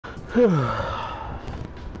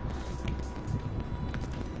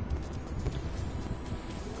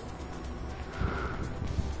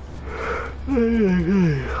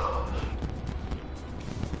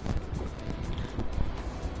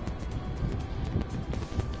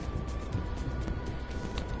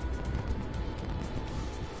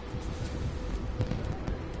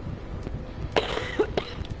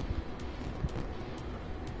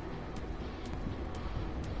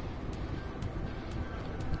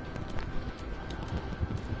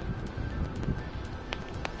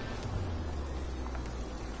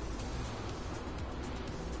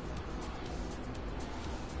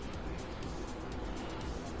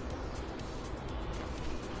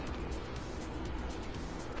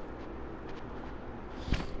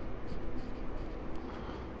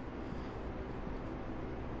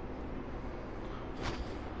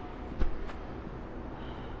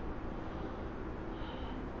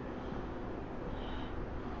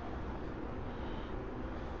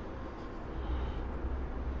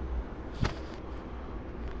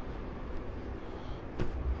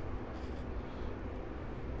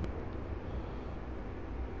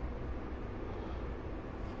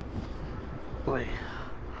Boy.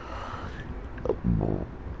 Oh,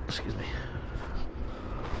 excuse me.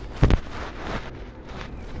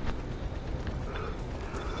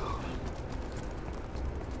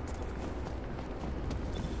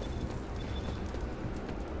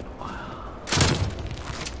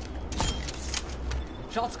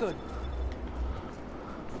 Shot's good.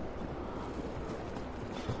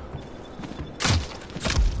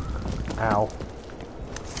 Ow.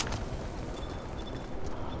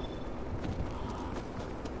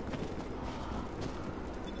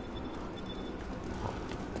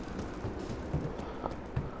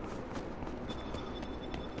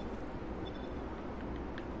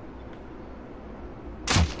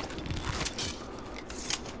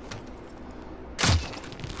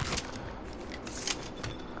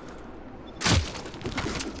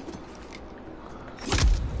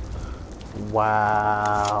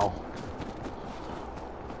 Wow.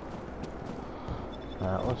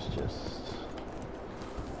 That was just...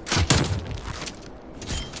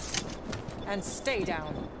 And stay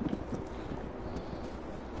down.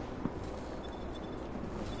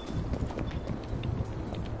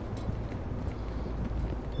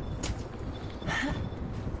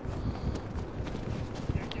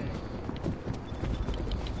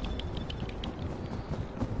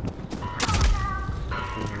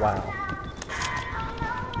 Wow.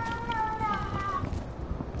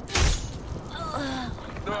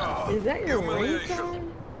 Is that your ringtone?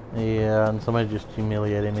 Yeah, and somebody just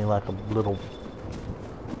humiliated me like a little...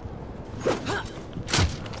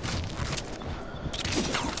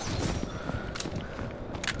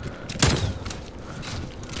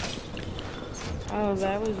 Oh,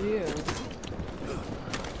 that was you.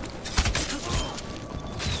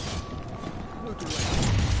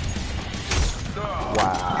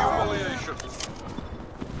 Wow.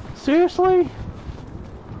 Seriously?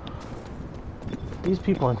 These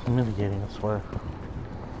people are humiliating, I swear.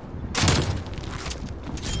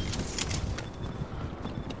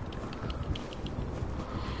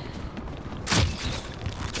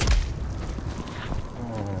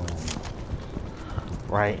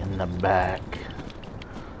 Right in the back.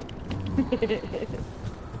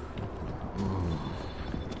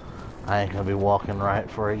 I ain't gonna be walking right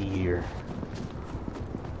for a year.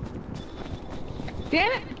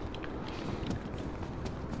 Damn it!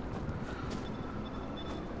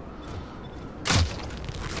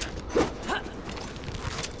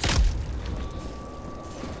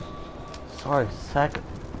 Sorry, sack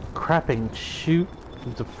crapping shoot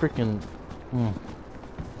the freaking.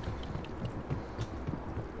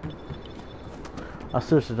 I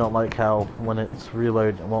seriously don't like how when it's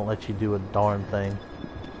reload it won't let you do a darn thing.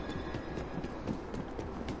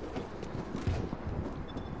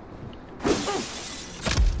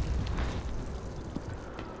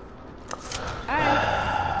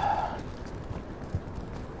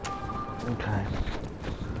 Okay.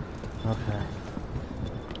 Okay.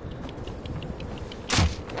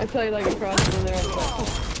 I saw you like across from there. I was like, oh,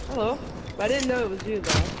 hello. But I didn't know it was you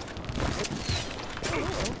though.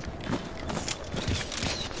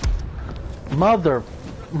 Mother.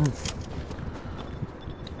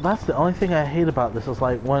 That's the only thing I hate about this. Is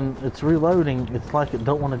like when it's reloading, it's like it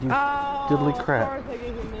don't want to do diddly crap. Of course I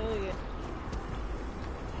get humiliated.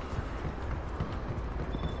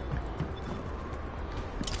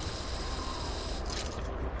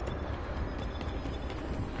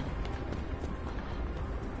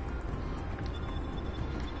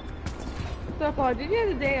 So, Paul, did you have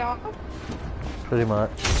a day off? Pretty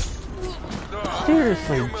much.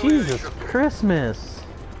 Seriously, Jesus Christmas.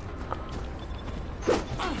 I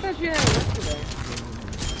thought you had it yesterday.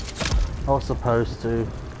 I was supposed to.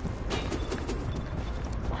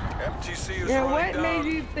 MTC is Yeah, running what down. made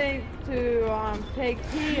you think to take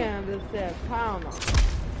PM instead of Tylenol?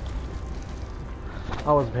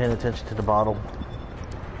 I wasn't paying attention to the bottle.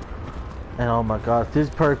 And oh my god, these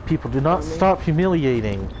people do not stop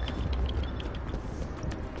humiliating.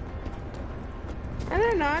 And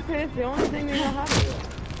they're not, 'cause it's the only thing they know how to do.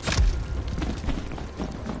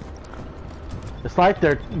 It's like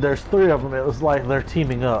there's three of them. It was like they're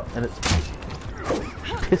teaming up, and it's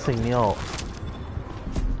pissing me off.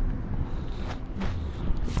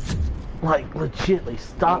 Like legitly,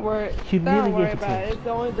 stop Don't worry humiliating. about it. It's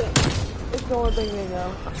the only thing they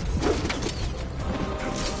know.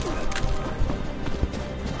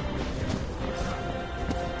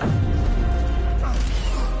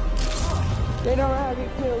 They don't know how to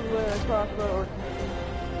get killed with a crossbow.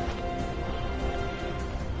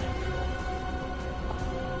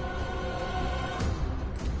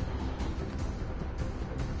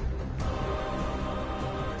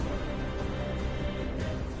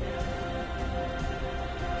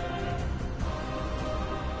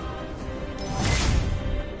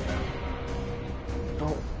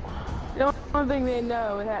 The only thing they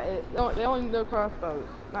know is they only know crossbows,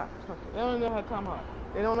 not something. They only know how to tomahawk.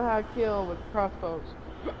 They don't know how to kill with crossbows.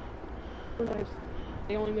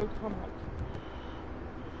 They only know tomahawks.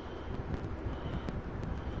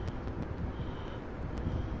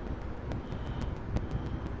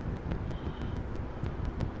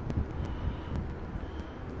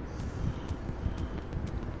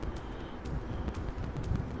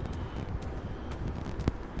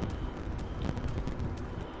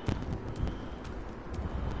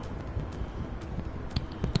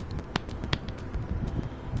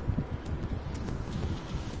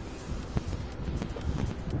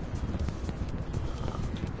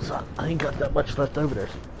 I ain't got that much left over there.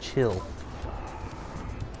 So chill.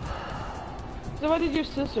 So what did your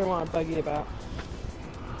sister want to bug you about?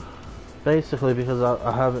 Basically, because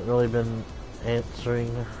I haven't really been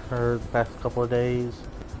answering her the past couple of days.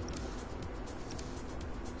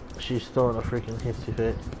 She's still in a freaking hissy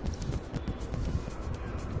fit.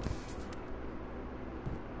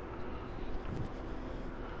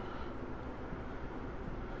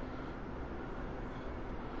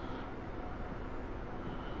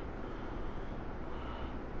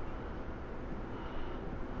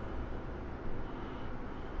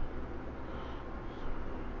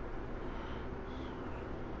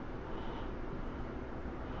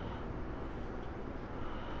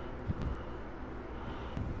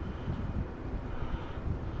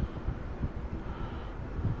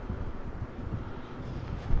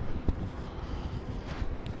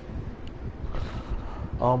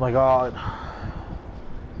 Oh my god.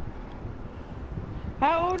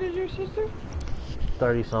 How old is your sister?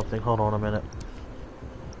 30 something. Hold on a minute.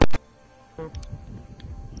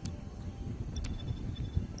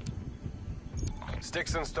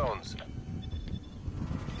 Sticks and stones.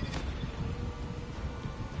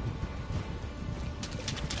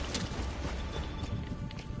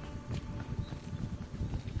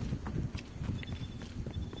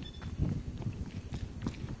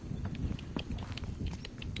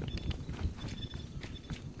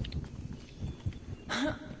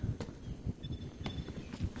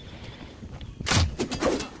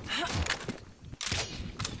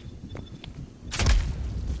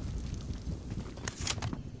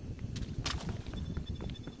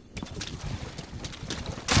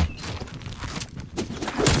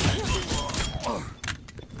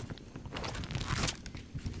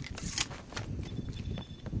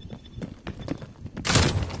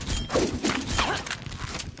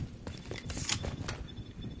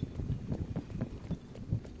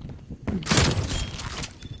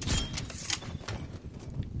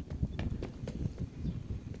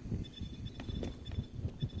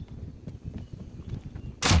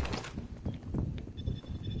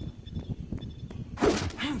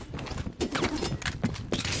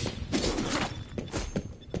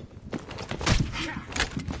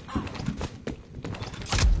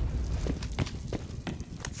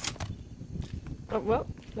 Oh, well,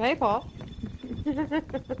 hey, Paul.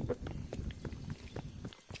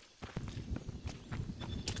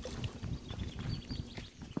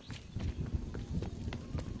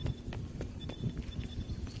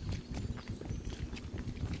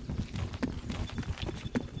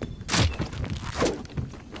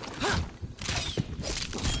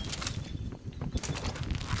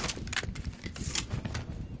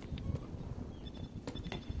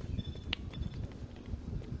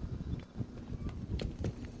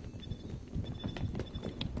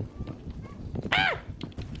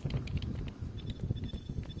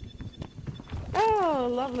 Oh,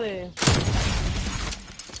 lovely.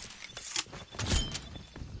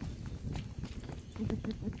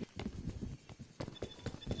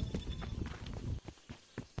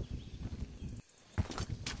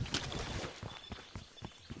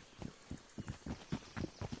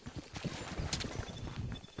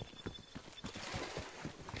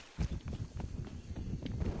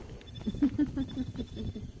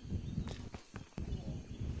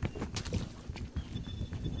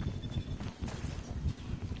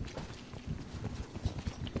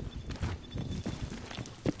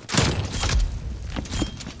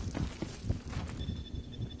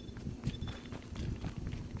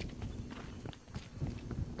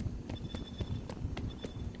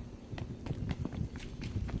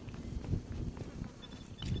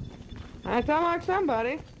 I sound like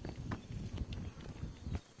somebody.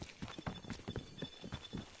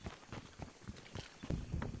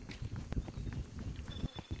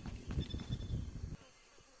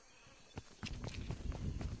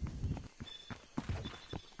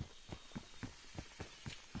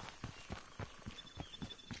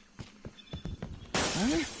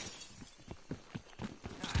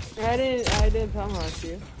 I didn't tomahawk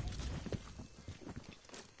you.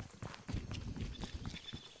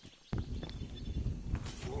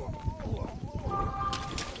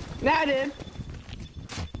 Yeah, I did.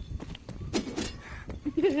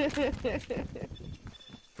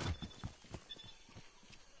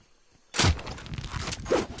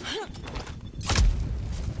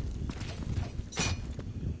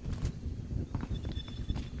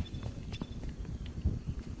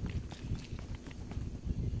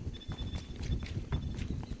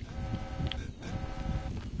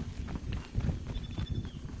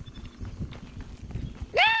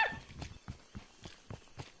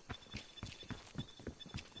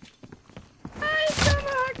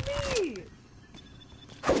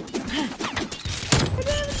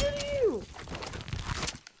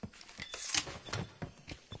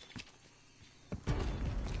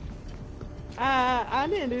 I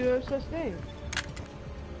didn't do no such thing.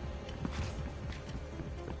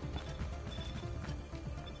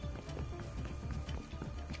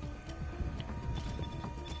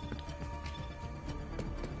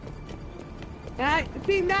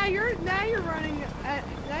 See, now you're running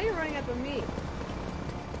after me.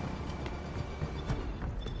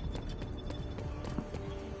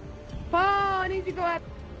 Paul, I need you to go after.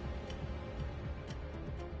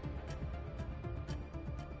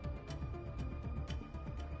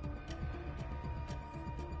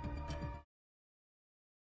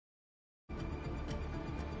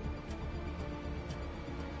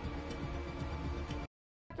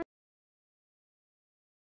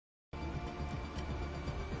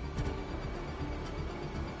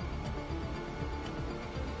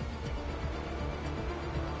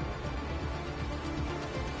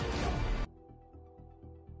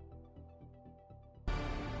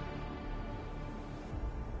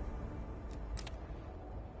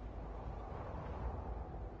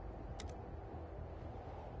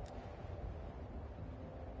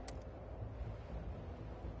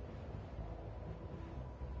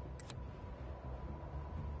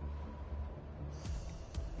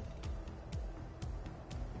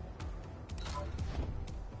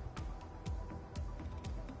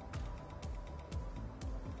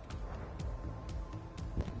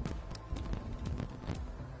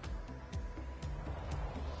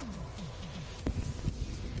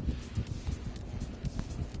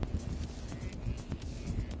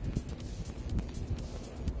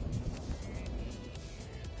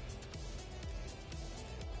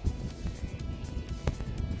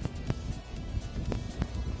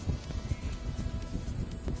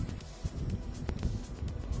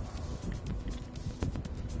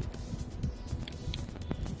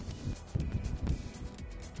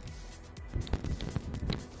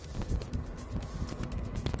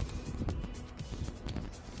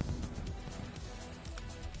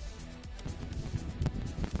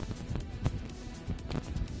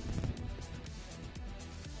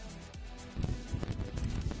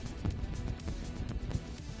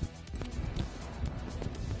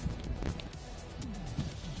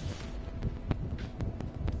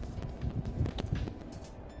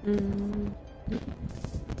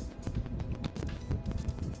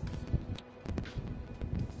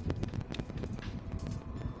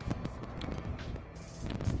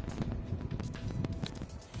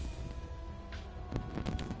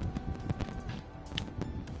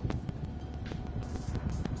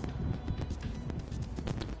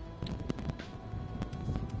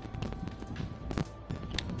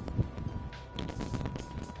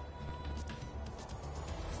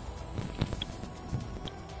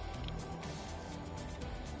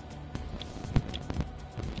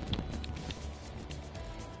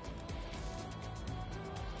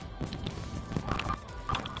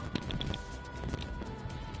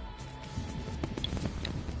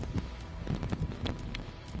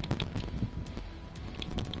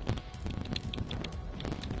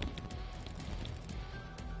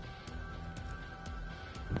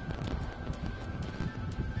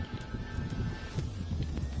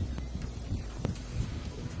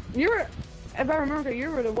 You were, if I remember,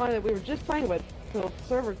 you were the one that we were just playing with until the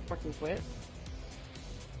server fucking quit.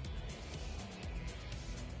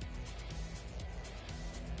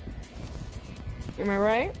 Am I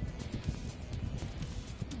right?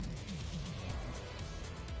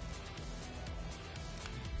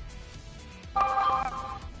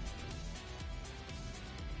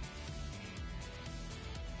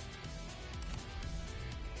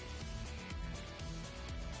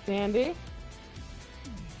 Sandy?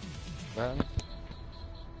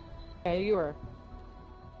 Yeah, you were.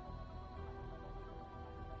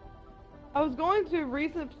 I was going to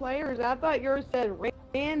recent players. I thought yours said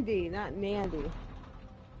Randy, not Nandy.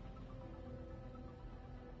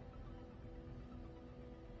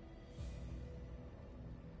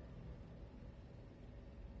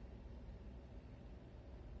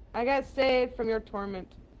 I got saved from your torment.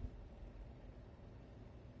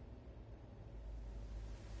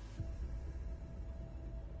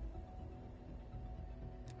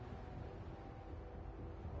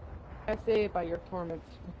 I got saved by your torment.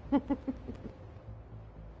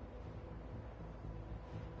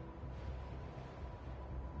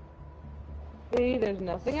 See, there's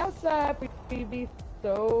nothing outside for you to be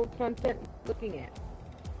so content looking at.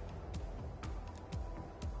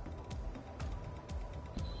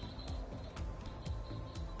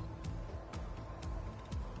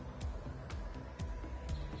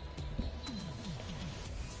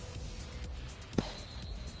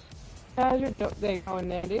 How's your day going,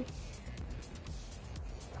 Nandy?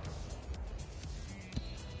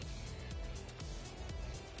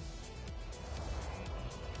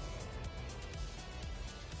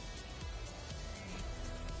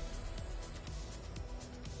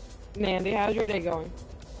 Nandy, how's your day going?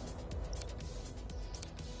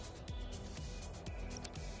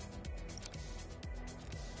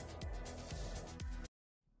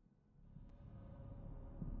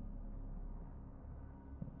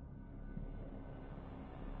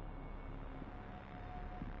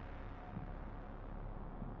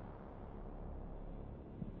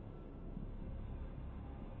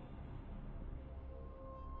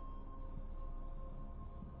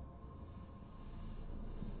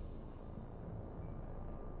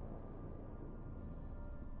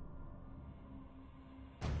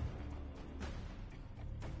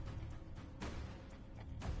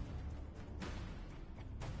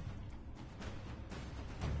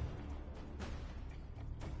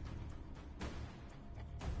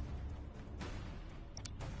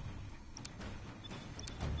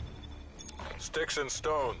 Sticks and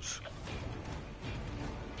stones.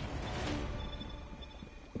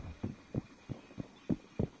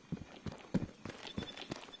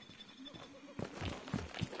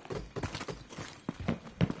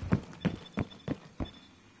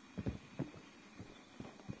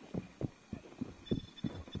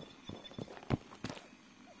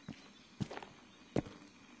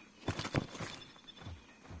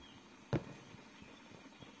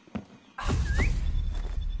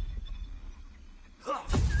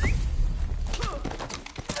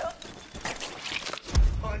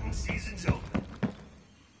 Season's over.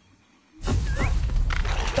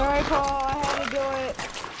 Sorry, Paul, I had to do it.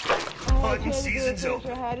 Hunting season's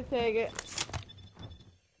over. I had to take it.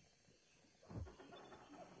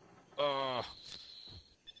 I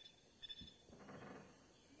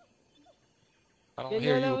don't Didn't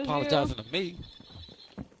hear know you that was apologizing to me.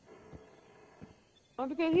 Oh,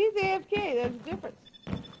 because he's AFK, there's a difference.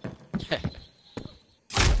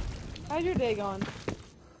 How's your day going?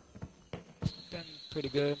 Been pretty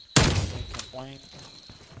good. Can't complain.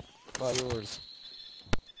 About yours.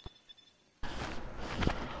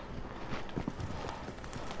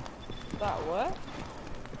 About what?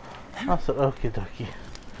 I said, okie dokie.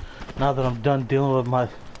 Now that I'm done dealing with my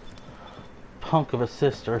punk of a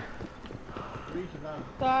sister.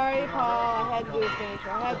 Sorry, Paul, I had to do a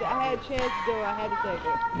finisher. I had a chance to do it, I had to take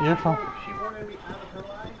it. You're fine. She wanted me out of her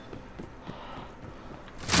life.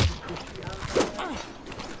 She pushed me out of her life.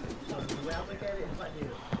 So the way I look at it is like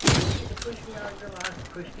this. You can push me out of your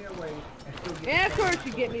life, push me away, and still get And of course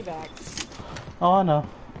you get me back. Oh, I know.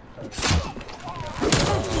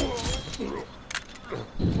 You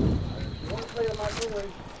want to play with my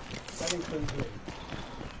toys, that includes you.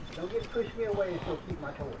 Don't get to push me away and still keep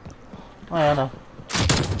my toys. Oh, yeah, I know.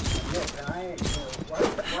 Yes, and I ain't, why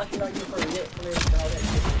should I give her Netflix and all that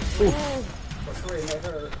shit? For free, and let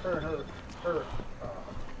her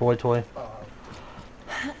Boy toy.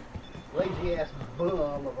 Lazy ass bum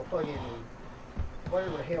of a fucking,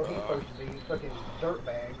 whatever the hell he's supposed to be, fucking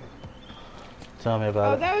dirtbag. Tell me Oh,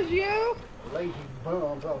 about it. that was you? Lazy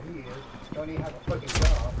bum's all he is. Don't even have a fucking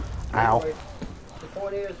job. Ow. Anyway, the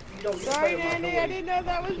point is, you don't get Sorry, to play with my Andy, I boys. didn't know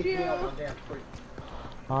that was Kick me out you. on damn street.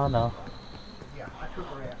 Oh no. Yeah, I took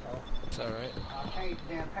her ass off. It's alright. I changed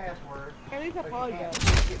the damn password. At least I So you apologize.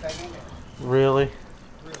 can't get back in there. Really?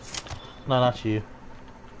 Really. No, not you.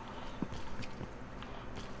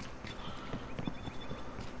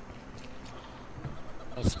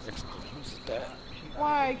 Let's use that.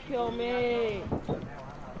 Why kill me?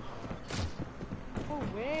 Oh,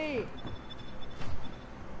 wait.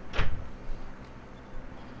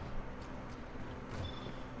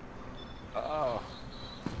 Oh.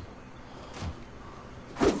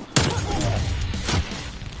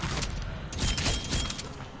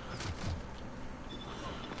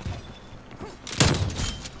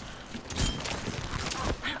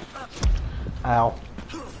 Ow.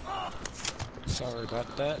 Sorry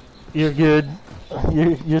about that. You're good.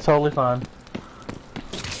 You're totally fine.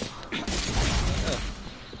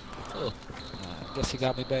 Oh. Guess you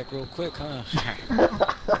got me back real quick, huh?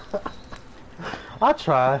 I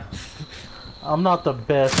try. I'm not the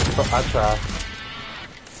best, but I try.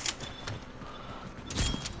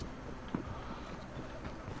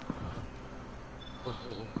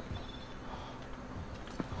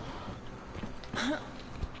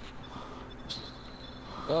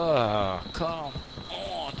 Oh, come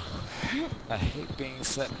on. I hate being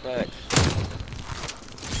set back.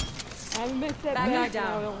 I haven't been set Bad guy back now. I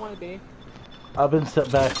down. don't want to be. I've been set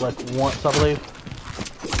back like once, I believe.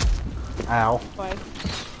 Ow. Twice.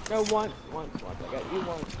 No, once. Once. I got you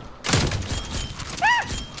once.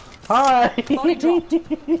 Hi! Body dropped.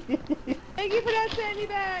 Thank you for not setting me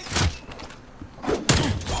back.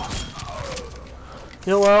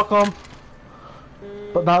 You're welcome.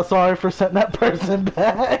 But not sorry for setting that person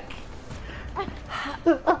back.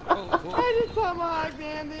 I just saw my eye,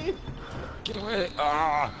 Andy. Get away.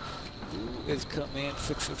 Ah. Who is command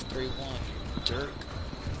 6631? Jerk.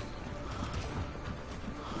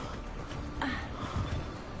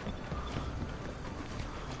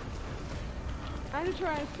 I'm just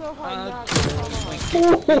trying so hard not to come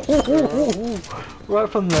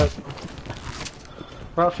off.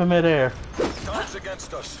 Right from midair. Time's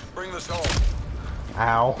against us. Bring this home.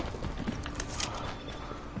 Ow.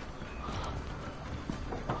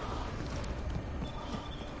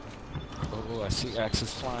 Oh, I see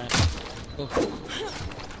axes flying. Oh.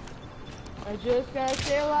 I just gotta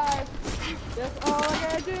stay alive. That's all I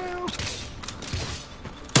gotta do.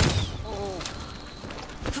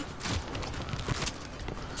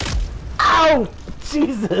 Ow!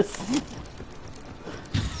 Jesus!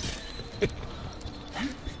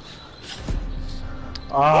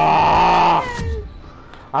 Ah!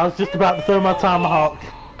 I was just about to throw my tomahawk.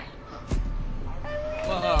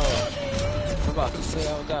 Wow. I'm about to say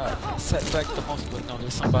I got set back the most, but no,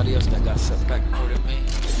 there's somebody else that got set back more than me.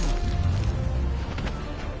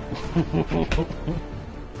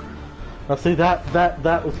 Now see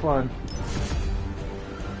that was fun.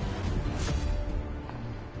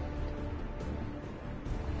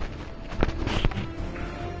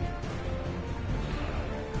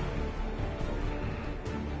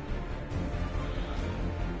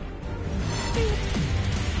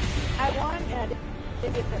 I won and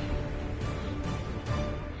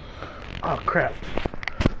Oh crap.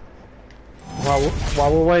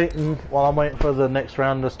 While I'm waiting for the next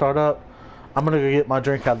round to start up, I'm gonna go get my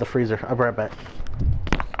drink out of the freezer. I'll be right back.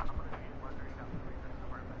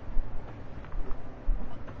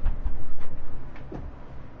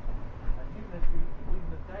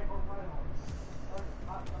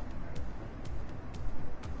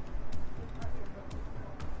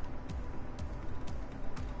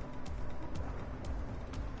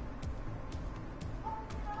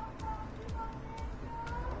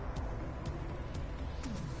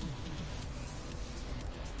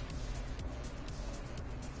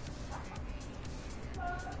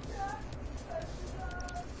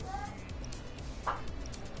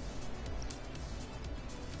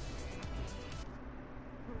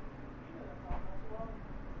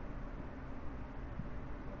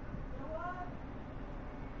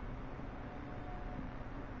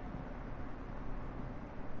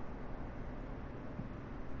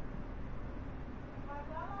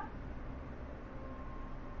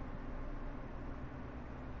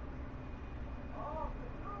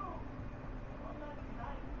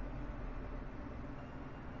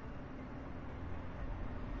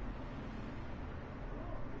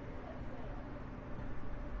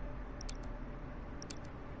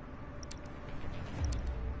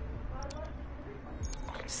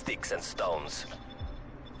 Sticks and stones.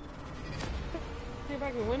 see if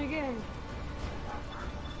I can win again.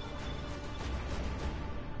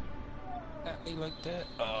 At me like that.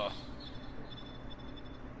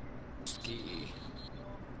 Ski.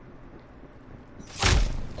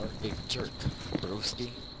 Big jerk,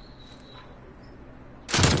 broski.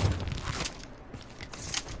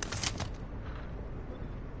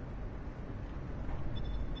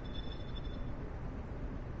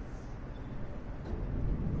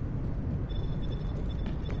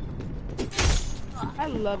 I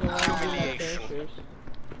love it when I do my characters.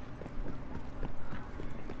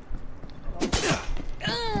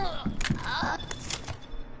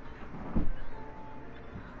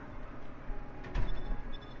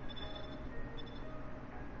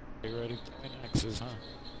 You ready for twin axes, huh?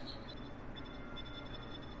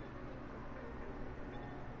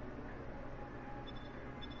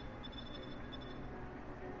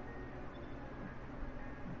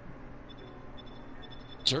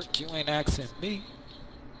 Jerk, you ain't asking me.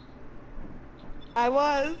 I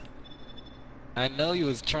was. I know you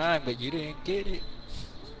was trying, but you didn't get it.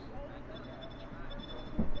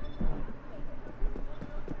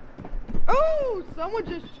 Oh, someone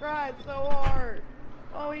just tried so hard.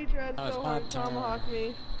 Oh, he tried Now it's so my hard to turn. tomahawk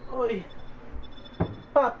me. Oi.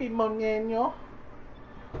 Papi Moneno.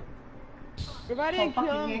 If I didn't Oh,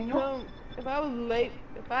 kill fucking him, Daniel. if I was late,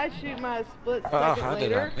 if I shoot my split Oh, second how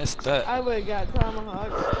did I later, miss that? I would have got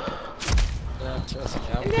tomahawked. Yeah, trust me,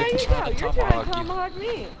 I And there was you trying go, to you're trying to tomahawk you. tomahawk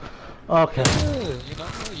me. Okay. Yeah, you know,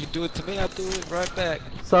 you do it to me, I do it right back.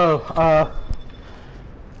 So,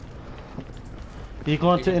 you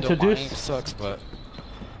going to Even though my aim introduce? sucks, but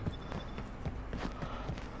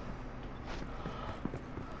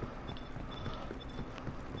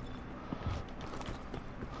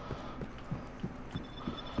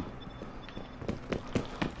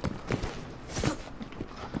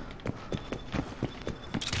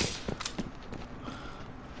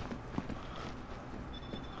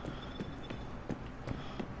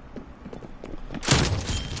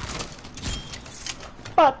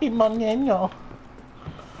Papi Moneno.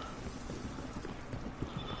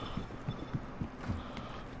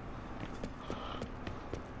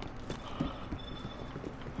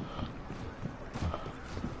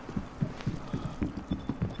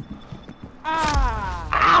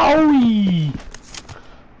 Ah! Owie!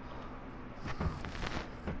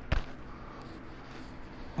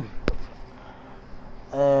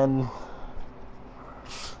 And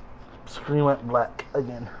screen went black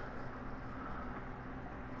again.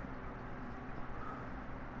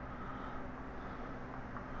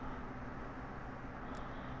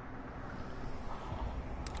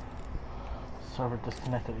 Server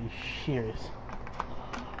disconnected. Are you serious?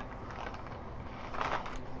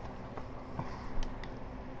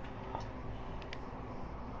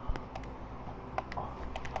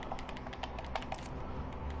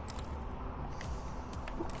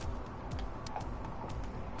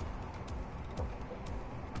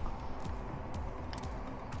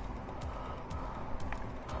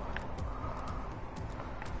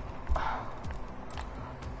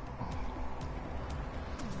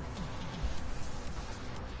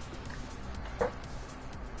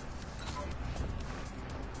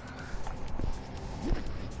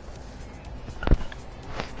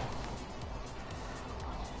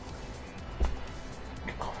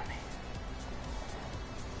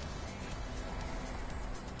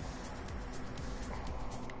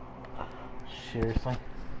 Seriously?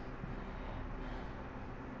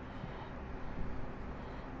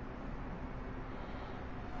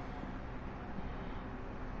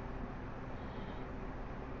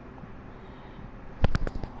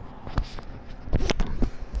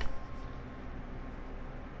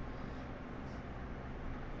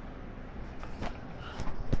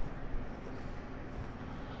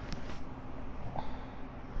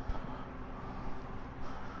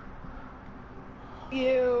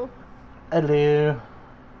 You. Hello.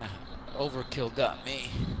 overkill got me.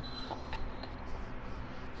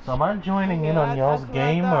 So am I joining in Yeah, on y'all's that's what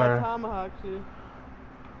I game thought, I or? tomahawked you.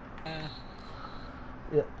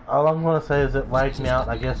 Yeah, all I'm gonna say is it lagged me out.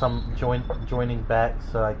 I guess I'm joining back,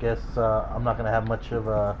 so I guess I'm not gonna have much of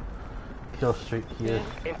a kill streak here.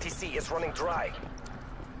 MTC is running dry.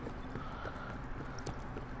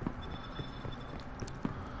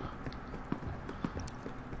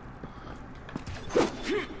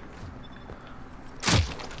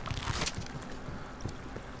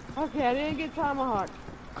 Okay, I didn't get tomahawked.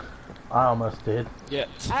 I almost did.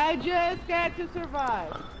 Yes. I just got to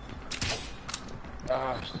survive.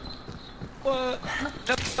 What?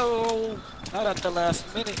 No! Not at the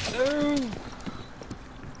last minute. No!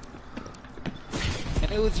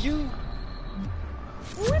 And it was you.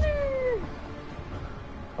 Winner!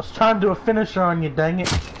 I was trying to do a finisher on you, dang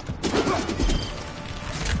it.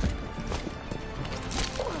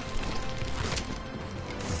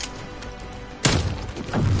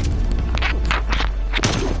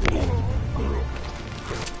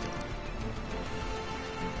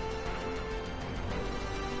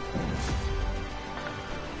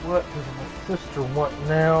 What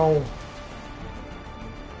now?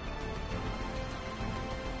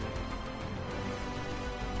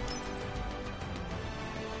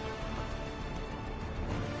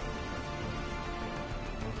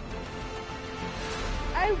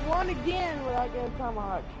 I won again without getting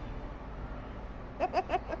tomahawk.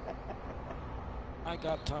 I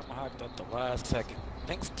got tomahawked at the last second.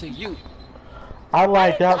 Thanks to you. I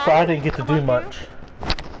lagged out, so I didn't get to do much.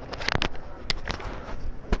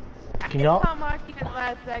 Can y'all? Tomahawk in the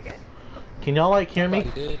last second. Can y'all like hear me?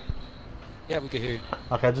 Somebody did. Yeah, we can hear you.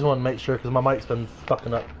 Okay, I just want to make sure because my mic's been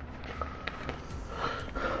fucking up.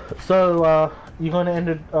 So, you gonna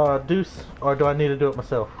introduce, or do I need to do it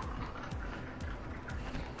myself?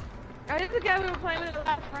 I just forgot we were playing in the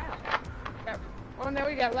last round. Oh no,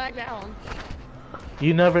 we got lagged out.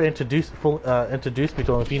 You never introduced me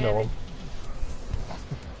to him if you know him.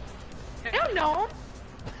 I don't know him.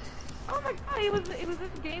 Oh my god, it was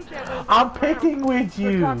this game chat. I'm picking with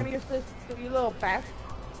We're you. talking to your sister, you little bastard.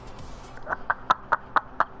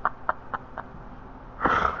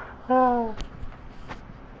 Oh.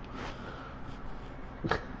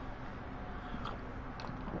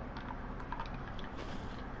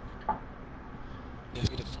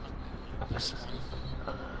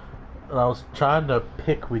 And I was trying to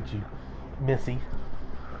pick with you, Missy.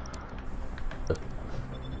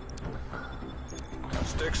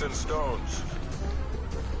 Sticks and stones.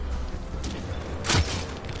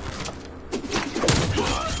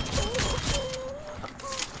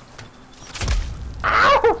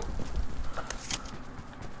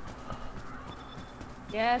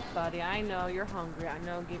 Yes, buddy, I know you're hungry. I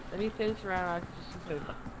know. Let me finish around. I'll get you some food.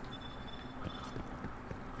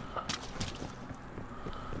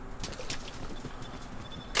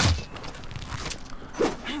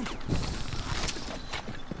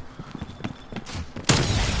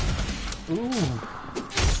 Ooh.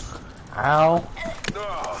 Ow.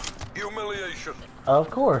 Ah, humiliation. Of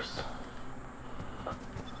course.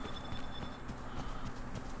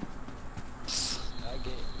 I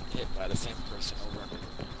get hit by the same person over and over.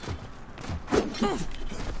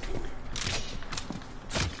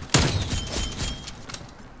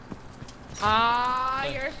 Ah,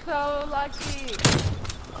 you're so lucky.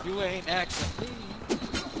 You ain't asking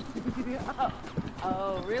me.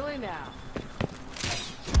 Oh, really now?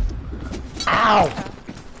 Ow!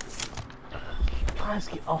 Guys,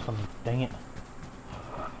 get off of me, dang it.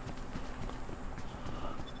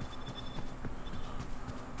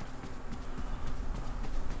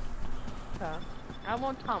 Okay. I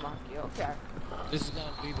won't tomahawk you, okay. This is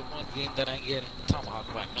gonna be the one game that I ain't getting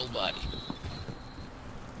tomahawked by nobody.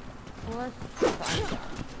 Let's find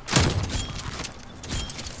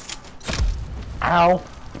Ow! out.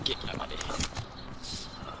 Get out of there.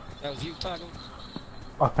 That was you talking?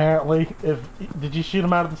 Apparently, did you shoot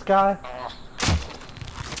him out of the sky?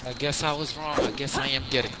 I guess I was wrong. I guess I am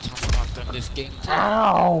getting tomahawked on this game too.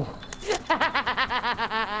 Ow!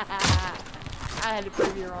 I had to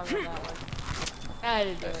prove you wrong on that one. I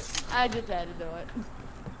had to do it. I just had to do it.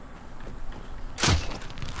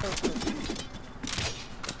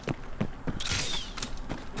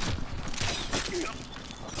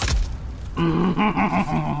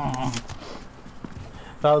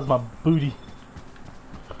 That was my booty.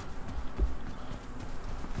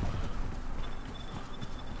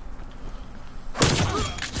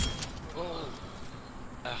 Oh.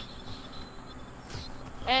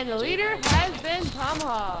 And the leader has been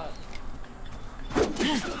tomahawked.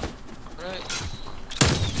 Right.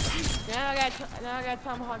 Now I got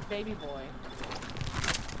tomahawk baby boy.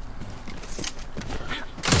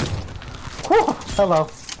 Whew, hello.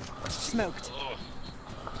 Smoked. Oh.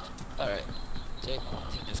 Alright. Jay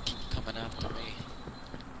Martinez keep coming after me.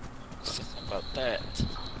 Something about that.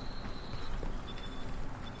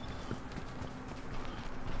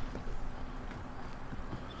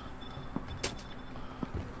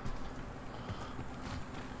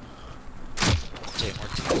 Jay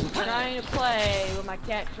Martinez. I'm trying to play with my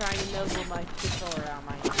cat trying to nuzzle my controller out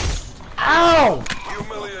my hand. Ow!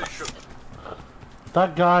 Humiliation.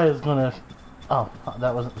 That guy is gonna... Oh,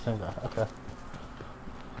 that wasn't the same guy. Okay.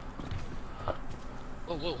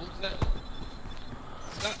 Whoa, who's that?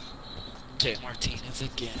 Jay Martinez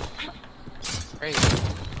again. Great.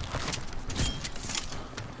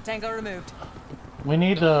 Tango removed. We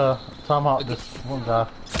need to tomahawk this one guy.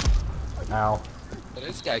 Ow. But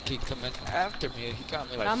this guy keep coming after me. He got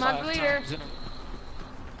me like I'm not 5 leader. times in a row.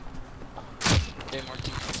 Jay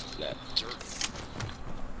Martinez, that jerk.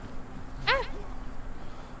 Ah.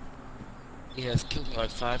 He has killed me like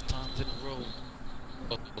 5 times in a row.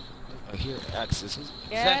 Oh, I hear Axis. Is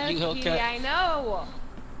that Yes, you, Hellcat? I know.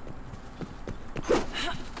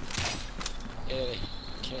 Yeah,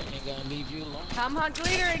 cat ain't gonna leave you alone. Tomahawk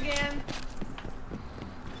leader again.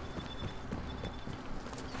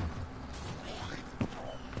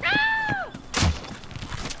 No!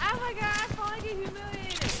 Oh my god, I finally get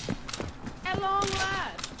humiliated. At long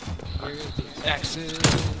last. Here's the axes.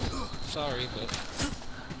 Sorry, but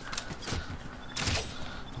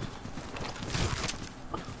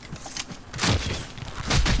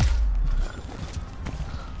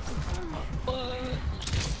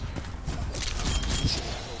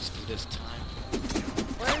this time.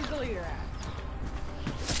 Where's the leader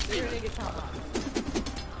at? Leader didn't get tomahawk.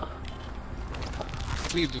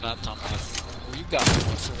 Please do not tomahawk. Well, you got me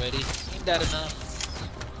once already. Ain't that enough?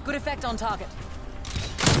 Good effect on target.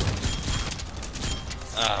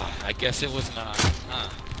 I guess it was not.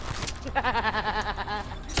 I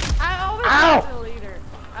always go after the leader.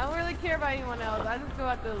 I don't really care about anyone else. I just go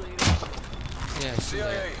after the leader. Yeah,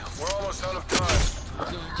 CIA, we're almost out of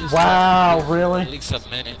time. just Wow, at really? least a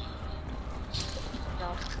minute.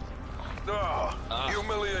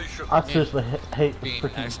 Humiliation. I seriously hate Being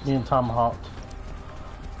freaking axed. being tomahawked.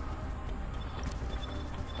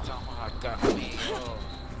 Tomahawk got me. Oh,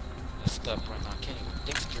 messed up right now. I can't even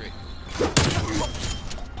think straight.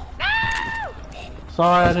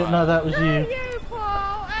 Sorry, I didn't know that was Not you. you,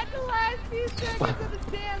 Paul! At the last few seconds of the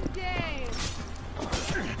damn game!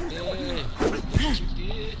 Yeah, what you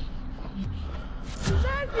did? The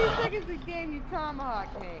last few seconds of the game, you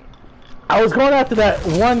tomahawked me. I was going after that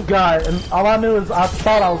one guy, and all I knew is I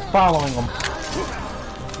thought I was following him.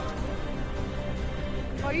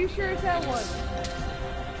 Are you sure as hell was?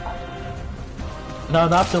 No,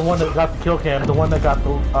 not the one that got the kill cam. The one that got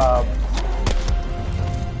the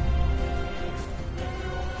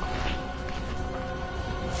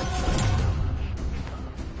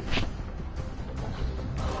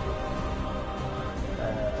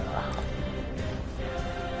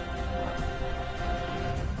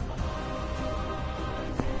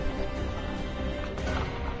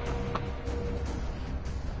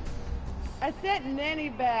I sent Nanny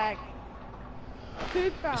back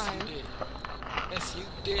 2 times. Yes, you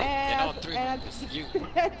did. And all three and of us, you.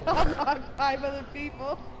 I tomahawked 5 other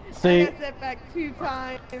people. See, and I sent back 2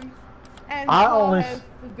 times. And I Paul only- has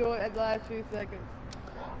to do it at the last few seconds.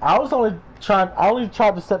 I only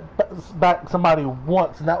tried to set back somebody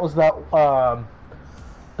once, and that was that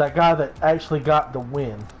that guy that actually got the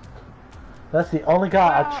win. That's the only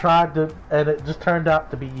guy I tried to, and it just turned out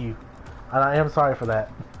to be you. And I am sorry for that.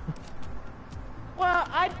 Well,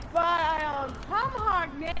 I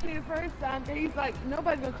tomahawked Nanny the first time, but he's like,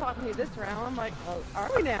 nobody's gonna talk to me this round. I'm like, oh, are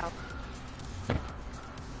we now?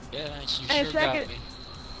 Yeah, you sure And second- got me.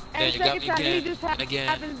 And you the got second me time, again, he just and again.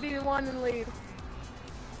 happened to be the one in the lead.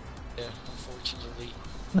 Yeah, unfortunately.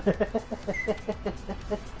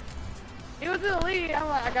 He was in the lead. I'm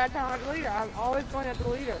like, I gotta tomahawk the leader. I'm always going at the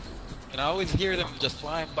leader. And I always hear them just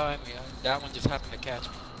flying by me. That one just happened to catch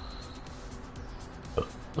me.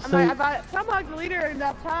 I'm See, like, if I tomahawk the leader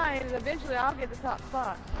enough time, and eventually I'll get the top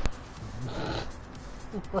spot.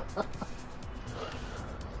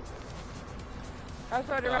 I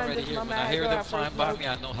started I running already this hear, when moment. I hear them flying by me,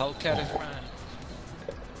 I know Hellcat is running.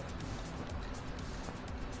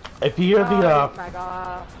 if you hear the Oh my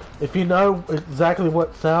god. if you know exactly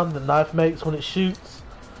what sound the knife makes when it shoots,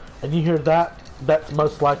 and you hear that, that's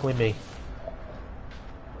most likely me.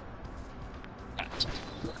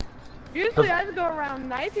 Usually I just go around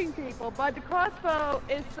knifing people, but the crossbow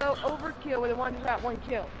is so overkill with a one shot, 1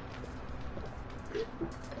 kill.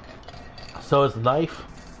 So is the knife.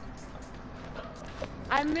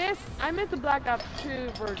 I miss the Black Ops 2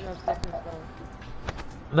 version of Stepping Stone.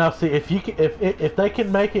 Now, see, if you can, if they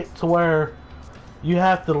can make it to where you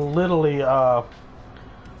have to literally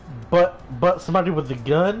butt somebody with the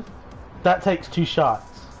gun, that takes 2 shots.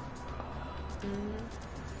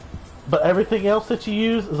 But everything else that you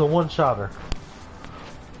use is a 1-shotter.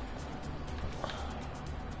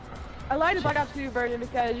 I like the Black Ops 2 version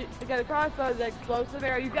because the crossbow is an explosive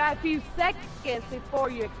arrow. You got a few seconds before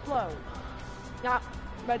you explode. Now,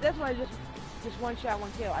 but this one is just 1 shot,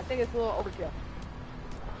 1 kill. I think it's a little overkill.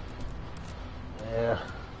 Yeah.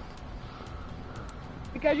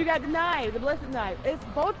 Because you got the knife, the ballistic knife. It's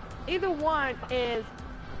both, either one is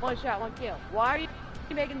 1 shot, 1 kill. Why are you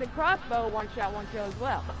making the crossbow 1 shot, 1 kill as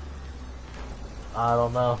well? I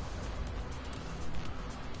don't know.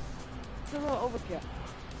 It's a little overkill.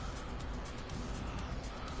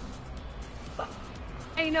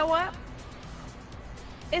 And you know what?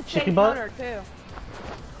 It Chicken saves butt? Hunter too.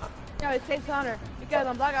 No, it saves Hunter because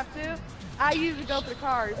on Black Ops 2, I usually go for the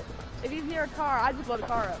cars. If he's near a car, I just blow the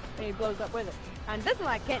car up and he blows up with it. And this one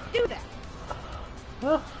I can't do that.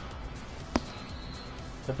 Well,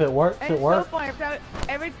 If it works, And it it's so works. funny.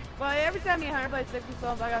 Every time me and Hunter play 60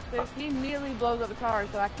 stones, I got 6. He immediately blows up the car,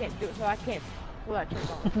 so I can't do it. So I can't pull that trick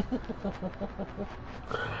off.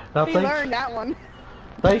 Now He thanks, learned that one.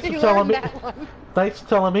 thanks He for telling learned me. that one. Thanks for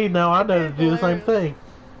telling me. Now I know to It's do the same hilarious.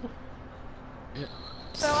 thing.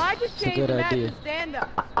 So I just It's a changed good the map idea. to standoff.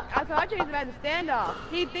 So I changed the map to standoff.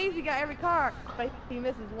 He thinks he got every car, but he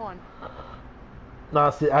misses one. Nah,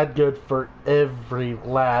 see, I'd go for every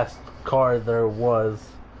last car there was.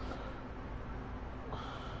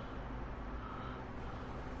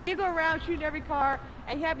 You go around shooting every car,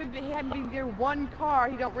 and he happened to be near one car.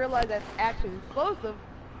 He don't realize that's actually explosive,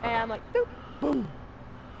 and I'm like, doop, boom.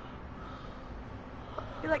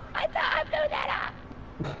 He's like, I thought I blew that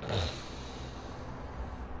up.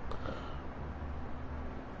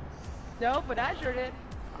 No, but I sure did.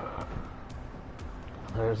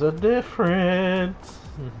 There's a difference.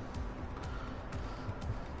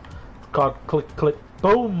 It's called click, click,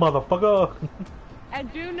 boom, motherfucker.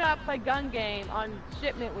 And do not play gun game on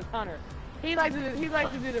shipment with Hunter. He likes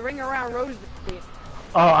to do the ring around roses.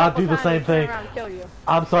 Oh, I do the same thing. Around and kill you.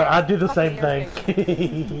 I'm sorry, I do the same Fucking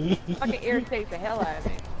thing. Fucking irritates the hell out of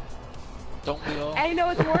me. Don't we all? And you know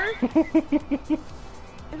what's worse?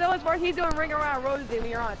 You know what's worse? He's doing ring around roses when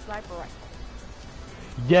you're on a sniper rifle.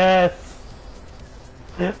 Yes!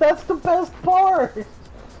 That's the best part!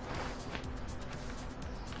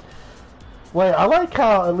 Wait, I like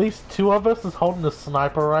how at least 2 of us is holding a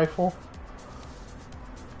sniper rifle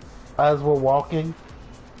as we're walking,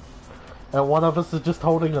 and 1 of us is just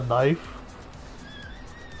holding a knife.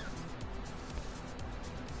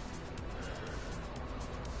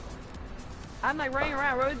 I'm like running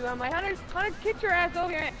around roses. I'm like, Hunter, kick your ass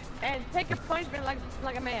over here and take your punishment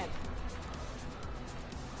like a man.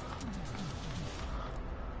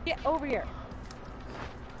 Get over here.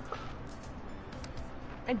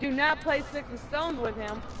 And do not play sticks and stones with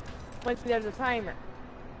him once there's a timer.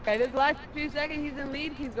 Okay, this last few seconds he's in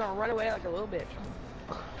lead, he's gonna run away like a little bitch.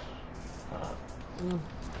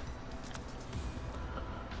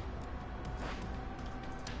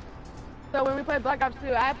 So when we play Black Ops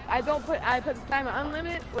 2, I put the timer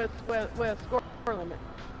unlimited with score limit.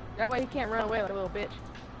 That way he can't run away like a little bitch.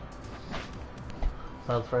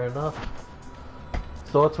 Sounds fair enough.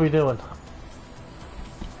 So what's we doing?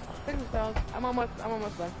 Sticks and stones. I'm almost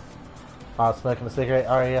done. Smoking a cigarette,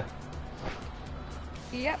 are ya?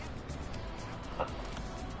 Yep.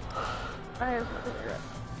 I have a cigarette.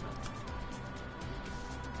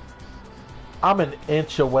 I'm an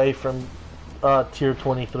inch away from tier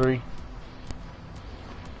 23.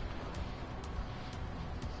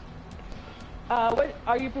 What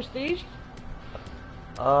are you prestige?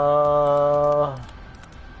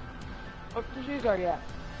 What prestige are you at?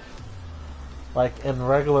 Like in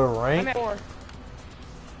regular rank? I'm at 4.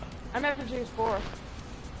 I'm at prestige 4.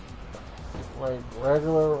 Like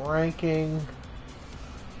regular ranking,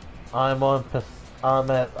 I'm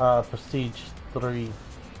at prestige 3,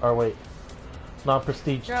 or wait, not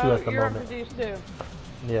prestige 2 No, at the you're on moment. prestige 2.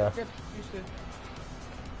 Yeah. You're prestige 2.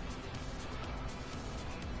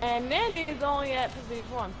 And Nancy is only at prestige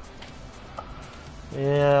 1.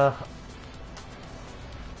 Yeah.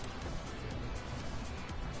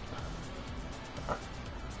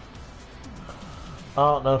 I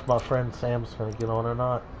don't know if my friend Sam's gonna get on or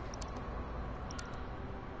not.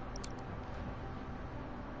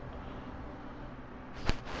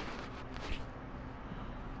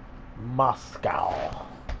 Moscow.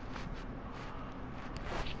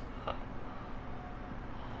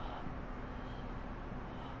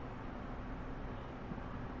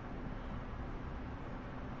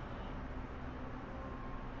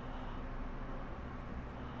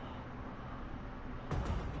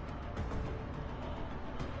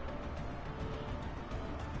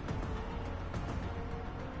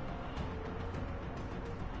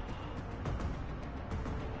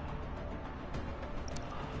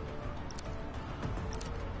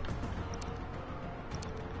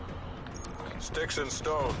 Sticks and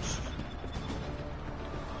stones.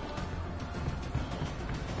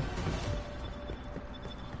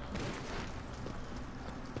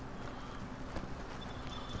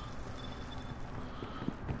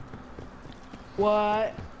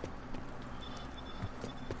 What?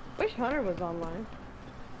 Wish Hunter was online.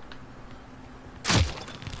 It'd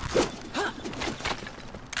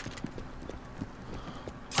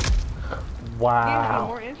be Wow.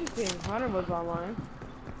 more interesting if Hunter was online.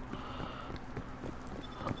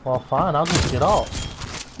 Well, fine, I'll just get off.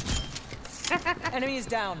 Enemy is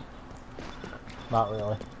down. Not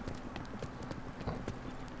really.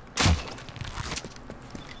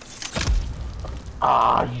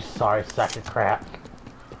 Ah, you sorry sack of crap.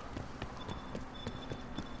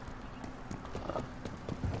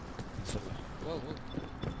 Whoa, whoa.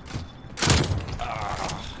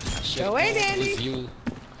 Ah, I should Go have away, known it Danny. was you.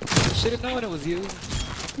 I should have known it was you.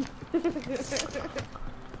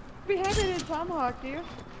 Be happy to tomahawk you.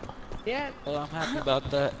 Yeah. Well, I'm happy about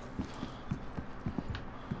that.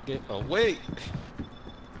 Get away!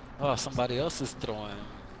 Oh, somebody else is throwing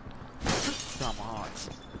tomahawks.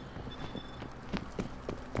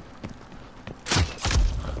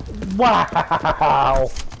 Wow!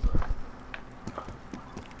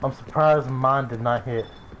 I'm surprised mine did not hit.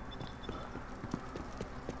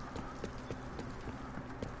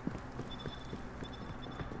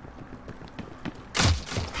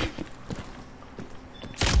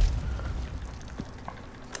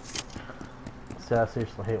 See, I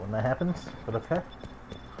seriously hate when that happens, but okay.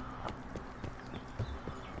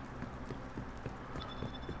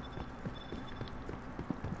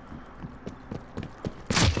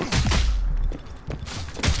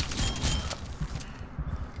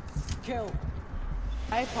 Kill.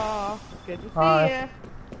 Hi, Paul. Good to see Hi. you.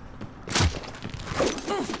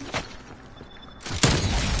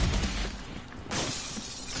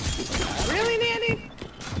 Really, Nanny?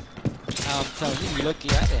 I'm telling you, you're lucky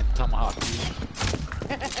I didn't tomahawk you.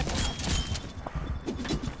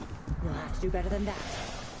 You'll have to do better than that.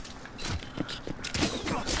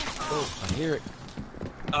 Oh, I hear it.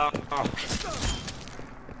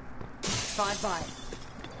 5-5.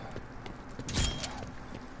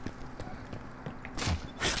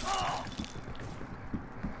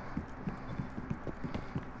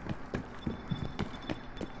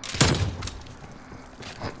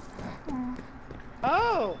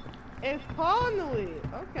 Oh, it's Paul in the lead.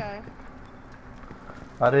 Okay.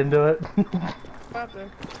 I didn't do it. About to.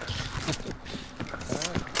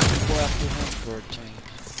 Go after him for a change.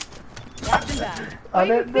 Watch him back. I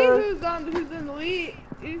You didn't can see do it. who's in the lead.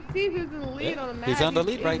 You see who's in the lead Yeah, on a map. he's on the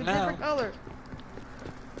lead He's right a now. different color.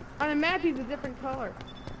 On a map, he's a different color.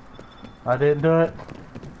 I didn't do it.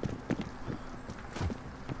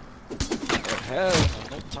 Hell no,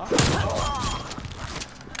 no time.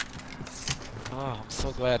 Oh, I'm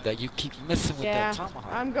so glad that you keep missing with Yeah, that tomahawk.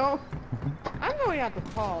 I'm going after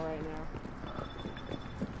Paul right now.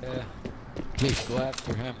 Yeah. Please go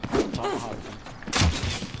after him. Tomahawk him.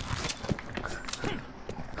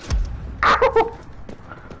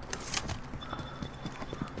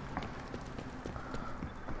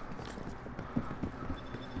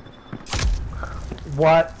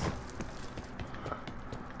 What?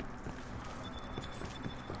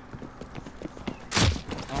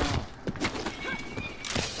 Oh,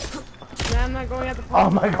 No, I'm not going after Paul. Oh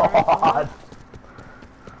my god!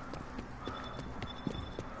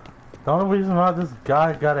 The only reason why this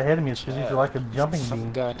guy got ahead of me is because he's like a jumping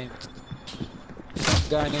some bean. guy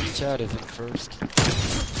named Chad is in first.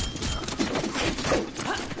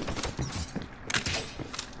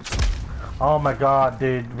 Oh my god,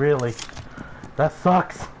 dude, really? That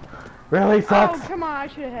sucks. Really sucks. Oh, come on, I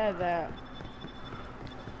should have had that.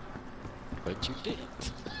 But you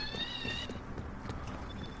didn't.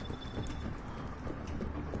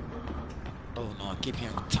 Oh no, I keep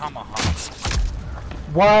hearing tomahawks.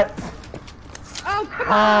 What? Oh, come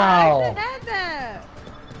Ow. on, I should have had that.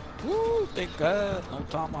 Woo, thank God. No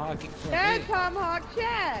tomahawking for There's me. Tomahawk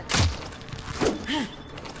Chad.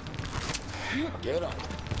 Get him.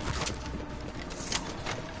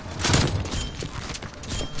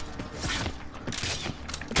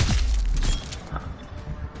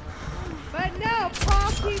 But no,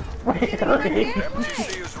 Paul keeps getting my Really? damn way.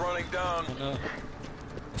 MTC is running down. Oh, no.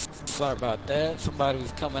 Sorry about that. Somebody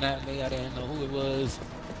was coming at me. I didn't know who it was.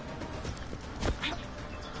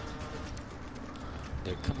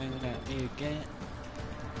 They're coming at me again.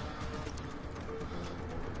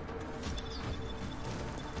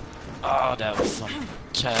 Oh, that was some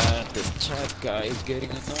Chad. This Chad guy is getting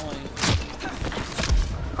annoying.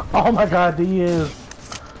 Oh my god, he is.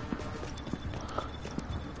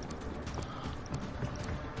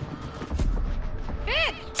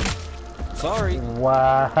 Bitch! Sorry.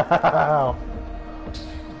 Wow.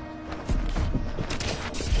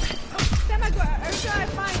 Every time I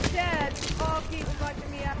find Chad, Paul keeps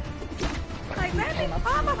fucking me up. Like, let me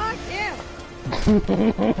tomahawk him.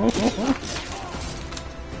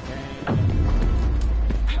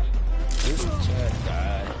 This Chad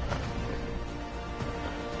guy.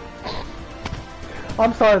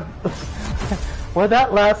 I'm sorry. When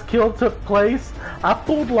that last kill took place, I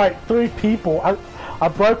pulled like 3 people. I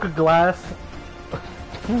broke a glass.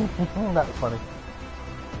 That was funny.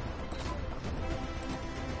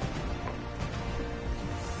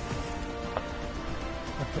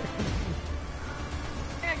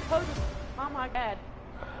 And close it. Oh my god.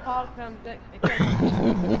 Paul comes in.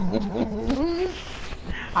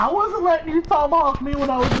 I wasn't letting you tomahawk me when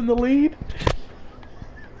I was in the lead.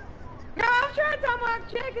 No, I was trying to tomahawk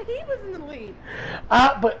Chad because he was in the lead.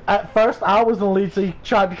 But at first I was in the lead, so you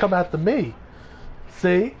tried to come after me.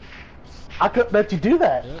 See? I couldn't let you do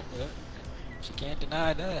that. Yep. You can't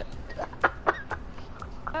deny that.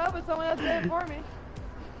 Oh, but someone else did it for me.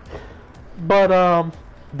 But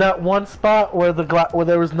that one spot where where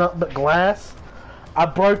there was nothing but glass, I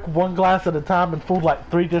broke one glass at a time and fooled like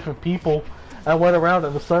 3 different people, and went around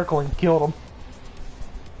in a circle and killed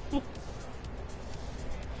them.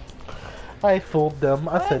 I fooled them.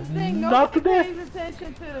 I said, not today. Nobody pays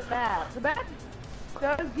attention to the map. The map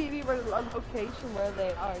does give you a location where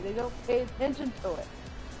they are. They don't pay attention to it.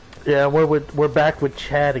 Yeah, we're back with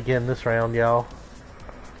Chad again this round, y'all.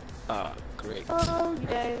 Ah, great. Oh,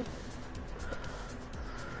 yay.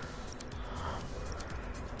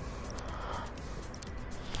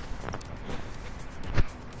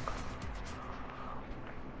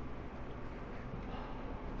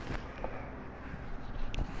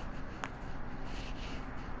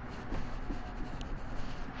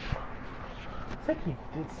 I think he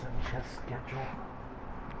did send me his schedule.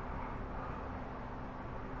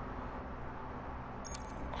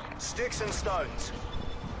 Sticks and stones.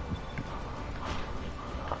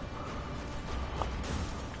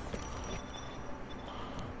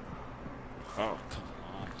 Oh,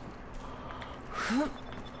 come on.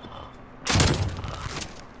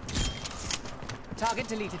 Target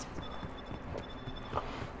deleted.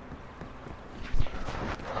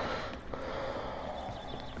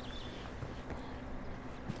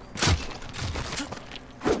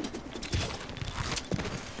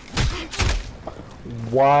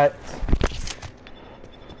 What?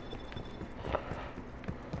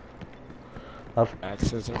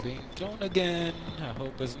 Axes are being thrown again. I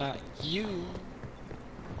hope it's not you.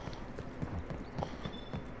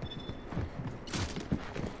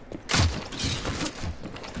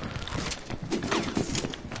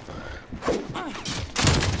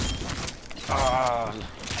 Ah,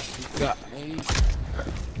 you got me.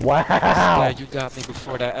 Wow. Glad you got me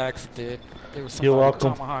before that axe did. There was You're somebody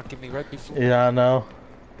welcome. tomahawking me right before. Yeah, I know.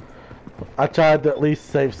 I tried to at least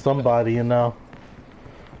save somebody, you know.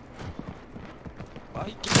 Why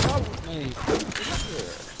you keep out with me?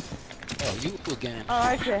 Oh, you again. Oh,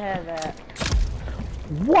 I should have that.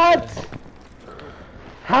 What?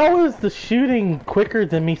 How is the shooting quicker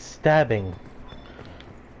than me stabbing?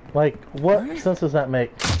 Like, what sense does that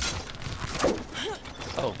make?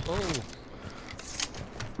 Oh.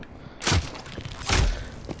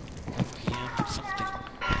 PM something.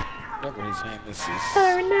 Whatever his name is.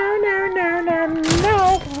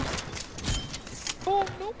 No. Oh,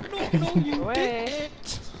 no, you Wait.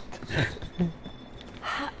 didn't.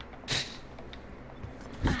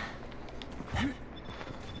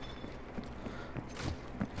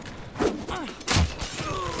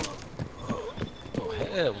 Oh,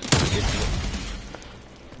 hell.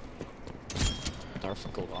 Dark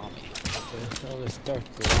Army. What the hell is Dark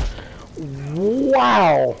Army?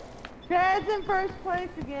 Wow. Chad's in first place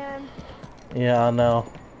again. Yeah, I know.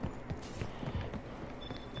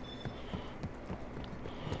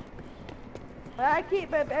 But I keep,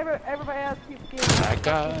 but everybody else keeps getting I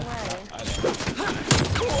got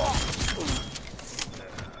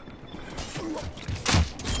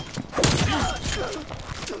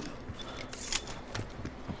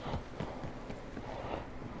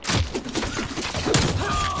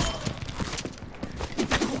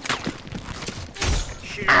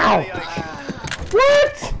Ow!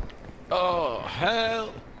 What? Oh,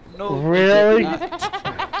 hell no. you Really? did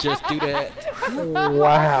not. Just do that.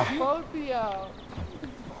 Wow. both of y'all.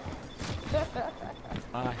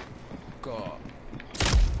 My God.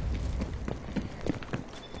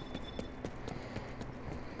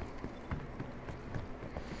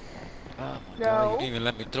 Oh my God, No. you didn't even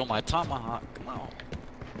let me throw my tomahawk. Come on.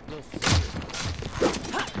 Go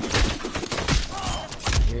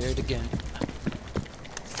Hear it again.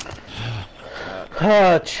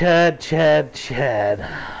 Oh, Chad. Now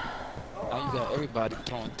you got everybody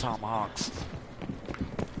throwing tomahawks.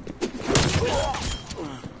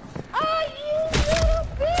 Oh, you little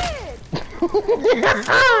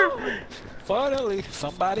bitch! Finally,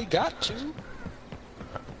 somebody got you.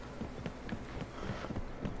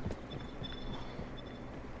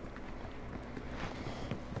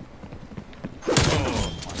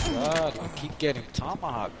 Oh my God, I keep getting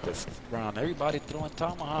tomahawked this round. Everybody throwing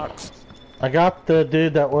tomahawks. I got the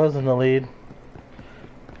dude that was in the lead.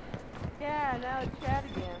 Yeah, now it's Chad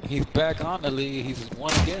again. He's back on the lead. He's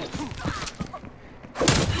won again.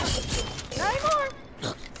 Not anymore!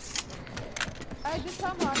 I just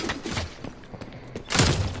tomahawked.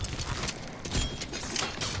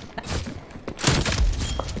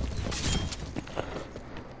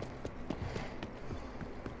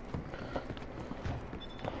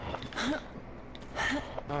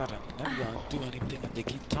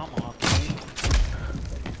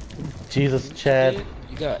 Jesus, Chad.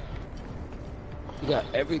 You got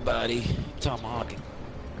everybody tomahawking.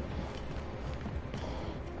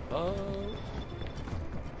 Oh.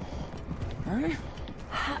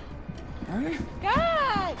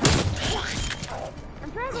 God!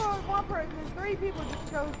 I'm trying to go with one person and 3 people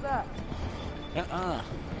just shows up.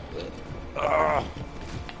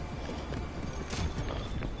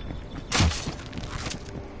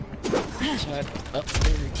 Chad, up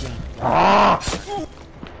there again.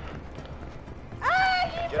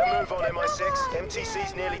 Get a move on, MI6.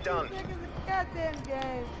 MTC's nearly done. Goddamn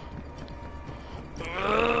game.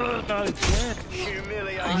 Not again.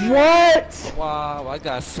 Humiliation. What? Wow, I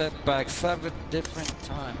got set back 7 different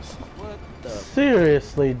times. What the?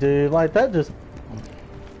 Seriously, dude. Like, that just...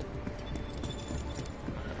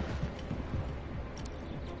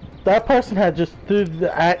 That person had just threw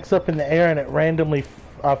the axe up in the air and it randomly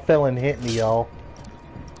fell and hit me, y'all.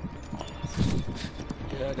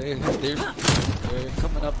 Yeah, they're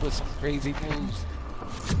coming up with some crazy moves.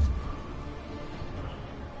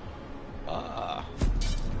 I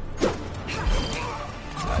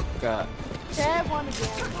got Chad won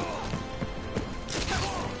again.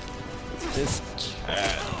 this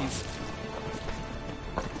Chad.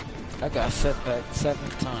 I got set back 7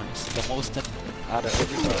 times, the most out of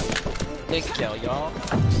everybody. Thank y'all.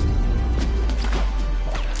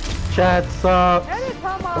 Chad sucks. That is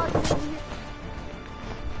come on.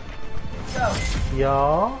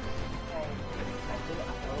 Y'all.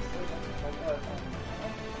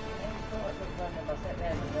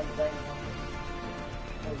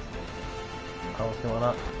 Oh, what's going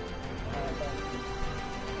on?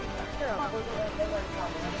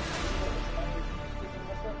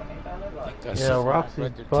 Yeah, Roxy's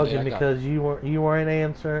bugging because you weren't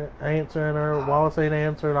answering her. Wallace ain't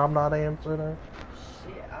answering. I'm not answering her.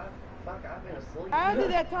 Shit, I've been asleep. I did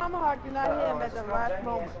that tomahawk and not hit him at the last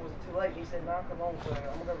moment. It was too late. He said, "No, come on, son.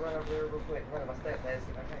 I'm gonna run over there real quick, run to my step desk.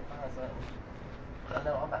 I can't find something. I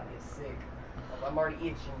know I'm about to get sick. I'm already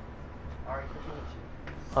itching. Already freaking itching."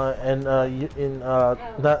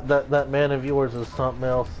 That man of yours is something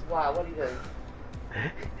else. Why? What'd he do?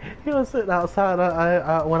 He was sitting outside.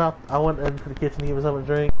 I went out. I went into the kitchen to give him something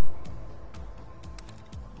to drink.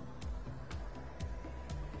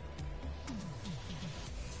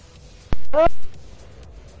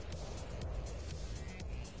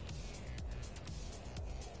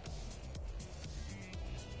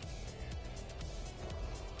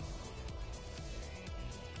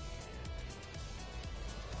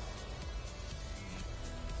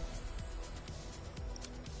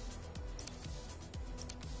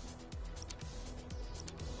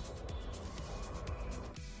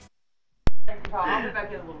 I'll be back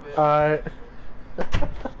in a little bit. Alright.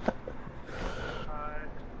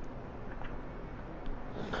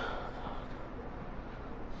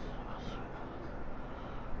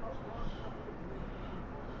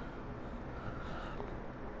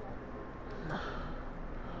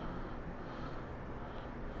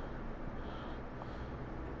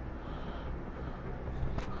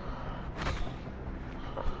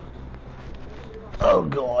 Oh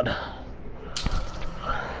God.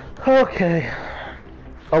 Okay.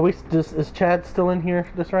 Are we is Chad still in here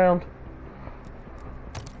this round?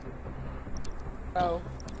 No.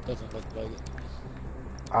 Doesn't look like it.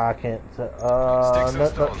 I can't say. Sticks and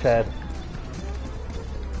Not stones. Chad.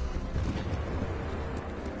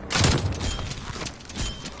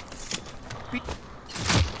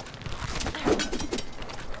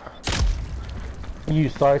 You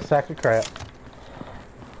sorry sack of crap.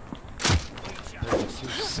 There's a few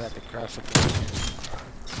sack of crap up in here.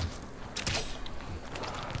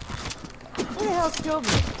 Who the hell killed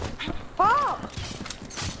me? Paul!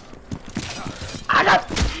 I got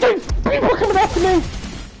 3 people coming after me!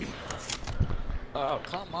 Oh,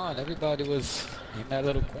 come on. Everybody was in that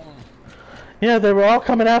little corner. Yeah, they were all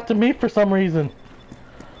coming after me for some reason.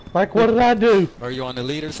 Like, what did I do? Are you on the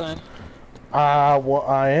leader sign? Well,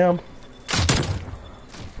 I am.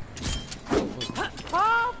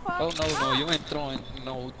 Paul, fuck. Oh, no, you ain't throwing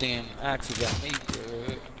no damn axes at me,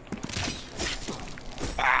 dude.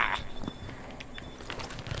 Ah!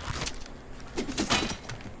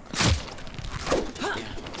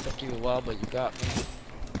 Yeah, took you a while, but you got me.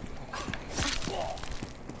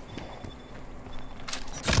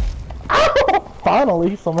 Ow!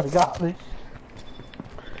 Finally, somebody got me.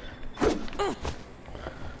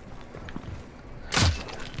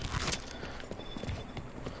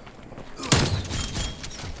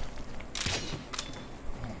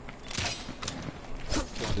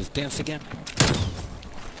 Doing this dance again?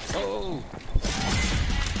 Oh!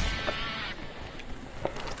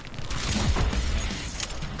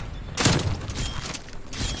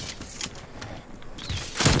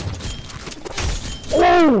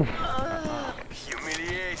 Oh!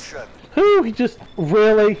 Humiliation. Who? He just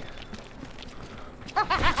really.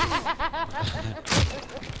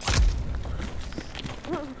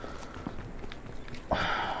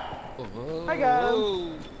 I got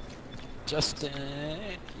him. Justin,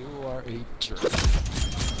 you are a jerk.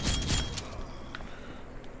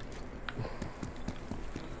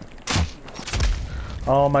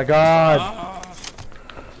 Oh my god.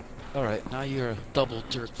 Alright, now you're a double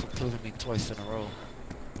jerk for killing me twice in a row.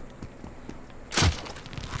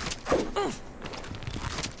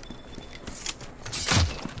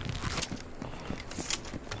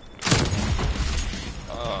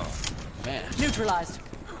 Oh, man. Neutralized.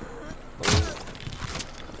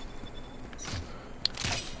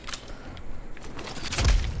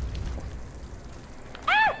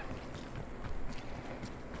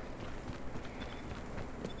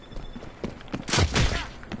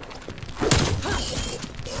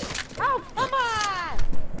 Oh, come on!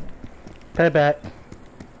 Payback.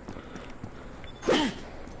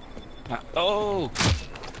 Oh!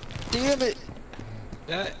 Damn it!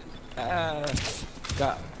 That,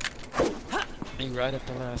 got me right at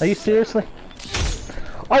the last. Are you seriously?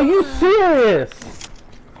 Are you serious?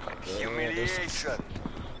 Humiliation.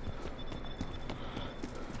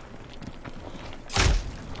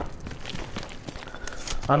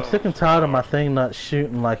 I'm sick and tired of my thing not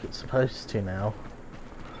shooting like it's supposed to now.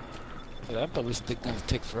 That ballistic gonna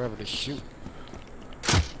take forever to shoot.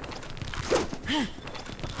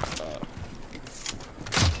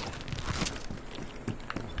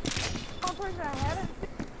 One person I had it.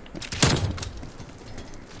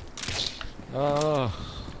 Oh.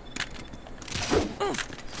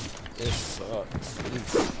 This sucks.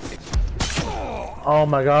 Oh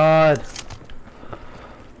my god.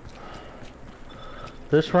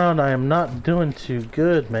 This round I am not doing too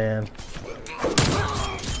good, man.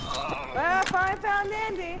 Well, fine, found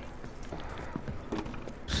Andy.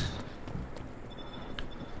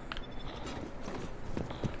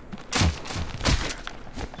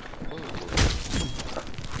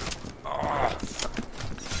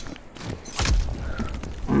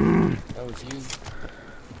 That was you.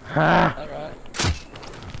 Ha! Alright.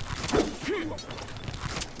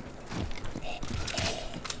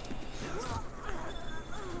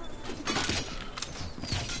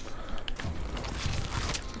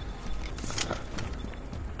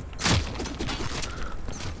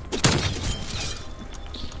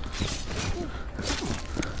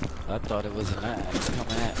 I thought it was an axe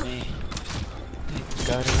coming at me. Thank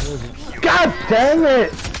God it wasn't. God dang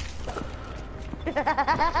it!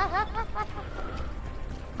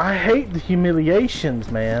 I hate the humiliations,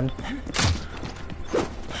 man.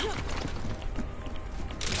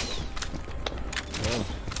 Oh,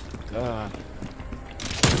 God.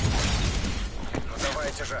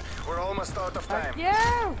 Давайте же. We're almost out of time.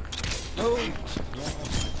 Yeah! No! No.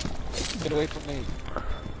 Get away from me.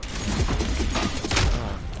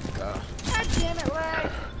 Oh, God. God damn it,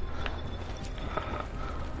 Lex!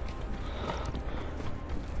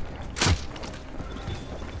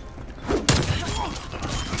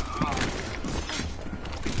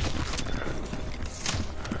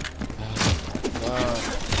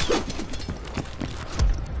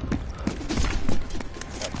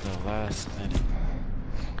 At the last minute.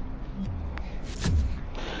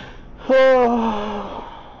 I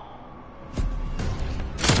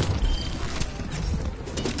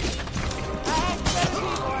had 7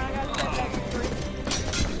 people and I got sent back to 3.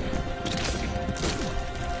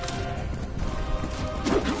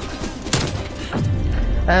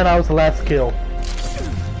 And I was the last kill.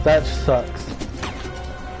 That sucks.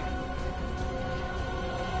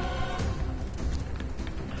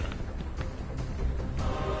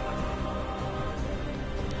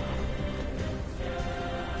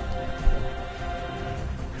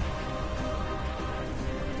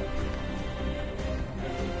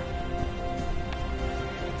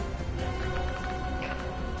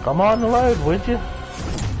 Come on the road, would you?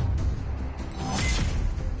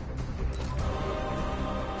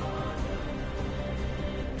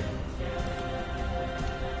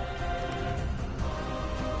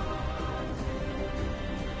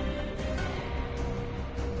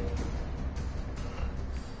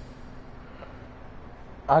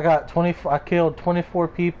 I got 24. I killed 24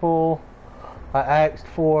 people. I axed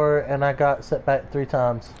 4, and I got set back 3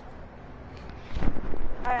 times.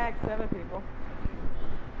 I asked 7 people.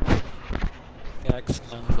 Axe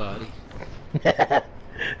nobody.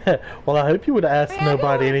 Well, I hope you would ask Man,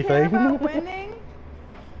 nobody I don't really care anything. about winning.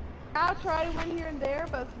 I'll try to win here and there,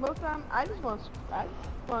 but most of the time I just want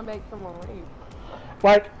to make someone leave.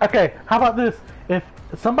 Like, okay, how about this? If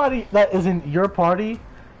somebody that is in your party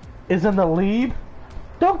is in the lead,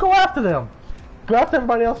 Don't go after them. Go after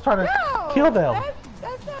everybody else trying to No, kill them.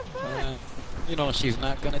 That's not fun. You know she's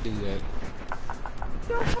not gonna do that.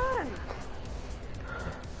 So fun.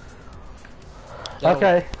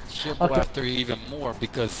 Okay. She'll go Okay. after you even more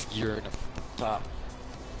because you're in the top.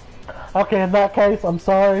 Okay, in that case, I'm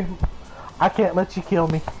sorry. I can't let you kill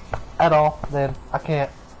me at all. Then I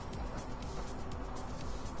can't.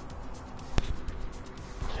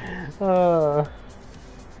 Look,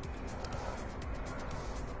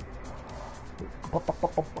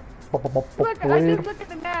 I just look at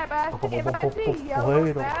the map. I see, if I see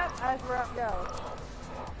yellow map, that's where I go.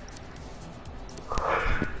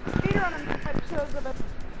 Peter on the map shows up.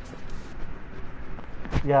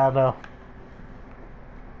 Yeah, I know.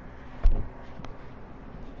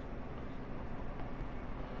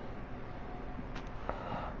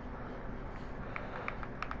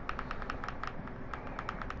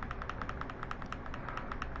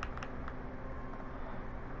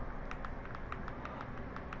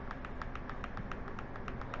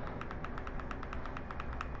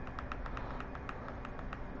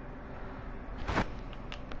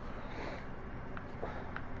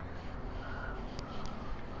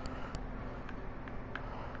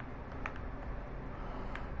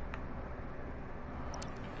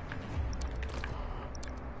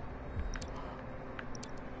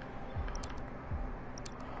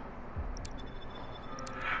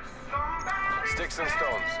 Sticks and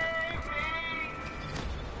stones.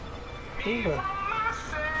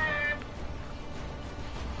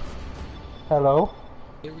 Hello?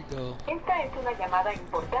 Here we go. Esta es una llamada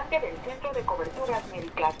importante del Centro de Coberturas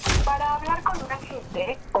Médicas. Para hablar con un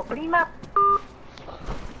agente, oprima.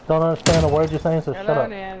 Don't understand a word you're saying, so shut Hello, up.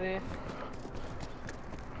 Nancy.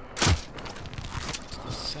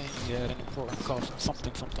 Just saying you had an important call from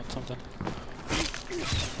something.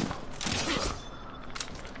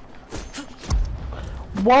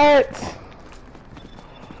 What?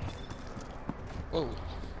 Whoa.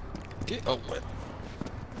 Get away.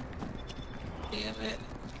 Damn it.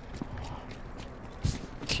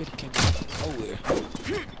 Kid came out of nowhere.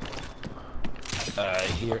 I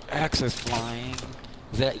hear axes flying.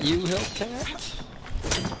 Is that you, Hellcat?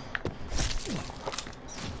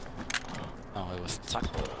 Oh, it was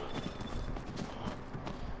Taco.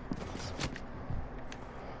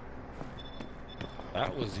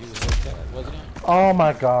 That was you, Hellcat, wasn't it? Oh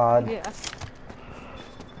my god. Yeah.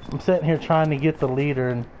 I'm sitting here trying to get the leader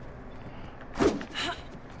and...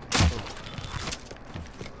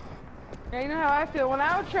 Yeah, you know how I feel when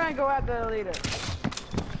I would try and go after the leader.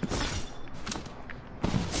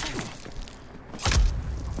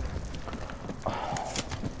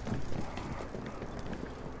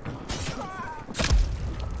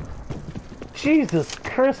 Jesus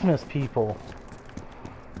Christmas, people.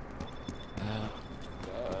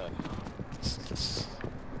 God. It's this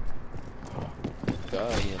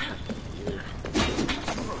guy in here.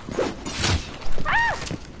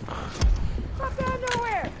 Fuck out of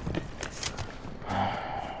nowhere!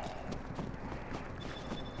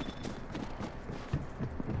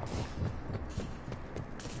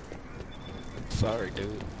 Sorry,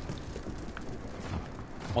 dude.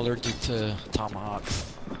 I'm allergic to tomahawks.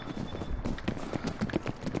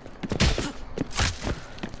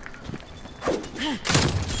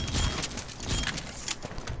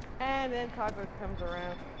 And then Cockroach comes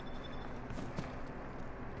around.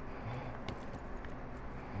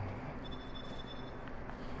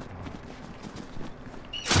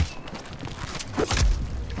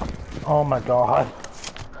 Oh my god.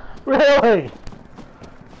 Really?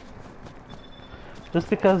 Just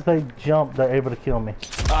because they jump, they're able to kill me.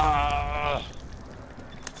 Ah!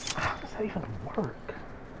 How does that even work?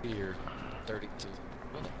 Here, 32.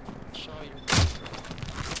 What the? Show your.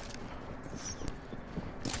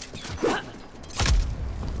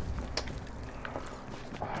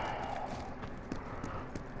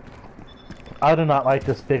 I do not like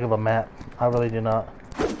this big of a map. I really do not.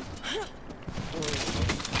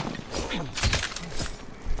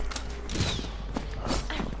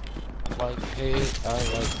 Like it, I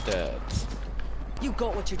like that. You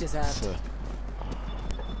got what you deserved. So,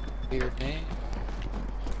 weird name.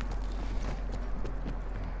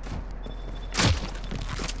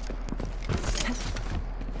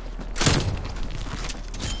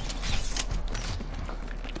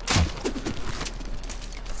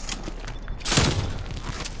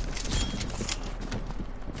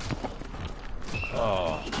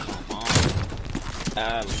 Oh, come on.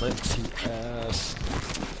 Alexi ass.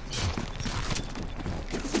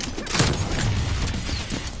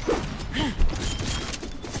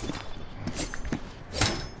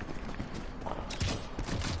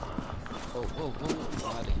 Whoa,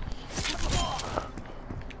 body.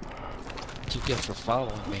 what you get for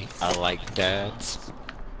following me. I like dads.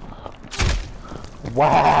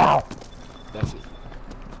 Wow. That's it.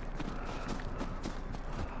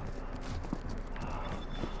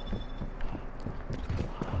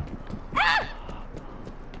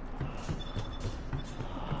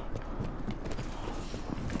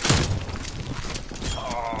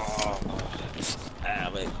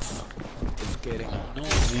 Alex, it's getting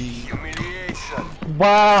annoying. Humiliation.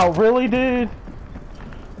 Wow, really, dude?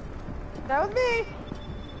 That was me.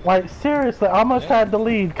 Like, seriously, I almost Yeah. had the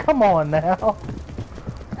lead. Come on now.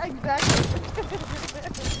 Exactly.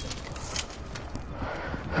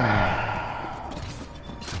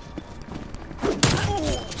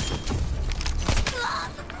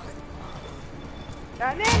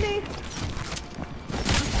 Got Nandy.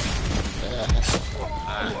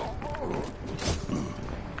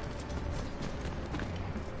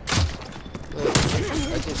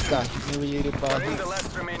 I just got humiliated by In him. the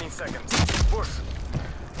last remaining seconds. Push.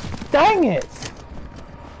 Dang it!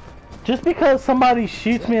 Just because somebody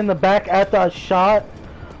shoots me in the back after I shot,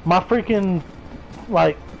 my freaking,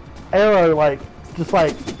 like, arrow, like, just,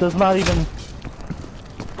 like, does not even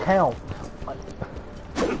count.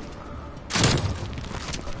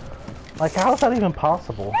 Like, how is that even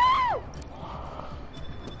possible?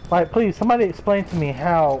 Like, please, somebody explain to me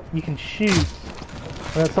how you can shoot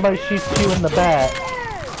when somebody shoots you in the back.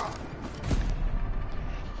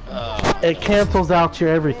 It cancels out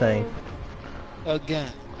your everything.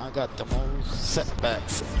 Again, I got the most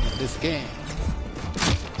setbacks in this game.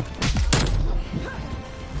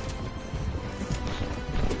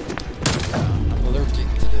 I'm allergic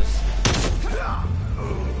to this.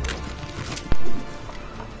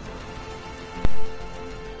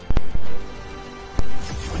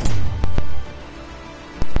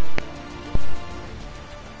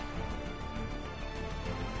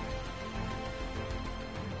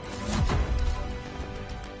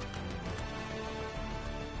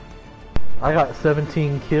 I got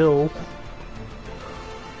 17 kills.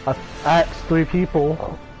 I axed 3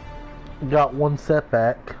 people. Got 1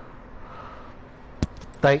 setback.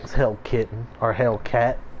 Thanks, Hell Kitten. Or Hell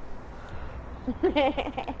Cat.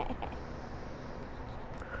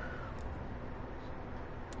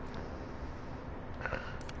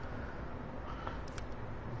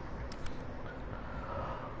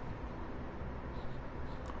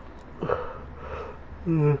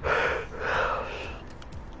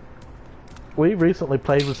 We recently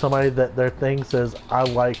played with somebody that their thing says, I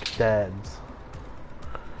like dads.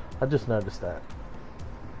 I just noticed that.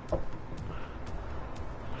 Yeah,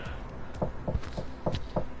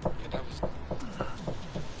 that was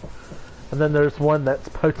And then there's one that's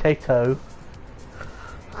potato.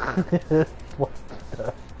 What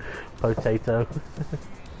the? Potato.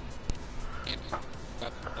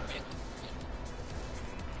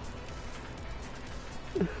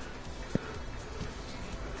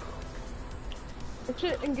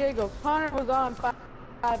 Shit and giggles. Connor was on 5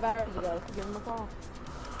 hours ago. So give him a call.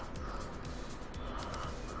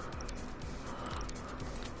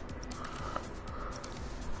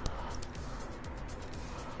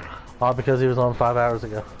 All because he was on 5 hours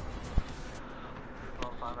ago.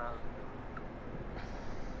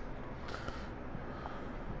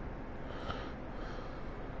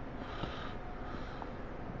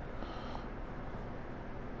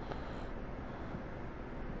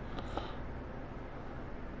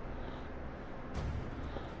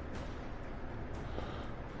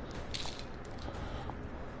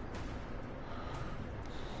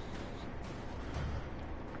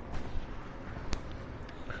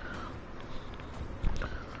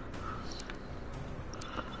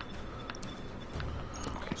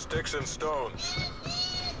 Sticks and stones.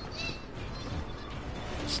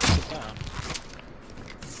 sit down.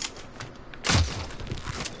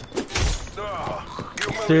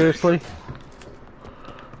 Humiliation. Seriously?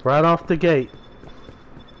 Right off the gate.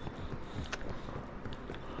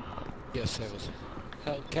 Yes, it was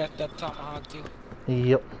Hellcat that tomahawked you.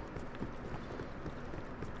 Yep.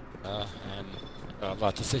 And I was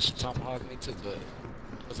about to say she tomahawked me too, but it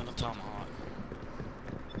wasn't a tomahawk.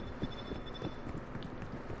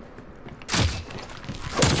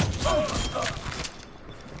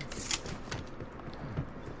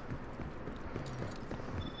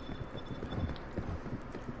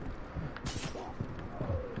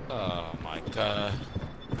 Oh my god.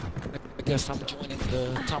 I guess I'm joining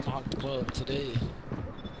the Tomahawk Club today.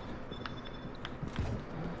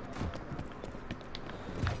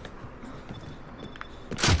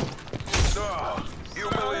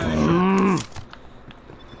 Humiliation.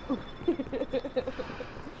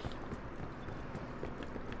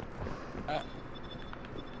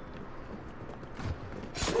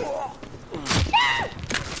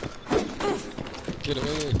 Get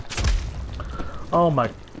away. Oh my.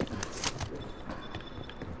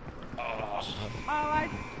 Oh, I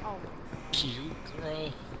like. Oh.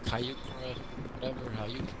 Kyukra, Kyukra, whatever, how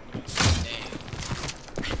you pronounce his name.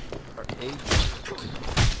 Or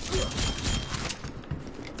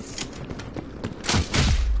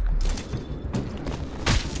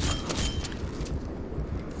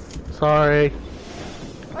Sorry.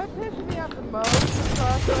 What pisses me off the most is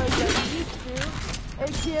also that you shoot,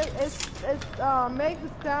 it makes the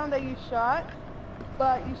sound that you shot,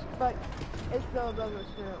 but it still doesn't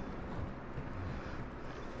shoot.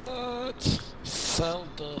 What?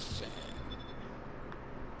 Zelda fan.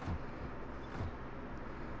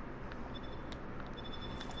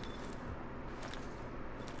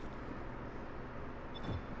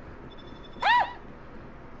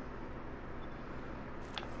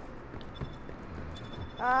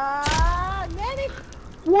 Medic!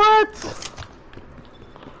 What?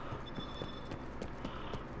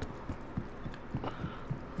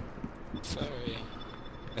 Sorry,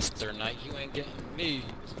 Mr. Knight, you ain't getting me.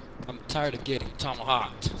 I'm tired of getting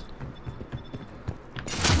tomahawked.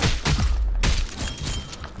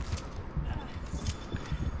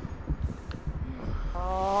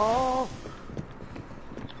 Oh.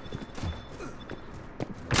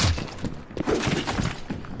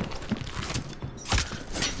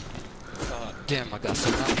 Damn, I got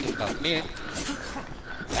something about me.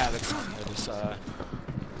 Alex on the other side.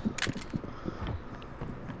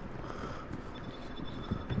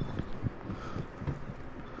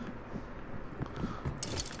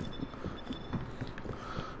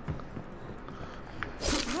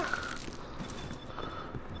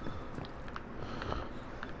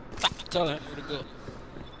 Tell him where to go.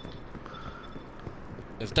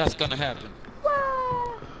 If that's gonna happen.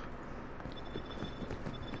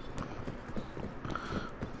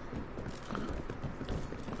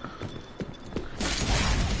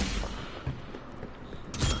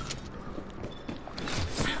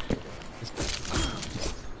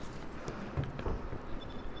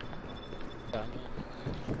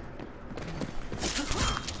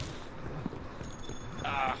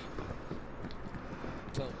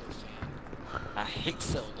 Zelda fan. I hate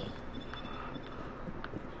Zelda.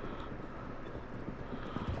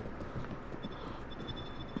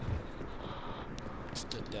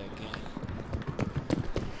 Stood that game.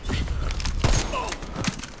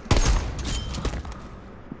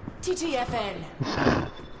 TTFN.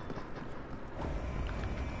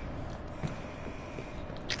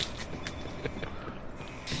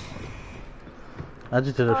 I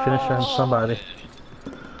just did a finisher on somebody.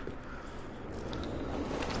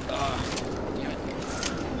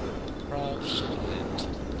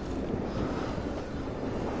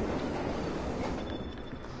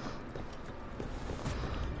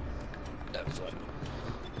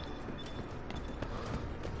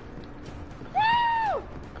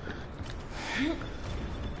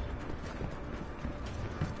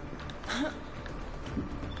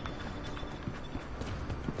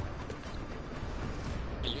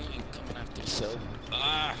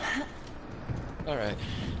 Alright.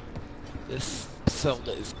 This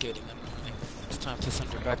Zelda is getting annoying. It's time to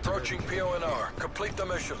send her back to Approaching PONR. Complete the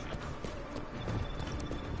mission.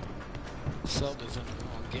 Zelda's in the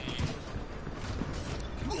wrong game.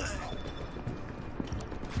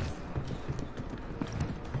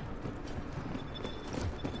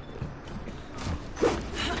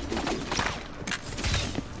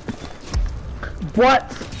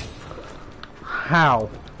 What? How?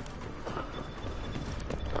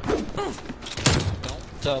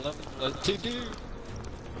 Don't tell them what to do.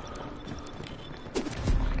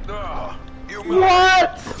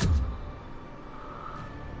 What?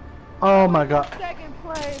 Oh my god. Second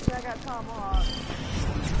place, I got tomahawk.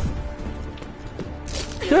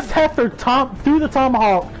 Just after through the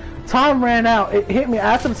tomahawk, time ran out. It hit me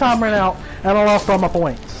after the time ran out, and I lost all my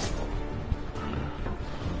points.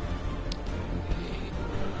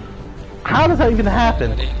 How does that even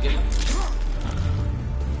happen?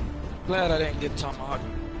 Glad I didn't get tomahawk.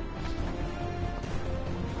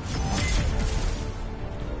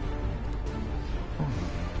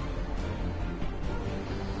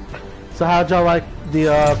 So how'd y'all like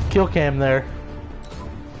the kill cam there?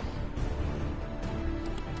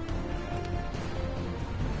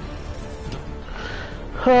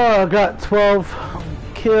 I got 12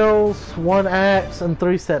 kills, 1 axe, and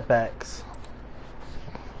 3 setbacks.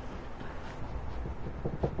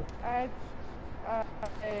 I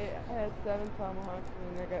had 7 tomahawks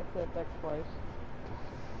and I got setbacks twice.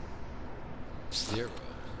 0.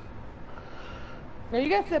 No, you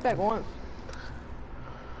got setback once.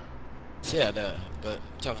 Yeah, but I'm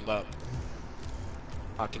talking about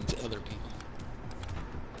talking to other people.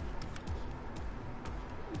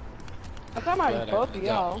 I'm talking about Glad I both of got-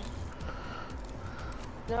 y'all.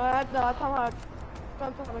 No, I'm talking about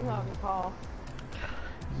something on the call.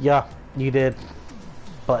 Yeah, you did.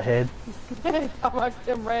 Butthead. I'm talking about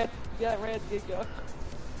them red, yeah, red get-go.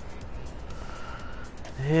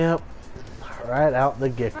 Yep. Right out the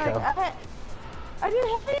get-go. I didn't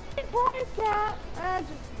have any points, cat.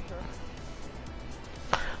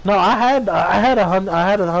 No, I had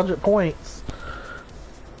 100 points,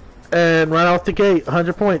 and right off the gate,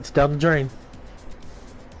 100 points down the drain.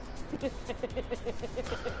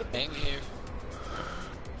 Hang here.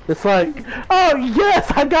 It's like, oh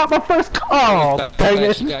yes, I got my first call. Oh, dang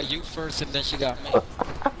it! She got you first, and then she got me.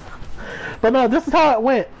 But no, this is how it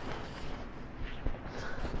went.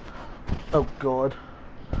 Oh god.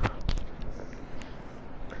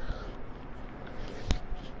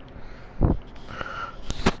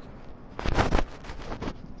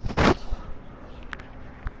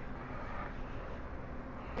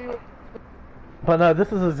 But no,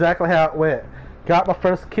 this is exactly how it went. Got my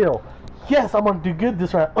first kill. Yes, I'm gonna do good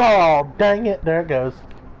this round. Oh, dang it. There it goes.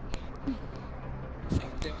 Same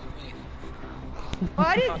thing with me. Well,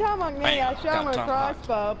 I didn't tell him on me. I showed him a Got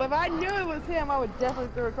crossbow. But if I knew it was him, I would definitely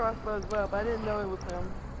throw a crossbow as well. But I didn't know it was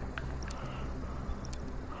him.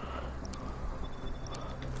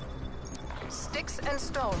 Sticks and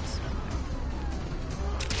stones.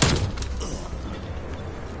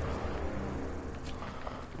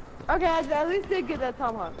 Okay, I at least did get that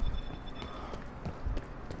tomahawk.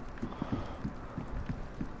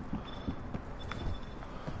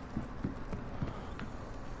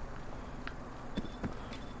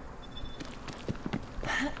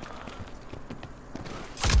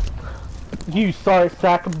 You sorry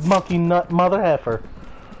sack of monkey nut mother heifer.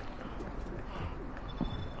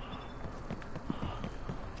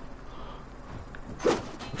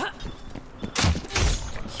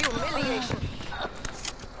 Humiliation.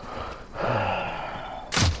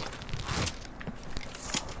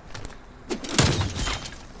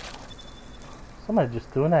 Somebody just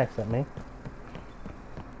threw an axe at me.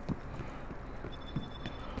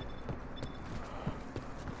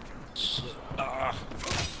 Shit.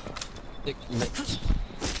 Dick licked.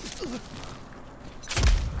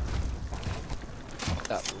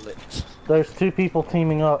 Got licked. There's two people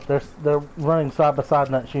teaming up. They're running side by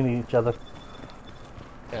side, not shooting each other.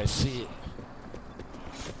 I see it.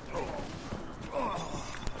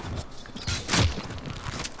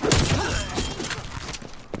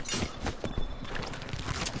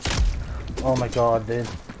 Oh my god, dude.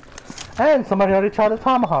 And somebody already tried to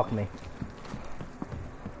tomahawk me.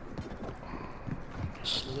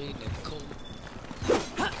 Shalene and Cole.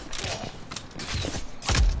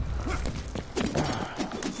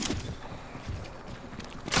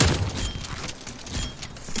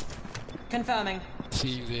 Confirming. See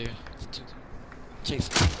you there. Chase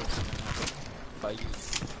me by you.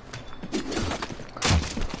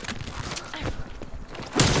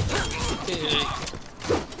 Hey.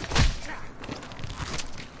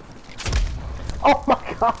 Oh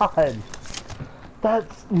my god!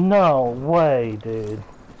 That's no way, dude.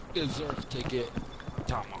 Deserve to get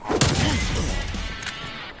tomahawk.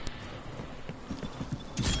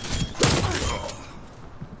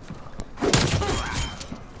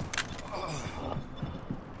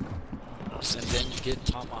 And then you get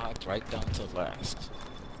tomahawked right down to last.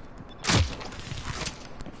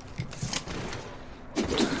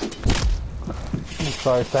 I'm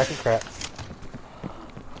sorry, sack of crap.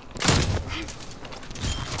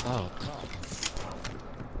 Oh, come.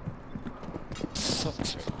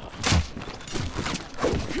 Sucks right now.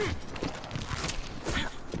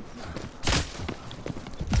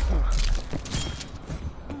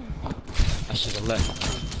 I should have let him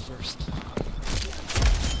first.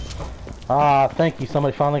 Ah, thank you.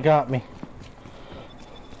 Somebody finally got me.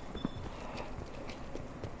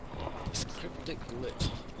 It's cryptic glitch.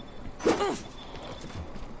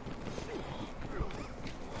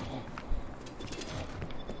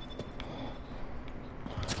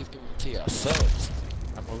 Let's keep doing it to ourselves.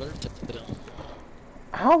 I'm allergic to them.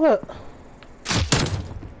 How the...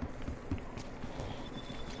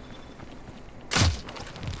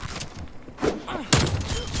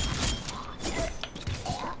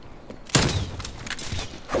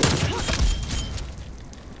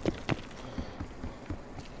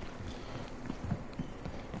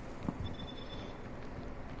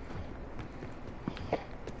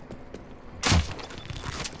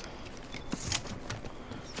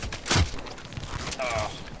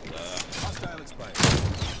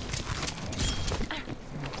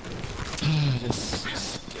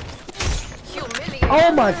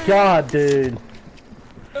 Oh my god, dude.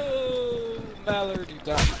 Oh, Mallard, you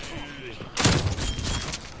got me.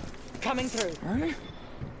 coming through.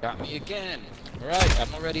 Got me again. Alright,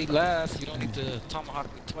 I'm already last. You don't need to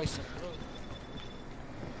tomahawk me twice in a row.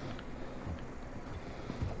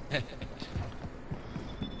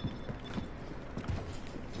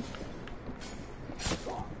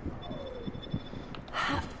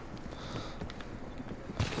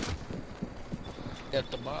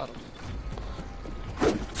 At the bottom.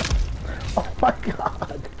 Oh my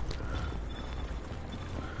god.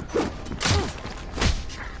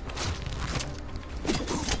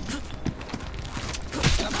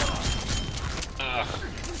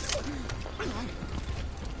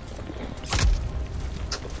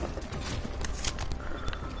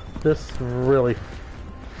 This really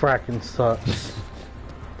fracking sucks.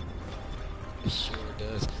 It sure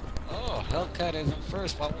does. Oh, Hellcat is in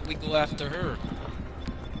first. Why won't we go after her?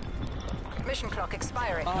 Mission clock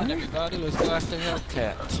expiring. Come on, everybody, let's go after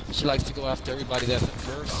Hellcat. She likes to go after everybody that's in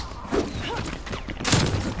first.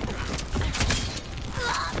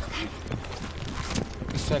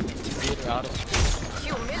 Seconds to get her out of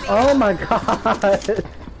here. Oh my god.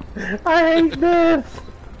 I hate this.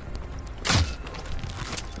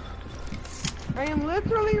 I am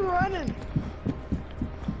literally running.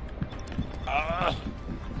 How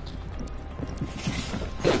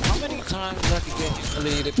many times I could get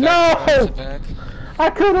humiliated No! back to back? I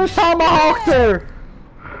could have tomahawked her.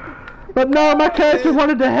 But no, my character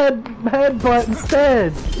wanted to headbutt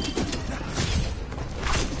instead.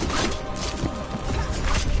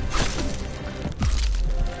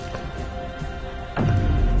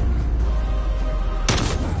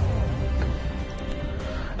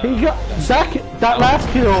 He got that last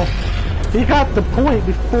kill. He got the point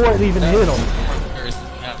before it even hit him.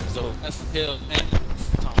 So that's hill and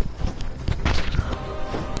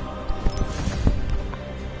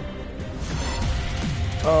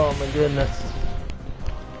oh my goodness.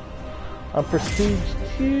 I'm prestige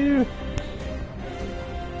 2.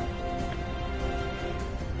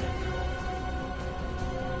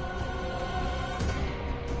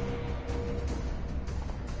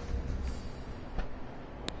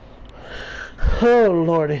 Oh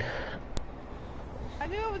lordy. I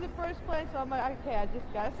knew it was the first place, so I'm like, okay, I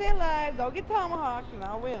just gotta stay alive, don't get tomahawked, and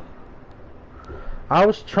I'll win. I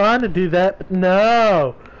was trying to do that, but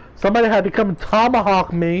no. Somebody had to come and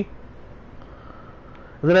tomahawk me.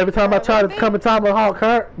 And then every time I tried to come and tomahawk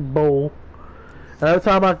her, bull. And every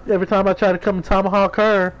time I tried to come and tomahawk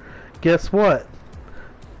her, guess what?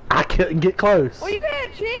 I couldn't get close. Well, you had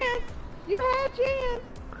a chance. You had a chance.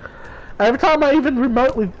 Every time I even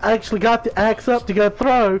remotely actually got the axe up to go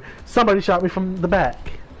throw, somebody shot me from the back.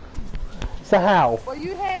 So how? Well,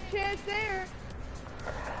 you had a chance there.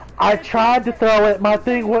 I tried to throw it, my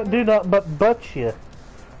thing wouldn't do nothing but butt you.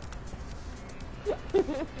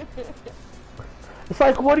 It's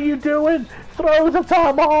like, what are you doing? Throw the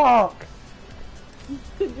tomahawk!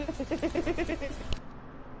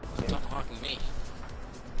 tomahawking me.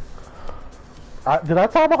 Did I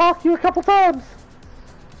tomahawk you a couple times?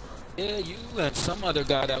 Yeah, you and some other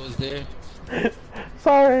guy that was there.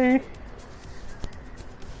 Sorry.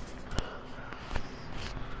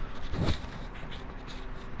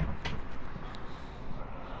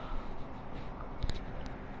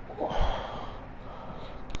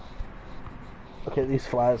 Okay, these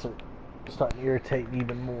flies are starting to irritate me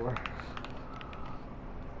even more.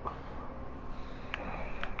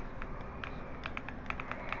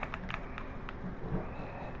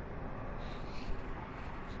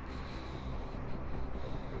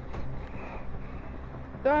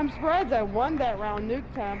 So I'm surprised I won that round nuke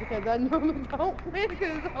time because I normally don't win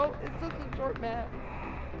because it's such a short map.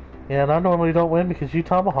 Yeah, and I normally don't win because you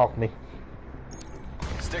tomahawk me.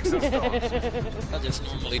 Sticks and stones. I just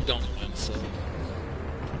normally don't win, so.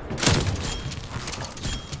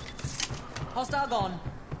 Hostile gone.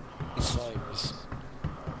 Cyrus.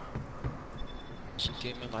 She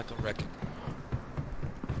came in like a wrecking.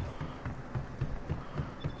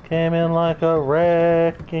 Came in like a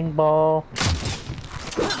wrecking ball.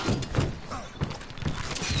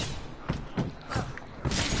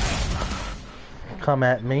 Come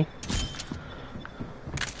at me.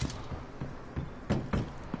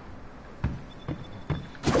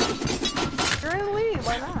 You're in the lead,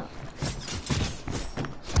 why not?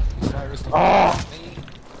 Cyrus, Oh!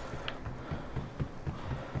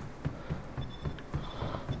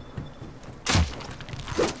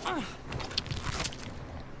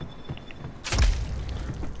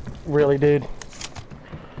 Really, dude?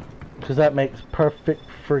 Because that makes perfect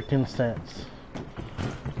freaking sense.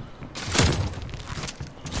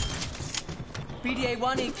 BDA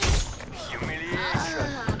 1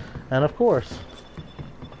 Humiliation. And of course.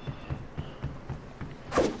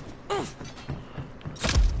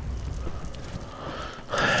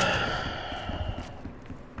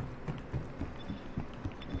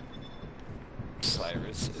 fire.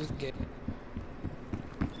 It's getting.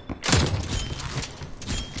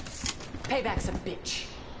 Payback's a bitch.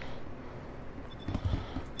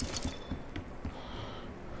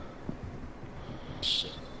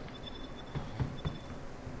 Shit.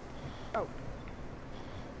 Oh.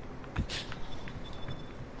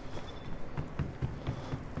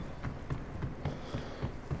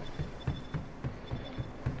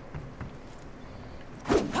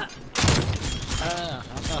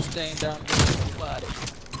 I'm not staying down with nobody.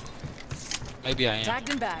 Maybe I am. Tagged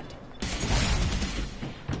and bagged.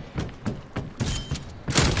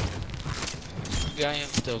 Maybe I am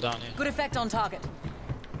still down here. Good effect on target.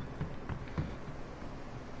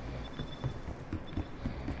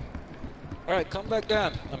 Alright, come back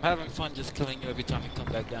down. I'm having fun just killing you every time you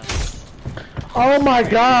come back down. Oh my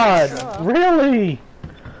god! Really?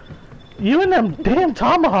 You and them damn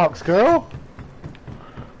tomahawks, girl!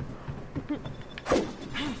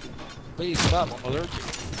 Please stop, I'm allergic.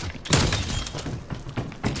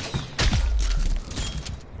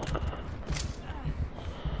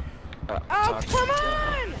 Oh, come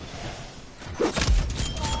on!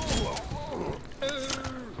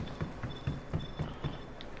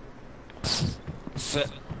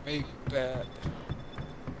 Set me back.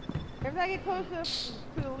 Every time I get close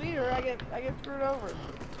to the leader, I get screwed over.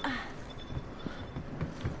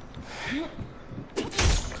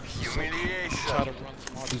 Humiliation. Try to run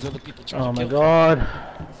from all these other people trying Oh to my kill god. me.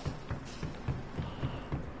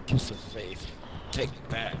 Kiss of faith. Take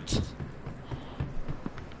that.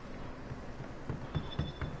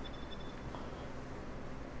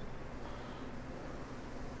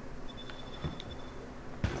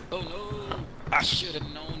 Oh no! I should have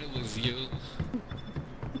known it was you.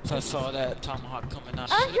 So I saw that tomahawk coming out.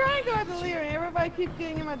 I'm trying to go at the leader, and everybody keeps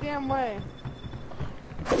getting in my damn way.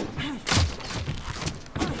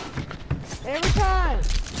 Every time.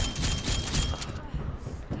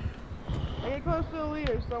 I get close to the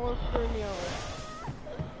leader, someone's screwing me over.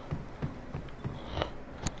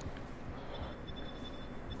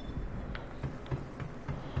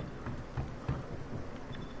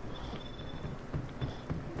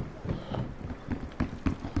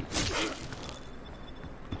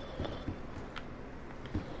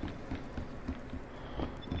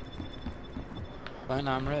 Fine,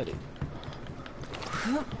 I'm ready.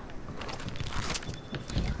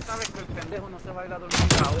 Sabes que el pendejo no se va a ir a dormir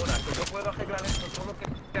ahora, que yo puedo arreglar esto, solo que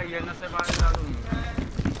ayer no se va a ir a dormir.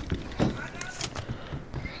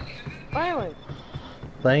 Finally.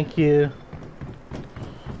 Thank you.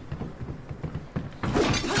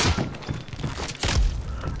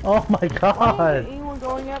 Oh my Why god. isn't anyone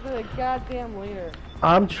going after the goddamn leader?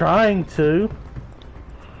 I'm trying to.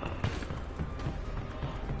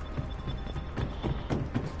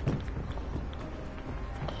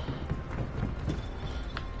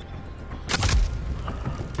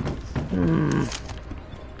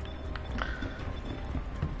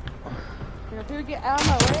 If you get out of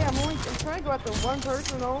my way, I'm trying to go after one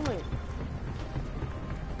person only.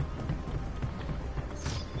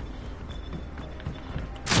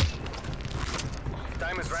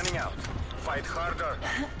 Time is running out. Fight harder.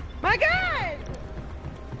 My God!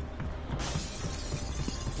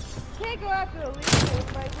 Can't go after the leader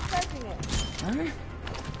by protecting it.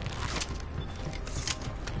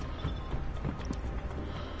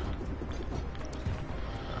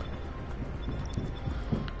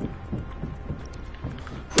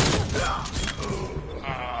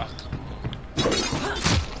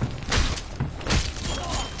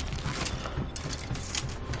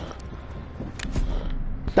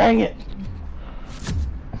 Dang it.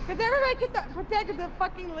 Cause everybody gets protected the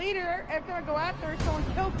fucking leader after I go after her, someone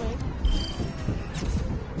kills me.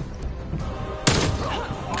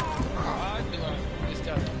 I knew I just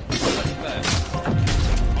got that.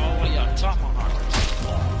 Oh, yeah, tomahawkers.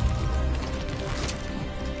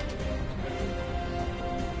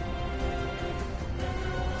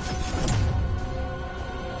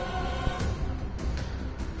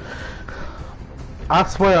 I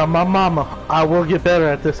swear on my mama, I will get better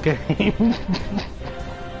at this game.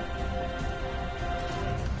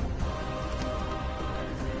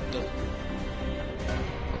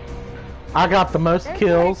 I got the most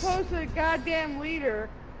kills. Close to the goddamn leader,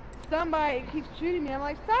 somebody keeps shooting me. I'm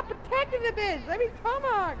like, stop protecting the bitch. Let me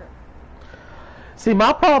tomahawk her. See,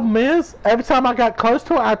 my problem is, every time I got close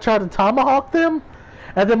to her, I tried to tomahawk them,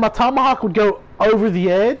 and then my tomahawk would go over the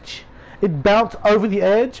edge. It'd bounce over the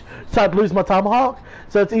edge, so I'd lose my tomahawk.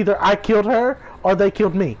 So it's either I killed her, or they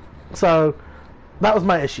killed me. So, that was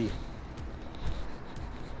my issue.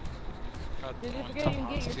 Did you forget you can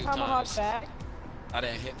get your tomahawk back? I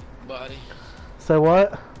didn't hit anybody. So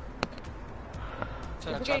what?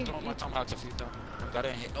 So I tried throwing my tomahawks a few times. I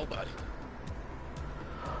didn't hit nobody.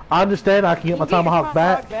 I understand I can get my tomahawk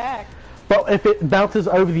back, but if it bounces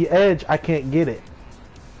over the edge, I can't get it.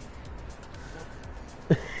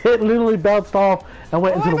 It literally bounced off and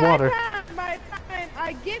went into the water. By the time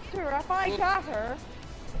I get to her, I finally got her.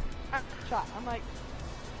 I'm shot. I'm like,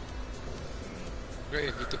 Great,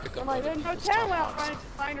 you could pick up. I'm like, there's no telling when I'll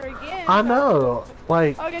find her again. I know,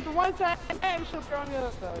 like. I'll get to one side and she'll throw on the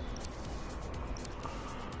other side.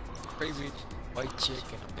 Crazy white chick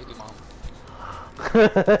and a baby mama.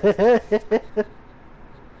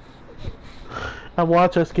 And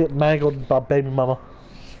watch us get mangled by baby mama.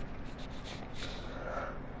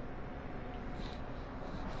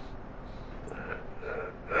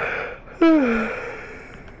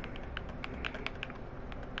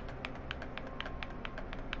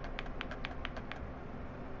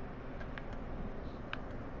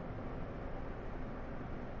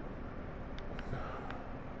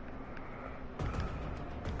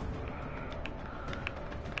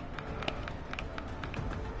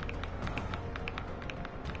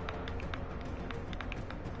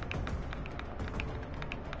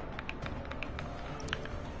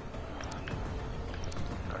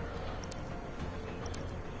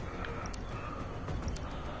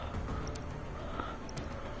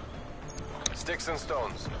 Sticks and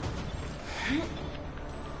stones.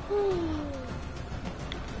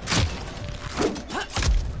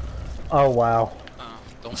 Oh wow.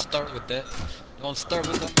 Don't start with that. Don't start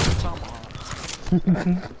with them tomahawks.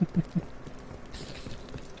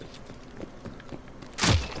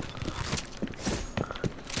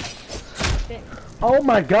 Oh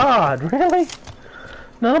my god, really?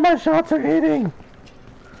 None of my shots are hitting.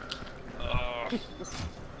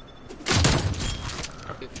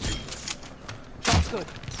 That's good.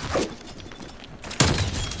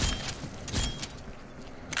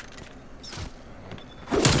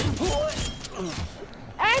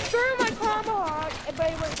 I threw my tomahawk, but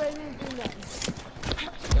it didn't do nothing.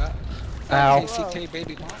 Ow. KCK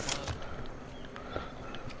baby mama.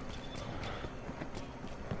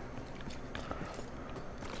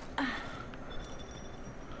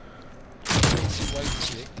 Crazy white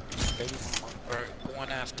chick, baby mama, are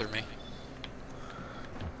going after me.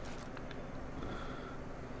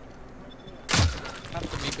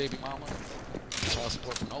 After me, baby mama. Child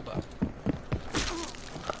support for nobody.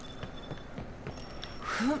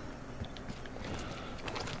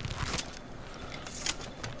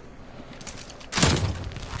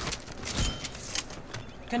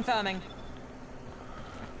 Confirming.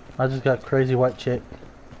 I just got crazy white chick.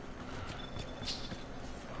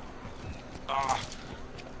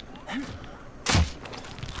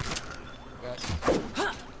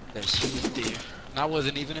 There she is there. And I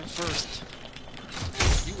wasn't even in first.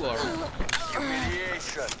 You are.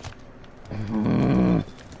 Humiliation.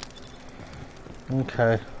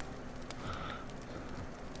 Okay.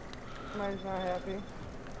 Mine's not happy.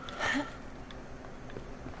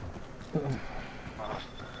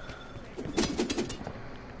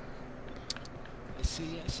 I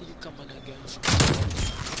see you coming against.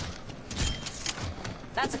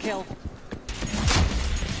 That's a kill.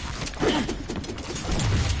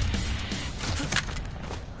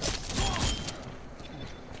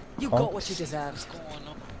 You got what you deserved. What's going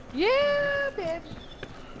on? Yeah, bitch.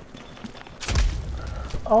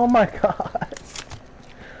 Oh my god.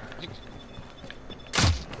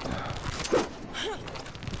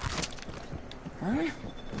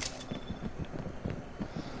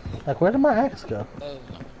 Like, where did my axe go? Oh.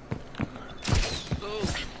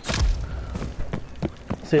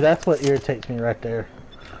 See, that's what irritates me right there.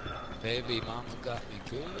 Baby mama got me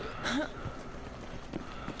good.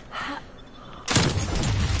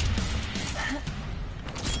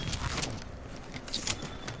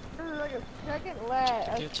 There was like a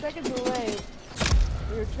second delay.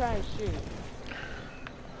 We were trying to shoot.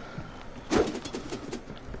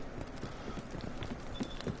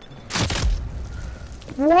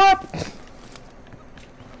 What?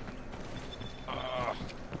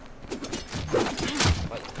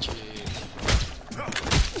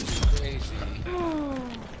 Crazy.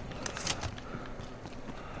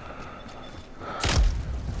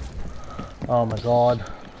 Oh my god.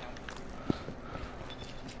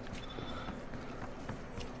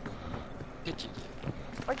 Hit you.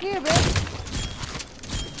 Fuck you, bitch.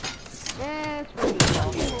 Yeah, it's pretty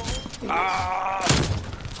good.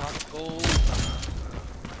 Taco.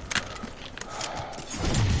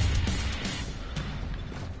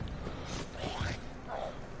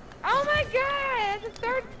 Oh my god, that's the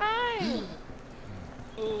third time.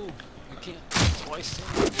 Oh, you can't twice in a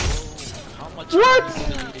row. How much What? more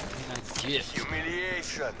can I get?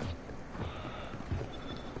 Humiliation.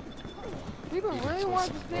 People really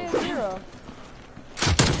want to stay in 0.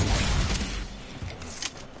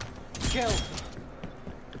 Kill.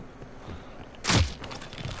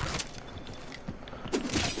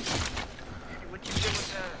 What you doing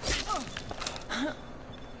with that?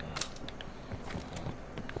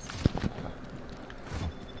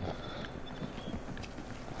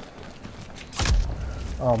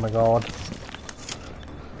 Oh my god.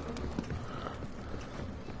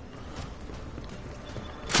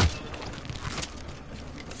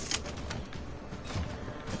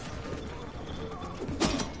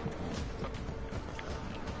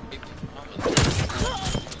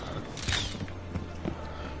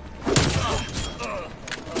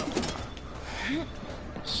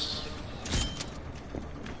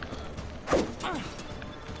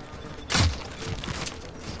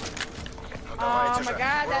 Oh my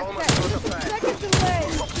god, that's seconds away.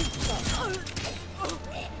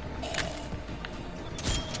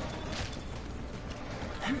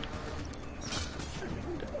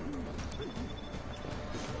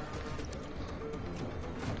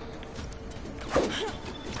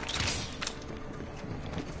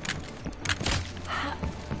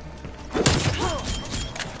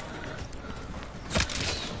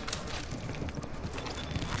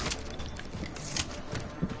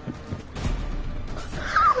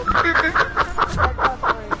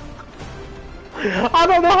 I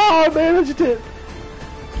don't know how I managed it.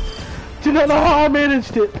 Do not know how I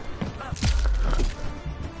managed it.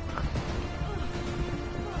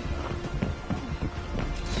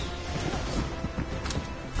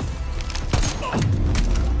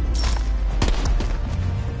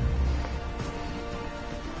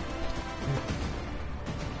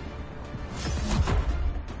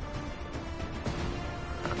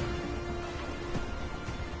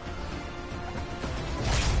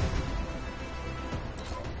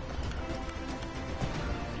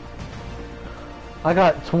 I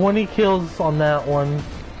got 20 kills on that one,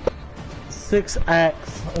 6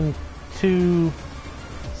 axe and 2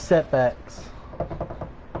 setbacks.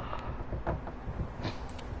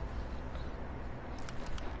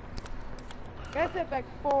 Got setback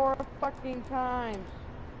 4 fucking times.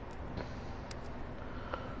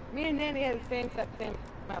 Me and Nanny had the same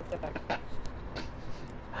amount of setbacks.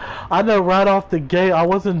 I know right off the gate, I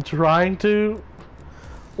wasn't trying to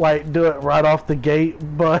like do it right off the gate,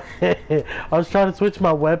 but I was trying to switch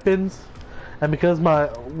my weapons, and because my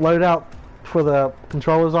loadout for the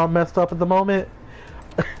controllers aren't messed up at the moment,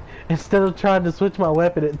 instead of trying to switch my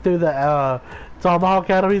weapon, it threw the tomahawk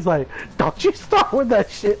at him. He's like, "Don't you start with that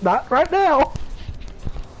shit, not right now."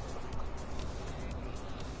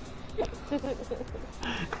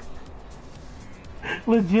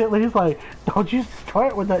 Legitly, he's like, "Don't you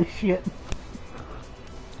start with that shit."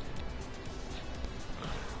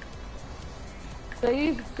 They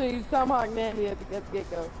used to use Tomahawk Nanny at the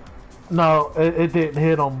get-go. No, it didn't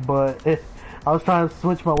hit him, but I was trying to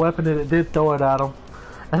switch my weapon and it did throw it at him.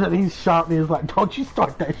 And then he shot me. He was like, "Don't you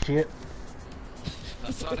start that shit."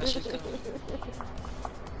 I saw that shit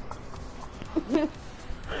coming.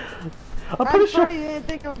 I'm pretty sure he didn't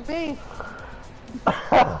think of me.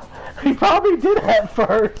 he probably did at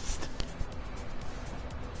first.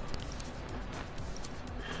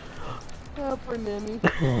 Oh, poor Nanny.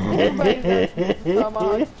 Everybody's asking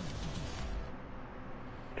Tomahawk.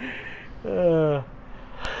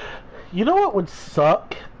 You know what would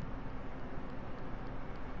suck?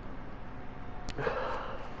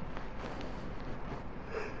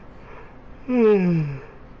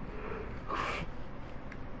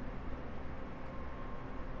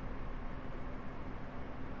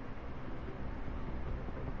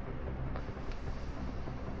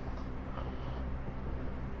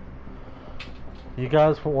 You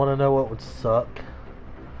guys want to know what would suck?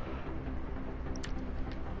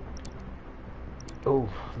 Oh,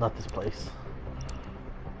 not this place.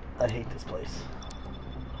 I hate this place.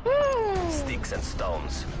 Sticks and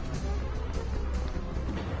stones.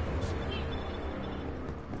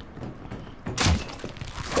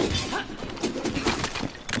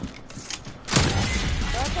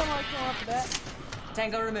 That's how much I want for that.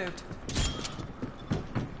 Tango removed.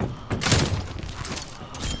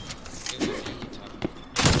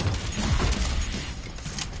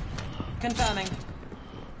 Confirming.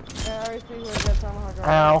 Yeah, I already see where that Tomahawk is.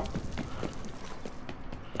 Ow.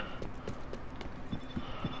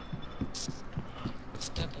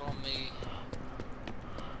 Step on me.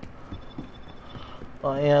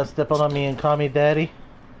 Oh yeah, stepping on me and call me daddy.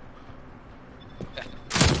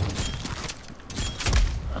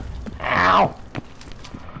 Ow!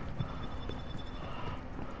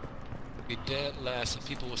 Be dead last and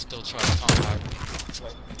people will still try to contact me. So,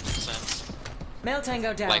 sense. Male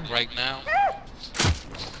Tango down. Like right now.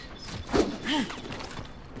 Been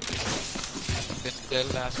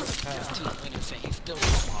dead last for the past 2 minutes and he's still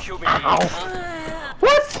tomahawk. Ow.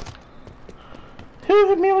 What? Who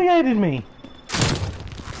humiliated me?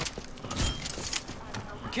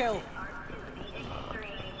 Kill.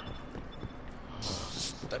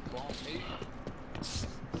 Step on me. Step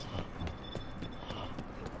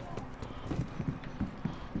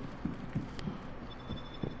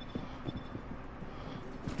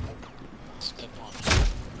on me.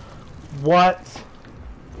 What?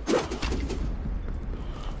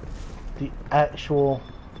 The actual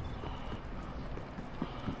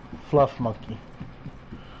fluff monkey.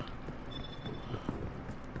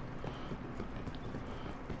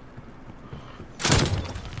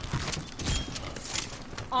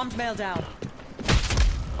 Armed male down.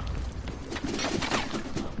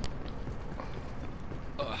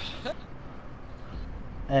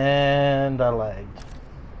 And I lagged.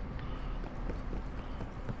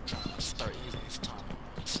 Start using these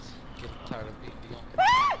tomahawks. Getting tired of being the only.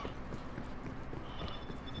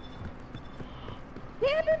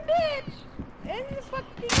 Damn it, bitch! In the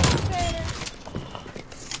fucking elevator!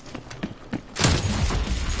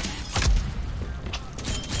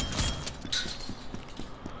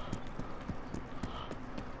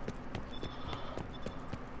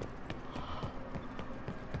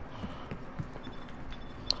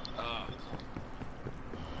 I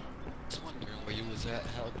was wondering where you was at,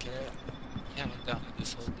 Hellcat. You haven't gotten me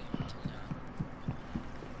this whole game until now.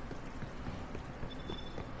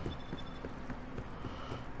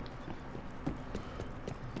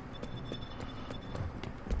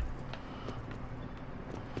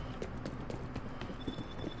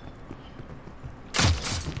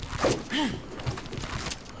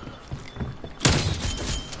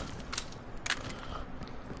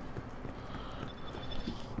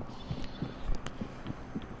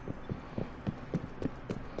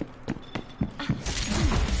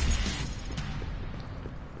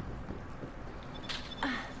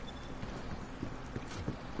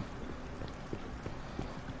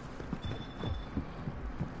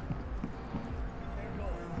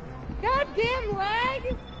 Goddamn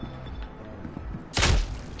lag!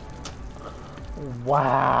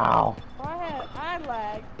 Wow. Well, I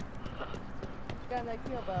lag. Got that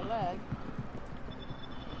kill by lag.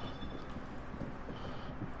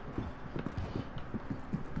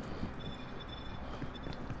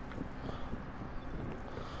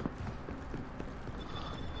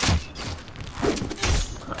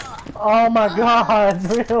 Oh my god,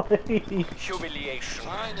 really? Humiliation.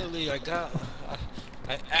 Finally, I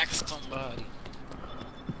axed somebody.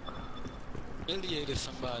 Humiliated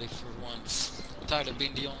somebody for once. I'm tired of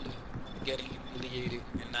being the only getting humiliated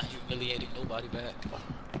and not humiliating nobody back.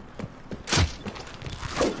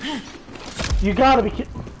 You gotta be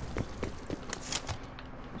kidding.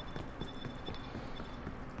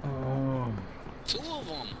 Two of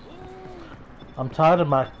them. I'm tired of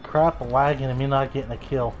my crap lagging and me not getting a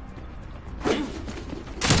kill.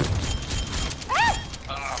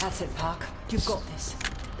 That's it, Park. You've got this.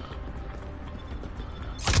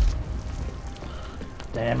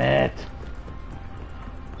 Damn it.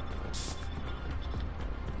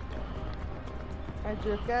 I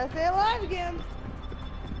just gotta stay alive again.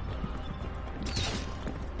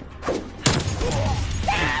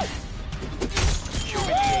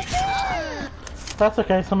 That's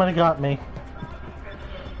okay, somebody got me.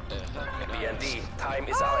 BND, time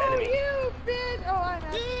is our enemy. You bitch! Oh, I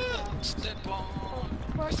know. Yeah, step on.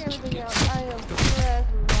 Fuck everything else. I am stressed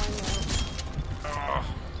right now.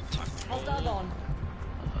 Hostile on.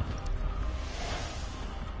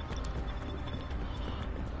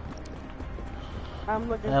 I'm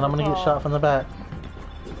looking And I'm gonna get shot from the back.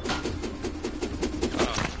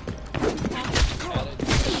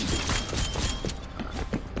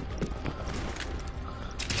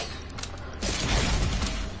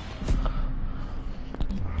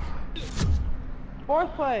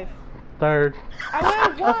 Fourth place. Third. I would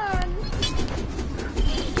have won.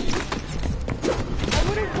 I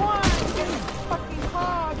would have won against fucking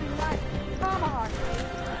hog and not tomahawk.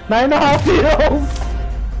 9.5 kills!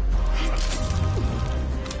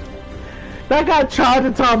 That guy tried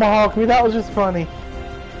to tomahawk me, that was just funny.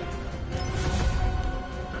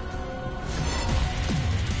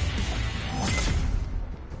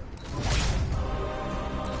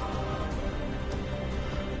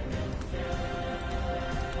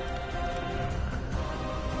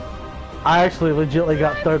 I actually legitimately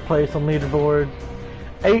got third place on leaderboard.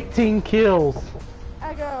 18 kills.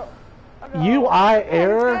 I go. UI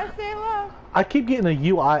error? Gotta stay low. I keep getting a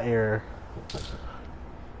UI error.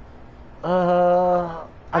 I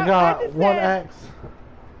got just one said- axe.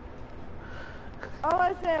 All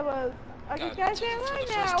I said was, I Got can say to it the right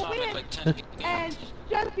first now, time in win. like 10 games. And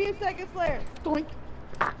just a few seconds later, doink.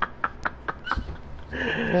 I'm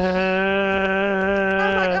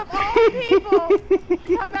like, of all people,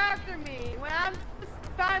 come after me when I'm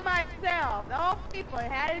just by myself. Of all people, it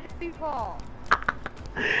had to be Paul.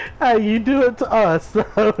 Hey, you do it to us, so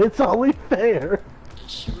it's only fair.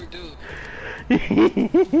 Sure do.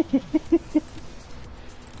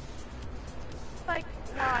 Like,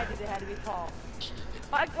 why did it have to be Paul?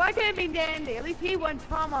 Why can't it be Dandy? At least he wouldn't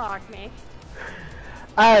tomahawk me.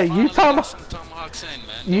 Hey, Finally you got some tomahawks in,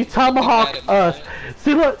 man. You Don't get tomahawk mad at me, us. man.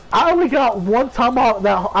 See, look, I only got one tomahawk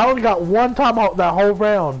that whole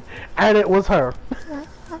round, and it was her.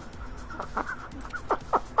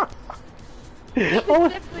 You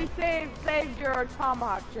specifically saved your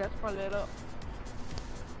tomahawk just for a little.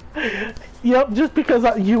 Yep, just because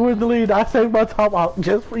you were in the lead, I saved my tomahawk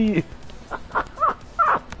just for you.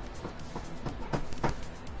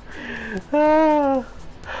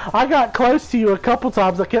 I got close to you a couple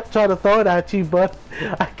times. I kept trying to throw it at you, but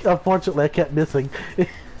unfortunately I kept missing.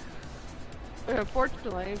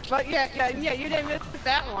 Unfortunately, but yeah, you didn't miss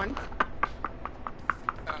that one.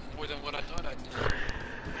 More than what I thought I did.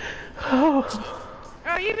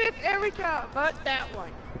 Oh, you missed every shot but that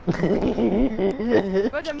one.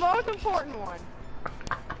 But the most important one.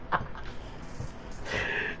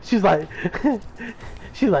 She's like,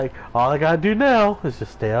 all I gotta do now is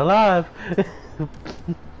just stay alive.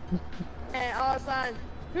 And all of a sudden,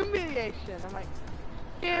 humiliation. I'm like,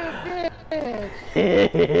 you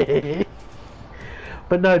bitch.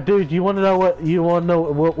 But no, dude, you want to know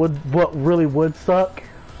what really would suck?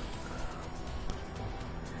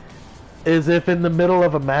 Is if in the middle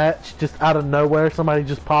of a match, just out of nowhere, somebody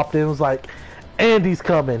just popped in and was like, Andy's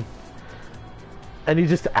coming. And you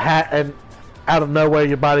just and out of nowhere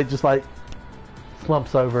your body just like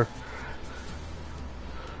slumps over.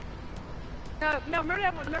 No,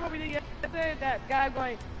 remember what we did yesterday? That guy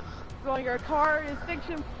going your car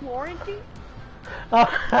inspection warranty?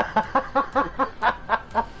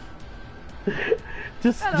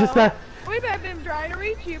 just Hello. that. We've been trying to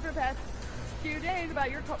reach you for the past few days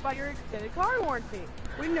about your extended car warranty.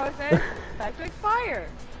 We know that it's about to expire.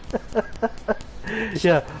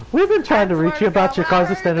 Yeah, we've been trying to reach you about your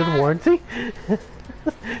car's extended warranty.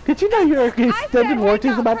 Did you know your extended warranty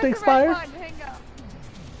is about to expire?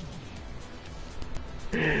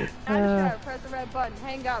 I just press the red button.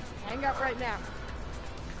 Hang up right now.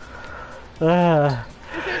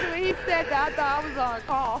 Because when he said that, I thought I was on a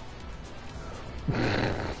call.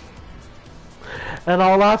 And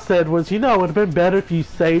all I said was, it would have been better if you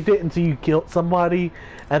saved it until you killed somebody,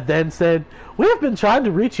 and then said, "We have been trying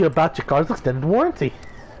to reach you about your car's extended warranty."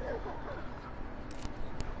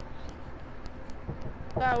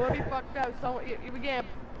 No, we'll be fucked up. So we began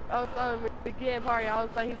party. All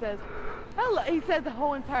of a sudden he says, "Hello." He says the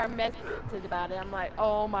whole entire message about it. I'm like,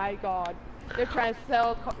 oh my god, they're trying to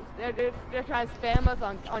sell. They're trying to spam us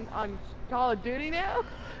on Call of Duty now.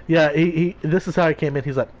 Yeah, he this is how he came in.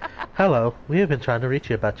 He's like, "Hello, we have been trying to reach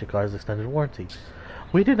you about your car's extended warranty.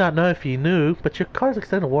 We did not know if you knew, but your car's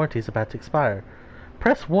extended warranty is about to expire.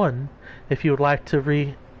 Press 1 if you would like to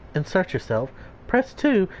reinsert yourself. Press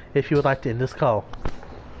 2 if you would like to end this call."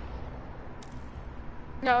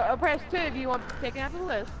 No, press 2 if you want to take it out of the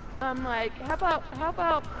list. I'm like, how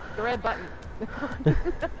about the red button?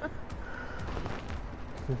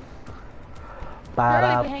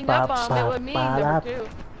 Surely if you hang up on it with me, number 2.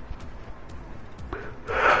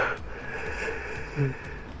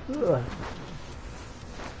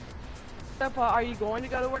 So, are you going to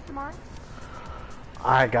go to work tomorrow?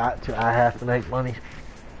 I have to make money.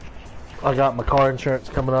 I got my car insurance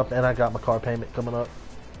coming up, and I got my car payment coming up.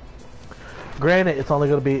 Granted, it's only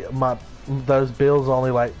going to be those bills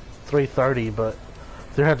only like $330, but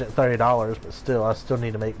 $330. But still, I still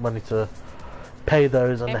need to make money to pay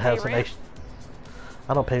those and to have some extra.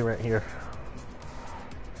 I don't pay rent here.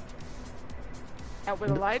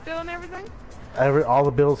 With a light bill and everything? All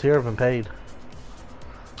the bills here have been paid.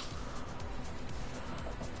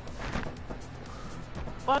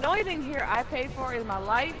 Well, the only thing here I pay for is my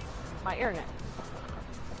light, my internet.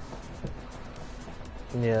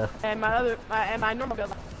 Yeah. And my normal bill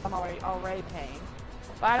I'm already paying.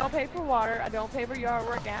 But I don't pay for water, I don't pay for yard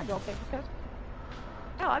work, and I don't pay for pest.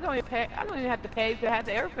 No, I don't even have to pay to have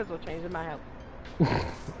the air filter changed in my house.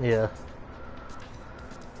 Yeah.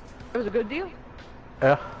 It was a good deal.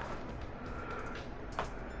 Yeah.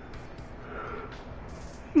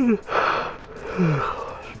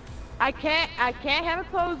 I can't have a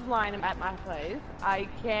clothesline at my place. I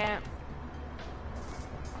can't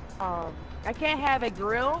have a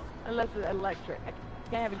grill unless it's electric. I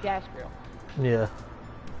can't have a gas grill. Yeah.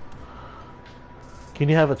 Can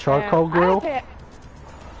you have a charcoal grill?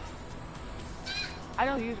 I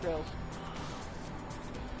don't use grills.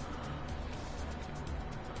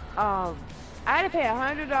 I had to pay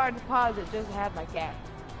 $100 deposit just to have my cat.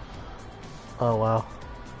 Oh wow.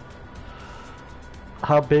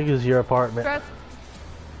 How big is your apartment?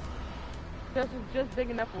 Just big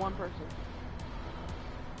enough for one person.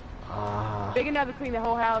 Ah. Big enough to clean the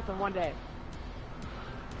whole house in one day.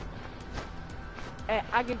 And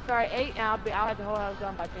I can start at 8 and I'll have the whole house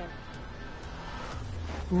done by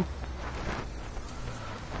 10.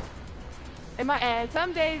 And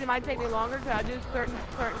some days it might take me longer because I do certain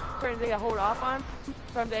things I hold off on.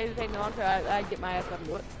 Some days it takes me longer because I get my ass up and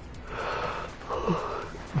do it.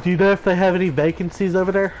 Do you know if they have any vacancies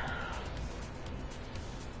over there?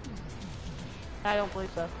 I don't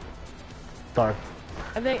believe so. Darn.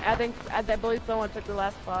 I believe someone took the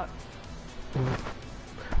last spot.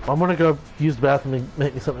 I'm gonna go use the bathroom and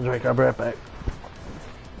make me something to drink. I'll be right back.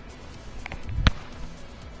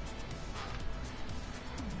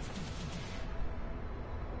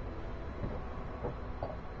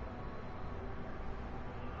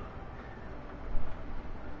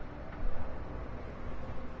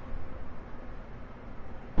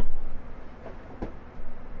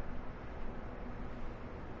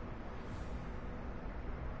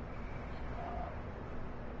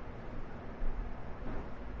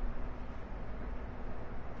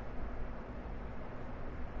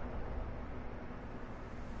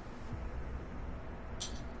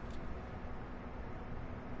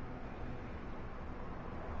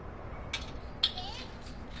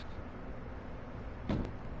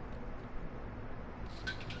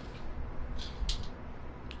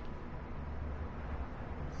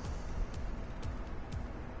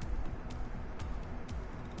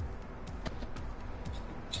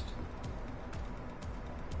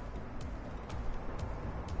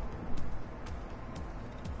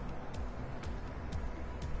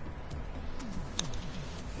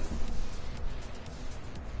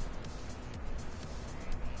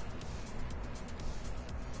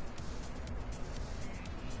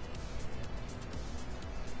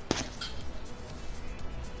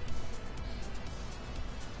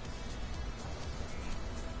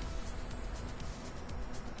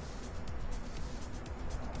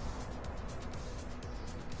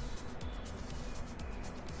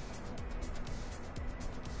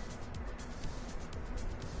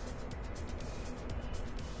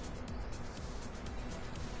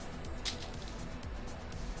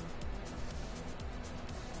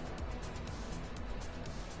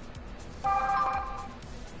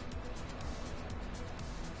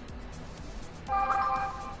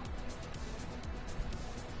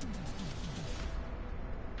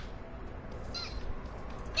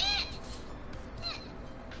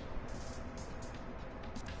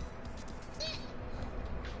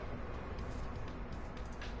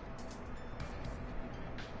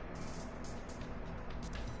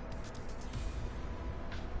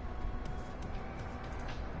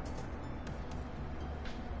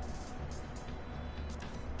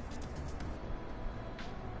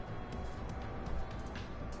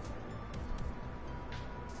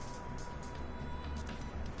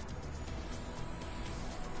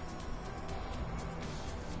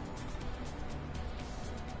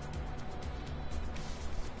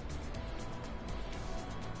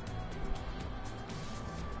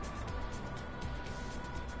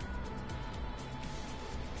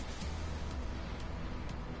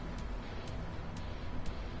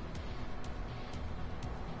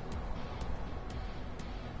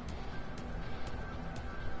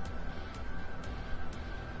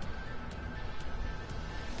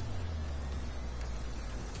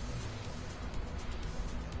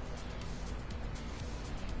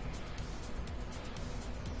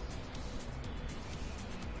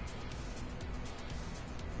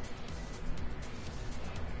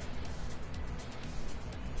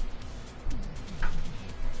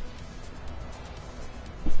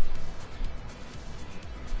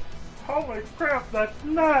 Holy crap, that's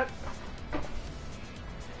nuts!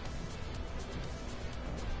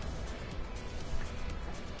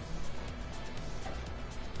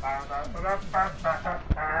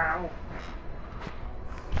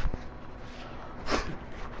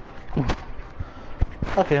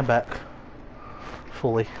 Okay, I'm back.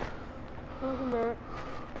 Fully. Welcome back.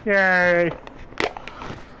 Yay!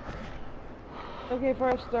 Okay,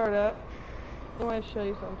 before I start up, I want to show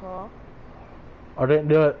you something, Paul. I didn't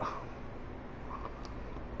do it.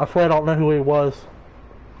 I swear I don't know who he was.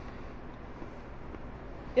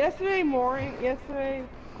 Yesterday morning,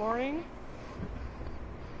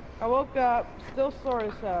 I woke up, still sore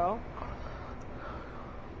as hell.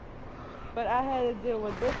 but I had to deal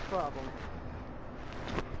with this problem.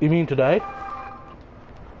 You mean today?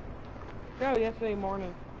 No, yesterday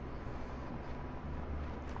morning.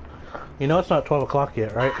 You know it's not 12 o'clock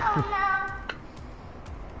yet, right?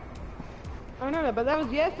 Oh no, but that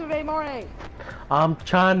was yesterday morning. I'm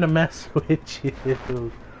trying to mess with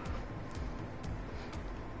you.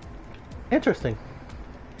 Interesting.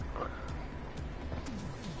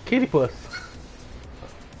 Kitty puss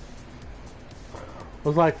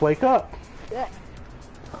was like, wake up.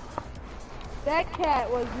 That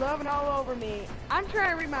cat was loving all over me. I'm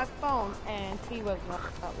trying to read my phone, and he was not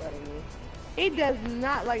letting me. He does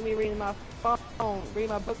not like me reading my phone, reading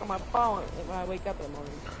my book on my phone when I wake up in the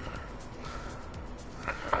morning.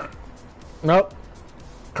 Nope.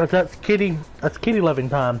 Cause that's kitty loving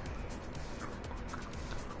time.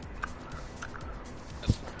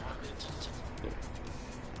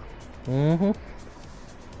 Mm-hmm.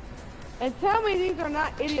 And tell me these are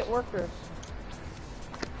not idiot workers.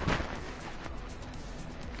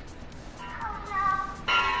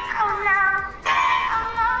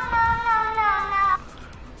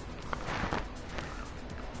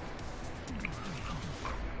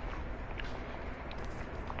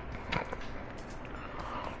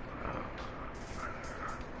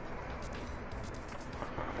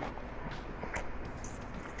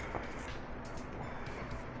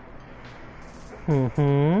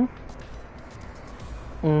 Mm-hmm.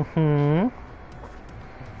 Mm-hmm.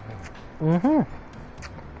 Mm-hmm.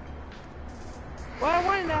 Well, I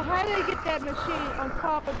want to know, how did they get that machine on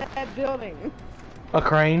top of that building? A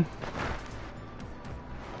crane.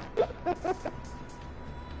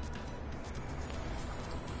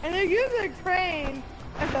 And they're using a crane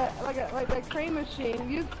like a crane machine.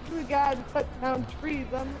 Used the guy to cut down trees.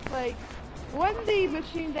 I'm just like, wouldn't the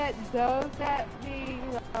machine that does that be,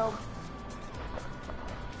 you know,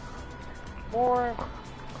 more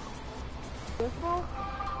useful?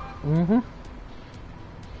 Mm-hmm.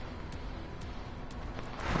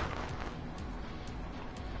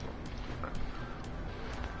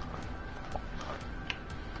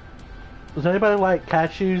 Does anybody like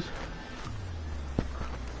cashews?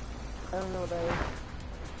 I don't know what that is.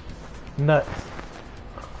 Nuts.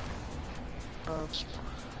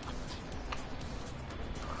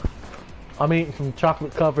 I'm eating some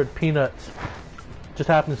chocolate covered peanuts. Just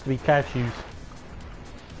happens to be cashews.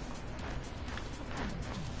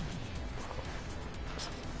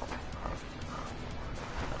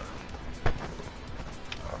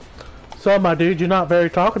 So, my dude, you're not very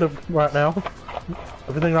talkative right now.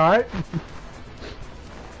 Everything alright?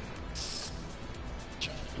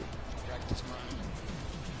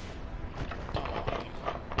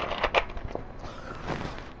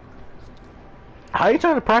 How are you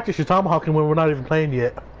trying to practice your tomahawking when we're not even playing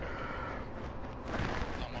yet?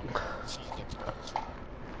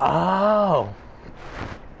 Oh.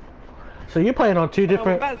 So you're playing on two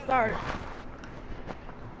different... We're about to start.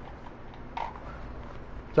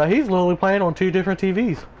 So he's literally playing on two different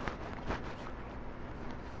TVs.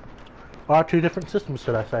 Or two different systems,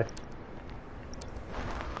 should I say.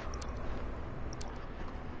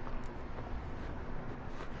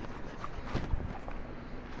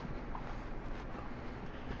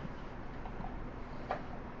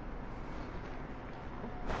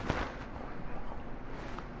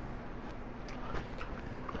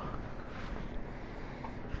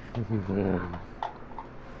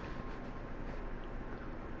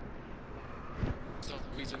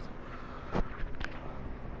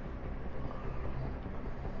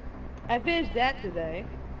 I finished that today.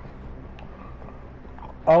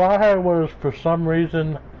 All I heard was, for some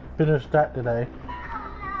reason, finished that today.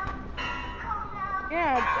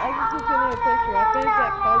 Yeah, I just sent in a picture. I finished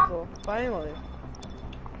that puzzle, finally.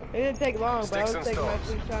 It didn't take long, but I was taking my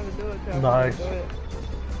sweet time to do it. So Nice. I do it.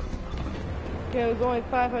 Yeah, it was only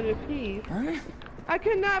 500 Ps. I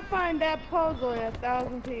could not find that puzzle in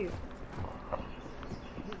 1,000 Ps.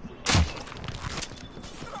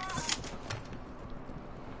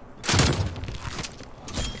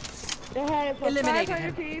 They had it for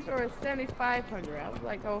 500 Ps or 7,500. I was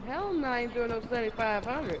like, oh hell no, I ain't doing no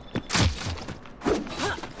 7,500.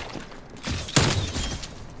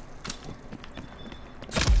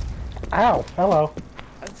 Ow, hello.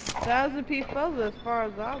 1,000 piece puzzle as far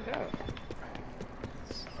as I'll go.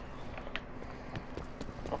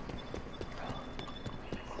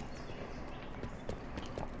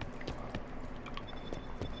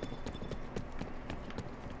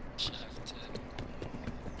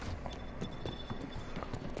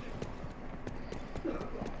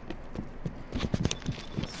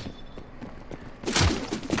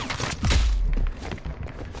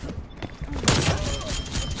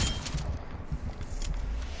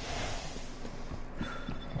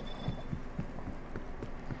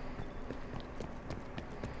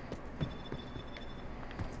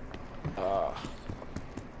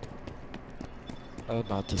 I was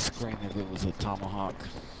about to scream if it was a tomahawk.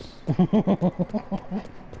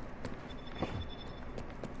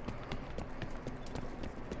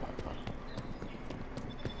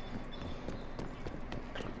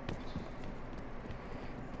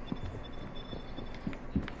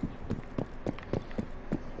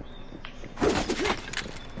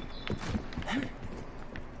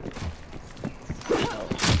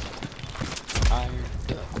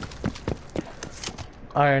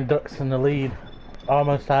 Iron Duck's in the lead.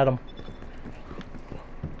 Almost had him.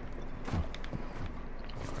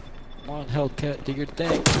 Come on, Hellcat, do your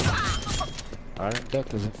thing. Iron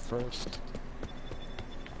Duck is in first.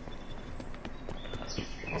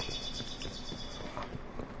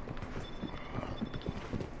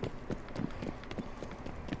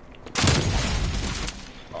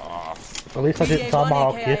 Oh, At least I didn't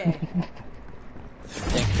tomahawk you.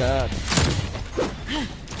 thank God.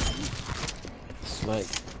 It's like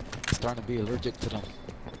starting to be allergic to them.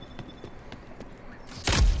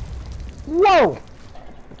 Whoa!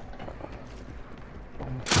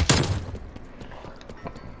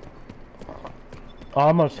 I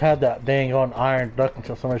almost had that dang on Iron Duck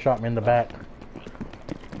until somebody shot me in the back.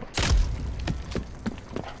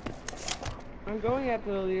 I'm going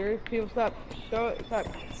after the leaders. People stop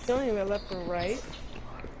killing me left and right.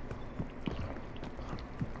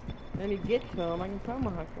 Then he gets to him, I can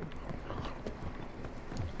tomahawk him.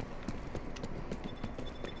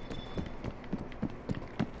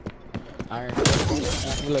 Iron Duck,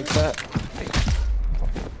 like that.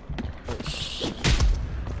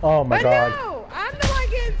 Oh my God. No! I'm the one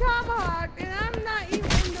getting tomahawked, and I'm not even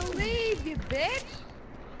in the lead, you bitch!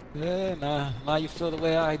 Yeah, now you feel the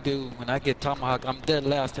way I do. When I get tomahawked, I'm dead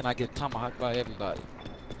last and I get tomahawked by everybody.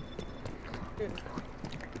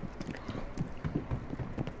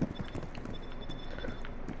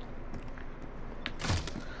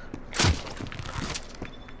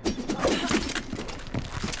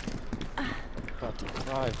 About to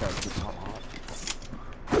cry if I get tomahawked.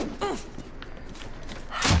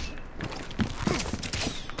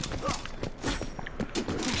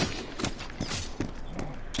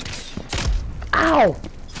 Ow!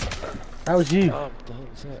 That was you. Oh, what the hell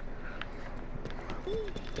was that?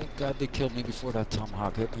 Thank God they killed me before that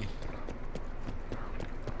tomahawk hit me.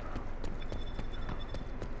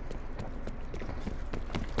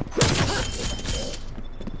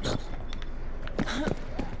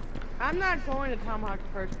 I'm not going to tomahawk the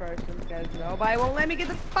first person because nobody won't let me get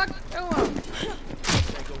the fuck to him.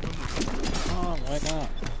 Come on, why not?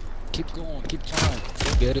 Keep going, keep trying.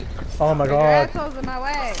 You'll get it. Oh my Your God. asshole's in my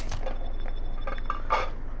way.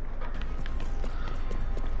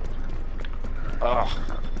 Oh,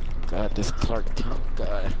 God, this Clark Kent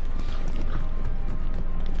guy.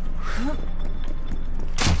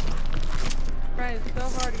 Right, it's so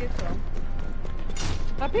hard to get to him.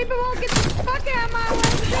 But people won't get the fuck out of my way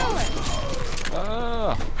to do it.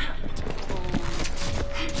 Ah.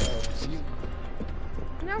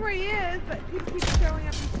 I know where he is, but he keeps showing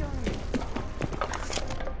up and killing me.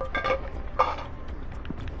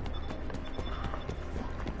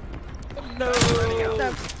 No. Get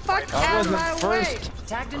the fuck I out of wasn't my way. first.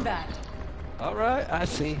 Tagged and bagged. All right, I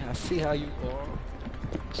see how you are.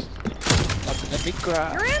 Let me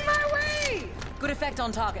cry. You're in my way. Good effect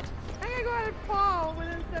on target. I gotta go out and fall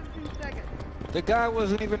within 17 seconds. The guy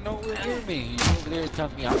wasn't even nowhere near me. He's over there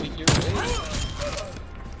telling me I'm in your way.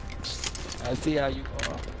 I see how you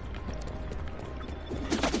are.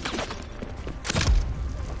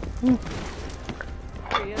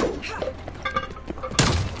 There he is.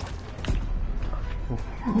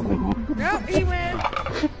 Nope, he wins.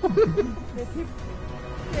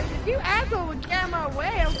 If you asshole would get out of my way,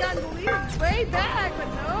 I would gotten the lead way back, but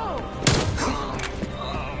no.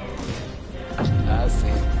 I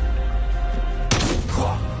see.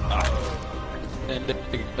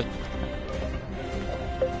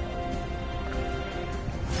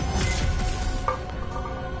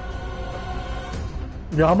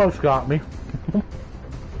 You almost got me.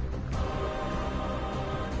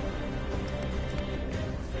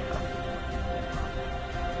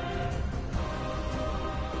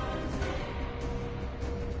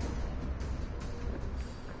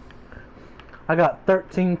 I got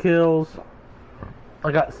 13 kills,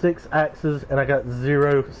 I got 6 axes, and I got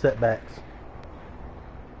 0 setbacks.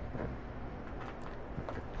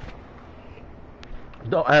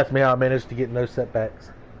 Don't ask me how I managed to get no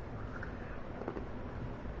setbacks.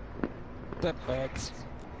 Setbacks.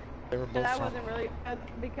 They were both That from... wasn't really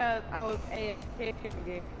because I was AFK in the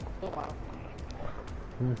game for a while.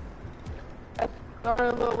 I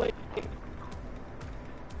started a little late.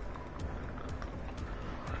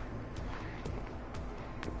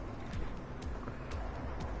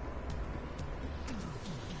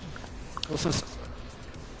 What's this?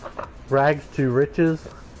 Rags to riches.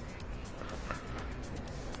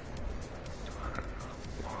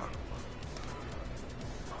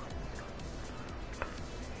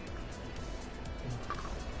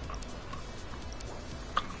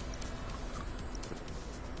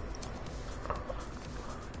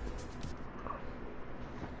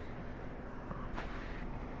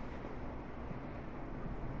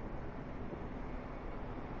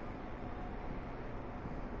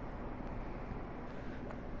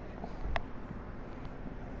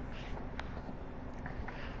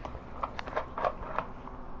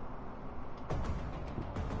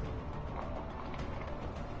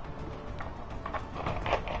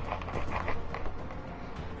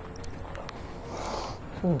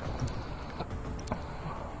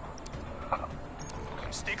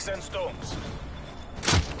 Sticks and stones.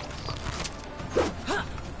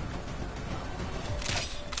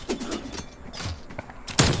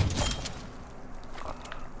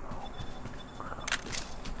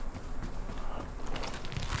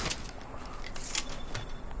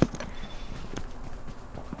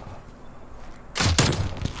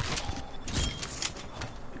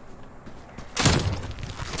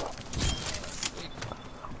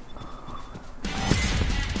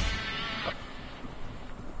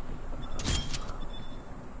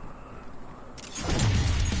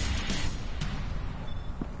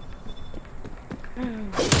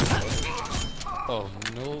 Oh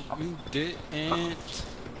no, you didn't.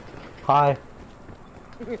 Hi.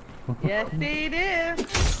 Yes, he did.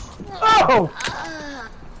 Oh!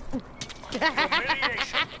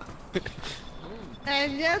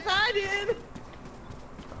 And yes, I did.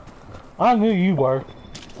 I knew you were.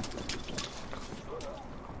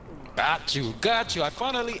 Got you, got you. I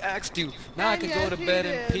finally asked you. Now I can go to bed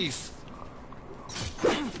in peace.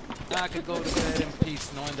 Now I can go to bed in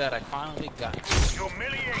peace knowing that I finally got you.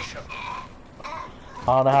 Humiliation. I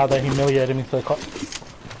don't know how they humiliated me so quick.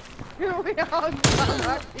 We all got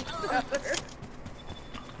each other.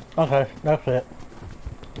 Okay, that's it.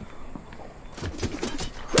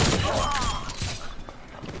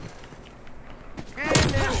 And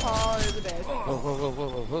then Paul is the best. Whoa, whoa, whoa, whoa,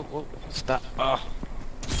 whoa, whoa, whoa. Stop. Ah.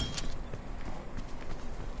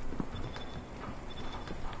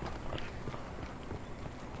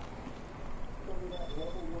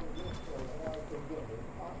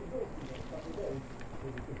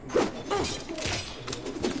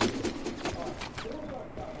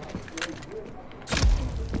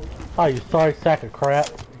 Oh, you sorry sack of crap.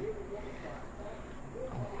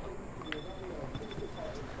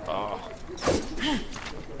 Oh.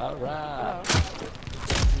 Alright.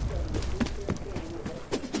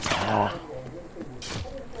 Ah.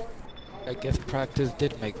 I guess practice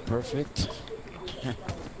did make perfect.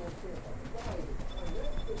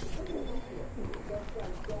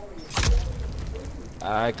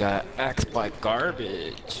 I got axed by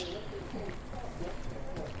garbage.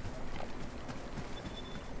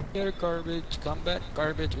 Get a garbage, come back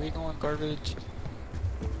garbage, we going garbage.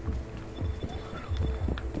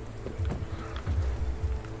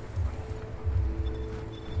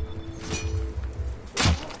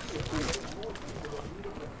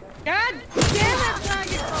 God damn it,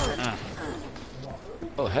 Nugget!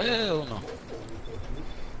 Oh hell no.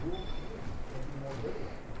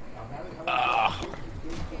 Ah.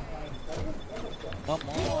 Come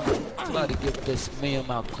on, try to get this me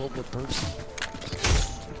Mount Cobra person.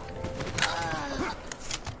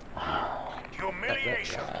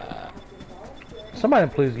 Humiliation. Somebody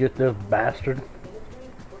please get this bastard.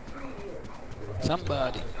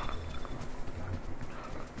 Somebody.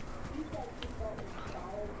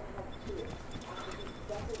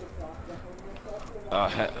 Oh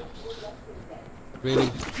hell.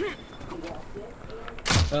 Really?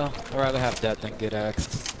 Well, I'd rather have that than get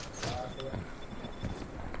axed.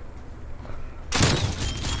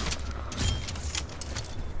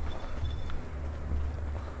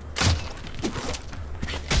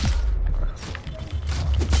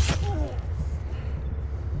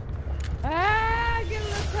 Ah, get a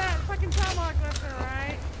little fucking tomahawk left and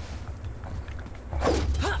right.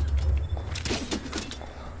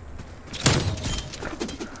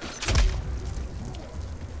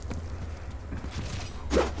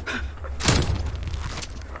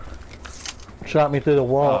 Shot me through the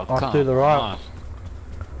wall, Oh, or through the rock.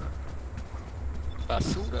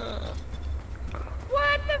 Basura.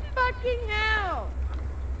 What the fucking hell?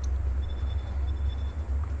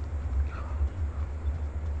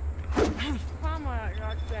 Tomahawk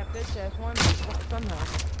rocks that bitch ass one somehow.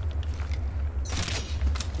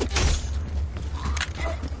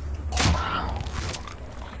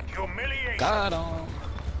 Humiliation. Got him.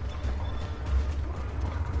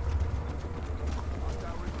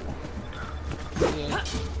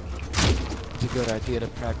 good idea to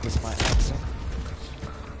practice my accent.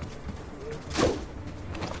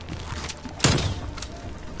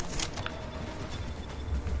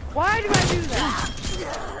 Why do I do that?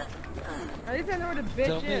 At least I know where the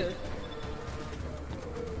bitch is.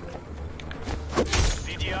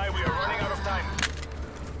 VGI, we are running out of time.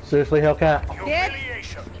 Seriously, Hellcat? Get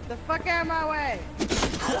the fuck out of my way.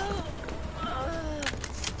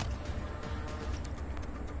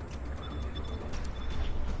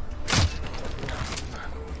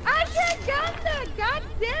 I can't gun that! God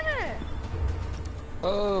damn it!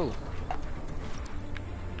 Oh!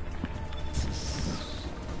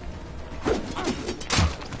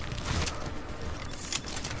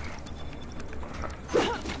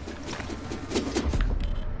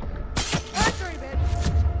 Sorry, bitch.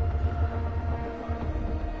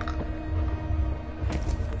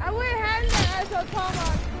 I went ahead and had that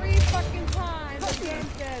Tomahawk 3 fucking times. The game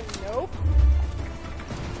said nope.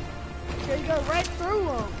 So you go right through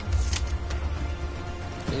them.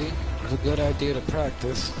 See? It was a good idea to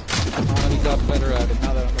practice. I finally got better at it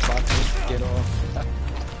now that I'm about to get off.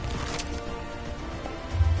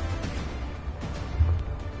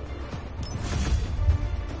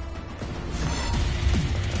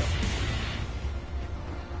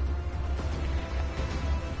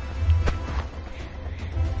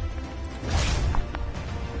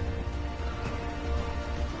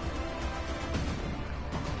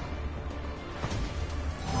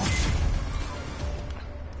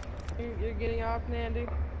 You're getting off, Nandy?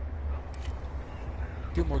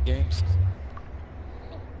 Few more games.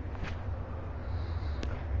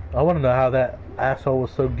 I want to know how that asshole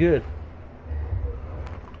was so good.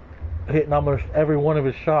 Hitting almost every one of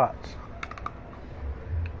his shots.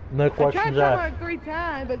 No I tried questions asked. Tomahawk 3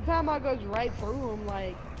 times, but Tomahawk goes right through him,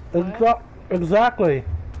 like... what? Exactly.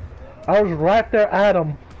 I was right there at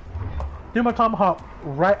him. Threw my Tomahawk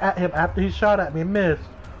right at him after he shot at me and missed.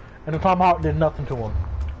 And the Tomahawk did nothing to him.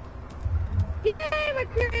 Yay, my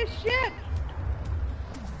curious ship!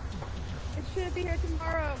 It should be here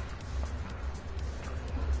tomorrow.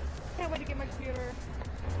 Can't wait to get my computer.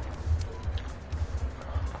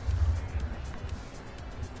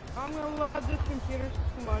 I'm gonna love this computer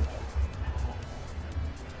so much.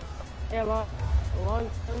 Yeah,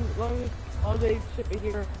 long day ship it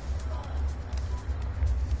here.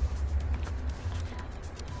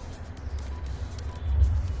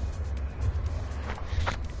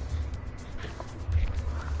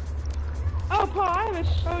 Oh, Paul, I haven't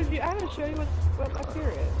showed you what my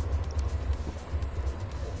computer is.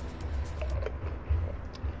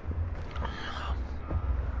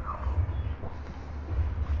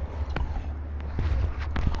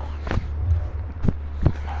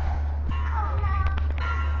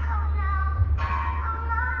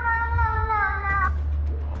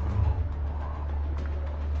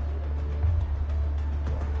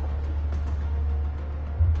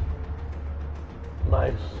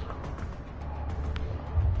 Nice.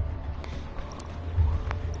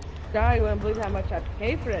 God, you wouldn't believe how much I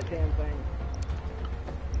paid for that damn thing.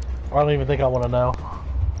 I don't even think I want to know.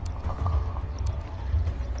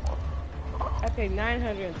 I paid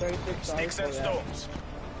 $936 Sticks for and that. stones.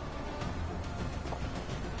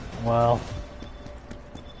 Wow.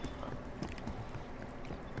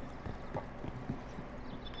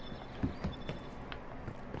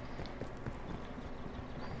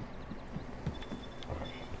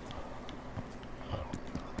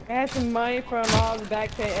 I had some money from all the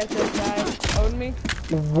back pay SSI owed me.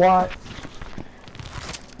 What?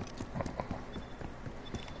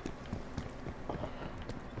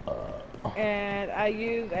 And I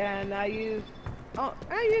used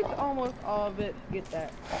almost all of it to get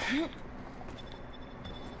that.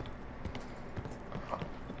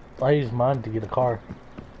 I used mine to get a car.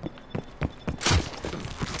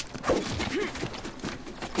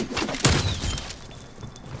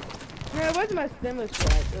 No, it wasn't my stimulus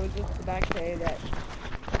check. It was just the back pay that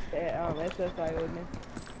SSI owed me.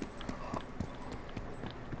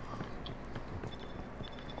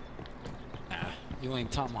 Nah, you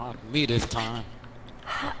ain't tomahawking me this time.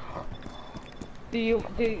 Do you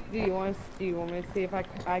want me to see if I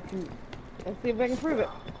can let's see if I can prove it.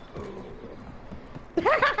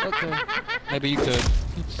 Okay. Maybe you could.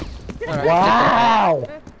 Alright. Wow!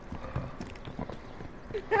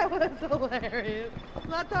 That was hilarious.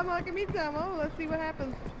 Not Tomahawk me, Tomo. Let's see what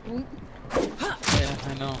happens. Yeah,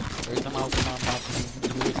 I know. Every time I open my mouth,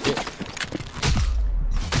 you would get.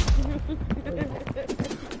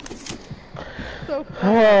 So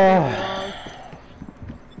long.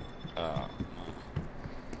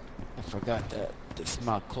 I forgot that this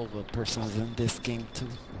Malkova person is in this game too.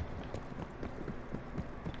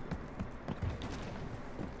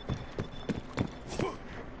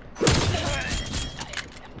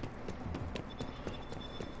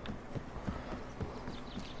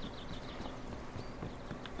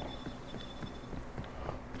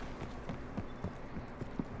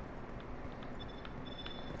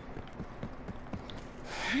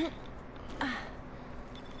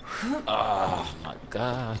 Oh my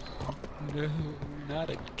god. No, not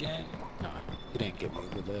again. No, he didn't get me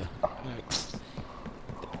with the next.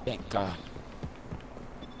 Thank God.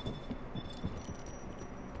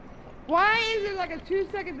 Why is there like a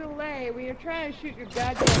 2-second delay when you're trying to shoot your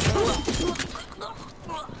goddamn gun?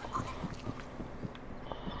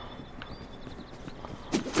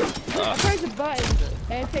 I press a button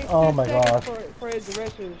and it takes 2 seconds for it to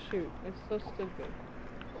register to shoot. It's so stupid.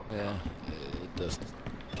 Yeah, it does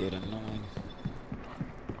get annoying.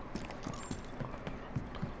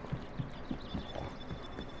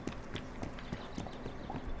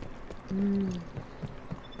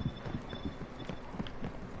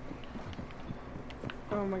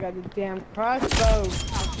 Oh my god, the damn crossbow!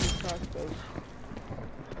 Crossbows.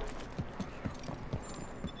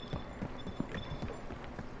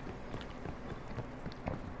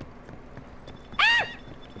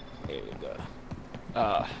 There you go.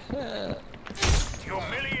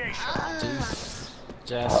 Humiliation.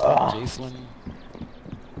 Jacelyn.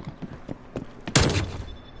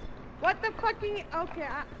 What the fucking? Okay,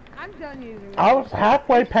 I'm done using this. I was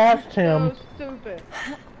halfway past him. So stupid.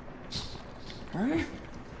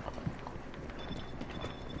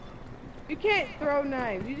 You can't throw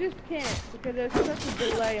knives. You just can't because there's such a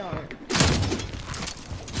delay on it.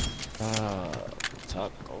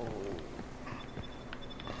 Taco.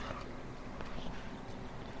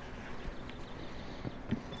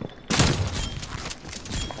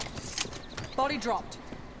 Body dropped.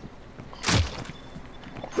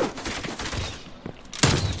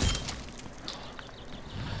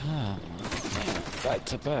 Back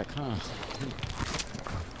to back, huh?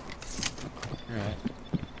 Alright.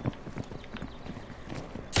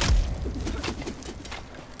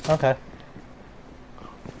 Okay.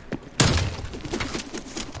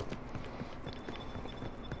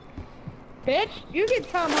 Bitch, you get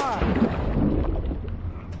tomahawk.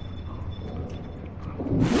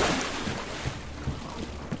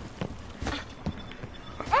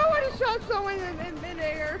 I want to shot someone in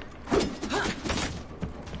midair.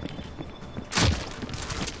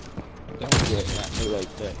 Don't get at me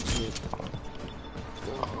like that, kid.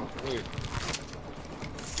 Oh, weird.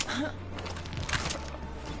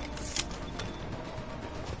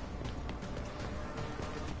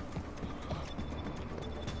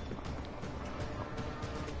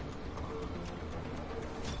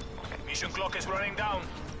 Mission clock is running down.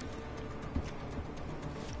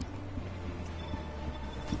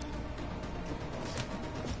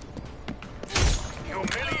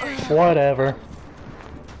 Humiliation. Whatever.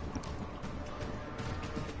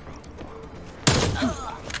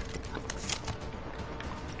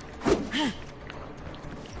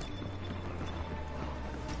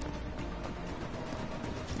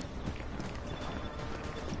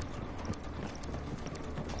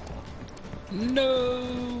 No,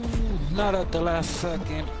 not at the last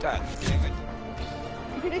second. God damn it.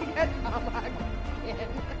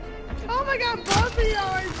 Oh my god, both of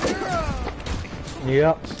y'all are zero.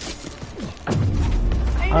 Yep.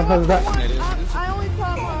 And you know what, I only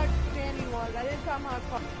tomahawk Danny once. I didn't tomahawk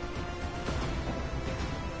Paul.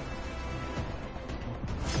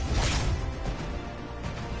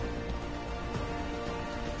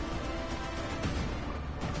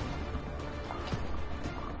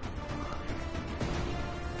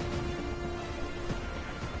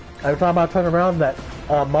 Every time I turn around, that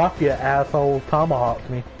mafia asshole tomahawks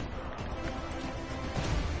me.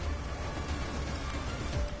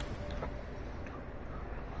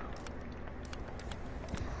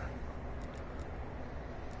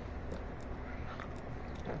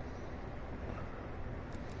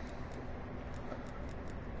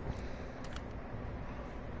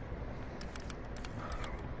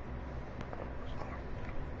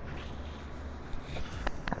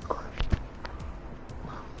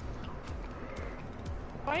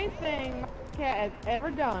 Funny thing my cat has ever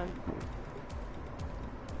done.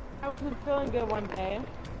 I wasn't feeling good one day,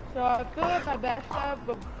 so I filled up my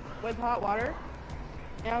bathtub with hot water,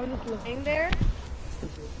 and I was just laying there.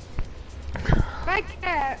 My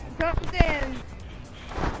cat comes in,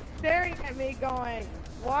 staring at me, going,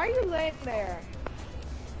 "Why are you laying there?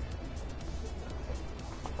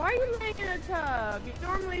 Why are you laying in a tub? You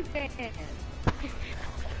normally stand."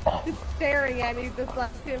 Just staring at me, just like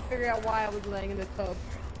couldn't figure out why I was laying in the tub.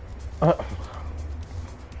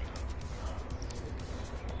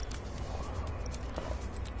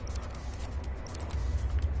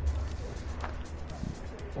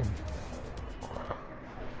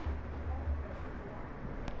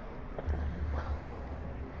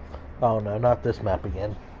 Oh no, not this map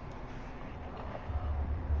again.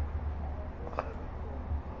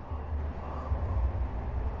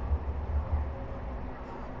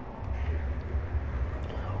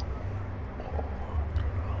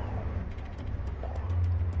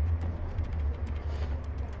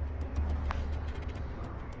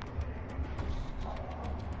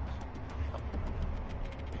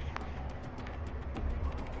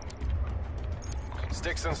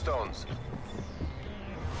 Sticks and stones.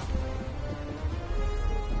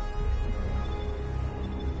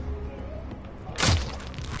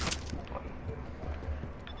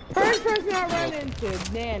 First person I run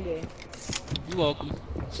into, Nandy. You're welcome.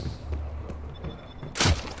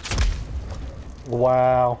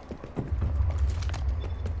 Wow.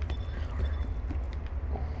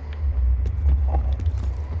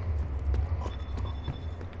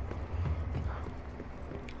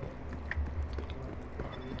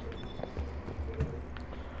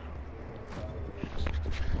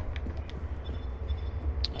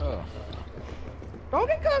 Oh. Don't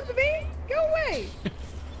get close to me. Go away.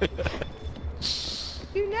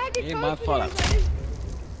 Do not get Ain't close my to fault. me.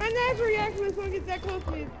 My natural reaction when someone gets that close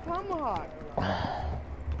to me is tomahawk.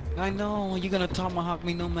 I know, you're gonna tomahawk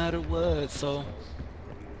me no matter what, so...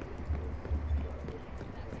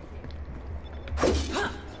 I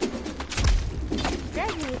got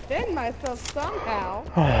to defend myself somehow.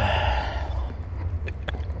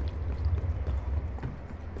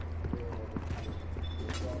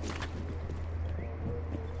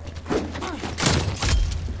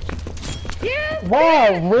 Yes!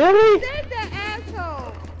 Wow, really? Said that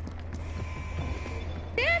asshole!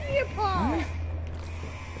 Damn you, Paul!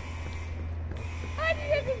 How did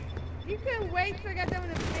you have to... You couldn't wait till I got done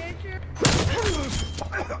with the picture?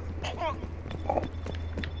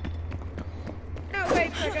 No, wait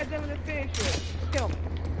till I got done with the picture. Kill me.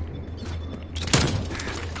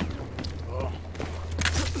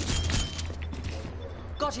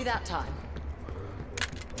 Got you that time.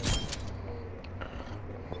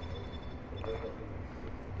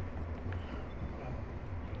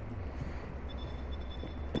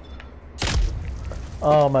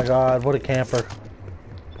 Oh my god, what a camper.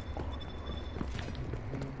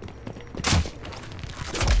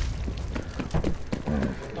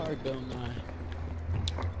 Sorry, Bill Nye.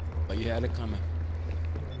 But you had it coming.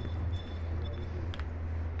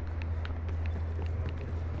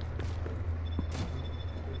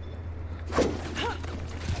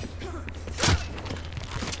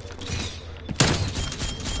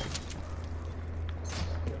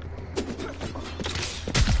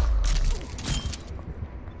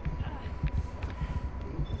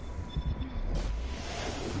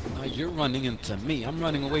 Now you're running into me. I'm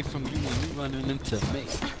running away from you and you're running into me.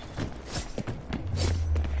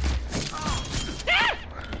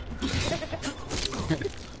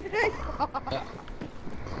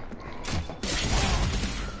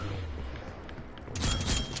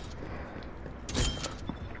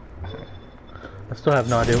 I still have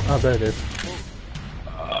no idea. Oh, there it is.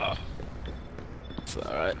 It's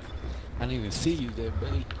alright. I didn't even see you there,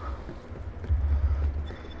 buddy.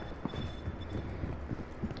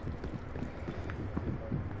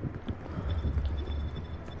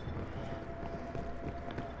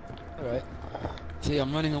 Alright. See,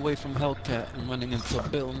 I'm running away from Hellcat. I'm running into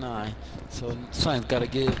Bill Nye. So something's gotta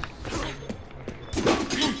give.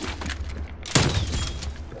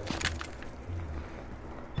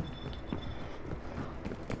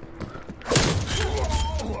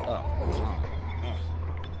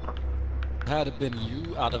 Had it been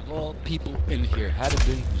you, out of all people in here, had it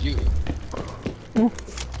been you.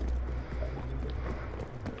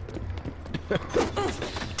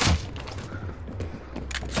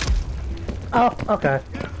 Oh, okay.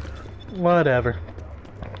 Whatever.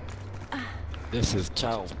 This is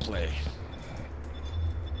child's play.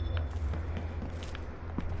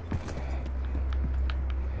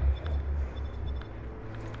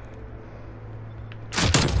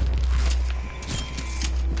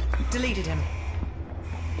 Deleted him.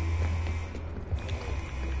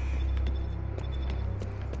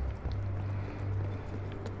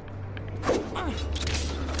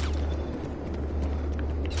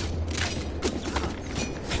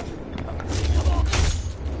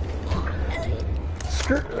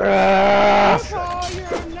 Paul,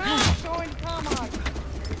 you're not going tomahawk.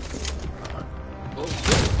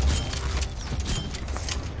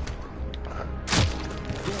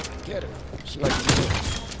 Get her. She likes to get her.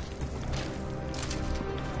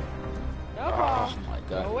 No, Paul. Oh my Go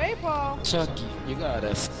god. away, Paul. Chucky, you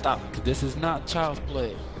gotta stop. This is not child's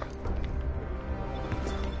play.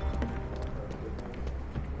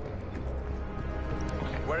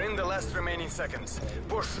 We're in the last remaining seconds.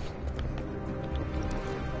 Push.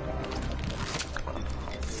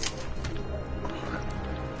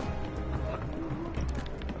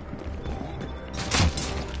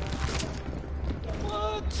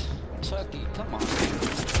 What? Chucky, come on.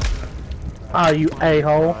 Ah, you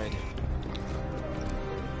a-hole.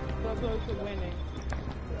 So close to winning.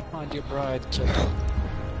 Find your bride, Chucky.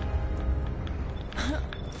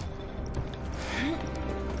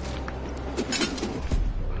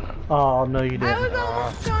 Oh no, you didn't. I was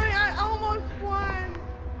almost going. I almost won.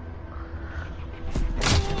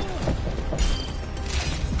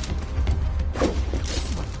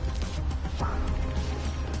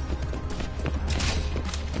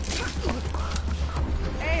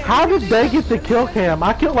 Hey, How did they get the kill cam?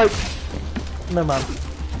 I killed like. Never mind.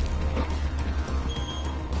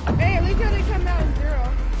 Hey, at least how they come out in 0.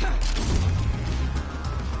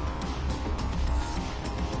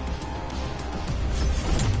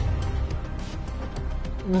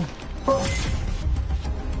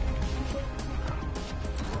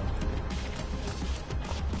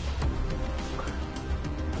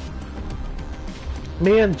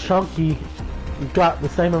 Me and Chunky got the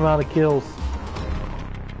same amount of kills.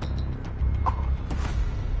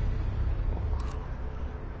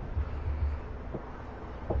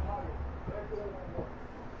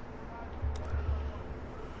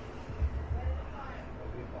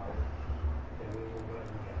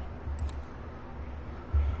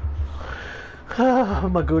 Oh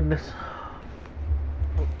my goodness.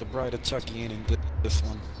 Put the Bride of Chucky in and did this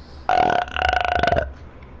one.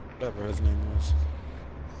 Whatever his name was.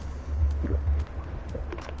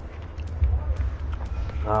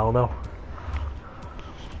 I don't know.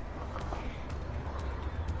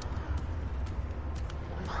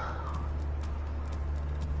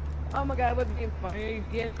 Oh my god, it would be funny. You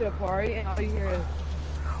get to a party and all you hear is,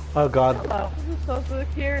 Oh god. hello, this is Social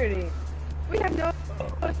Security. We have no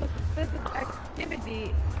suspicious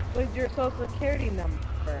activity with your Social Security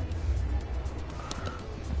number.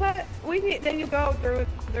 But we need, then you go through,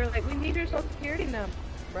 they're like, we need your Social Security number.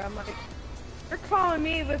 I'm like, you're calling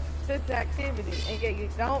me with this activity, and yet you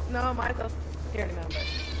don't know my Social Security number.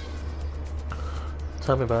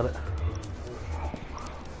 Tell me about it.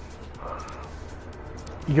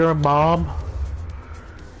 Your mom?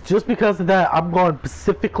 Just because of that, I'm going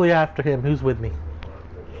specifically after him. Who's with me?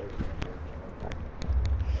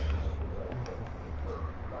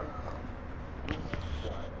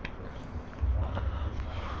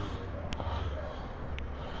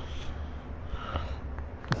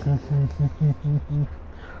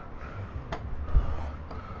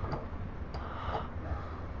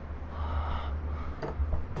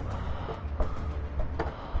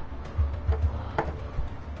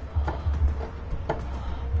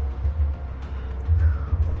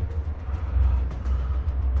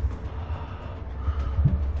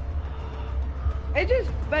 It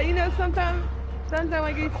just, but you know, sometimes when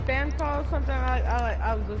I get spam calls, sometimes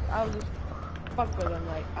I'll just fuck with them.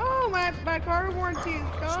 Like, oh, my car warranty is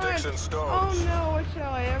gone. Sticks and stones. Oh no, what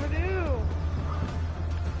shall I ever do?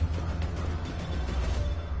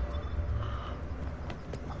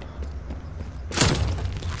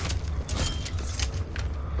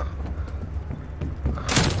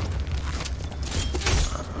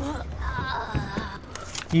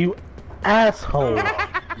 You asshole.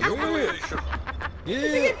 Humiliation.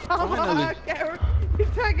 Yeah, finally. You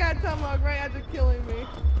got tomahawk right after killing me.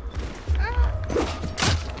 Ah.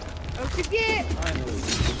 Don't forget. Finally.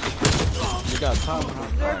 You got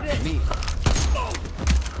tomahawk Deserved it. me.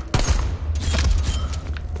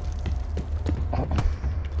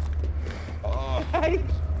 Oh,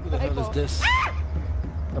 who the hell is this?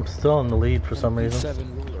 I'm still in the lead for some reason.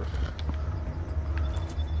 7 ruler.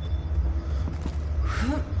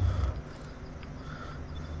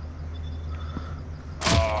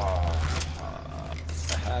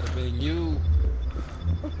 That had to been you.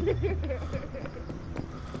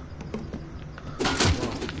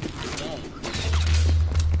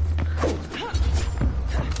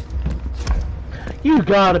 You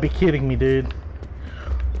gotta be kidding me, dude.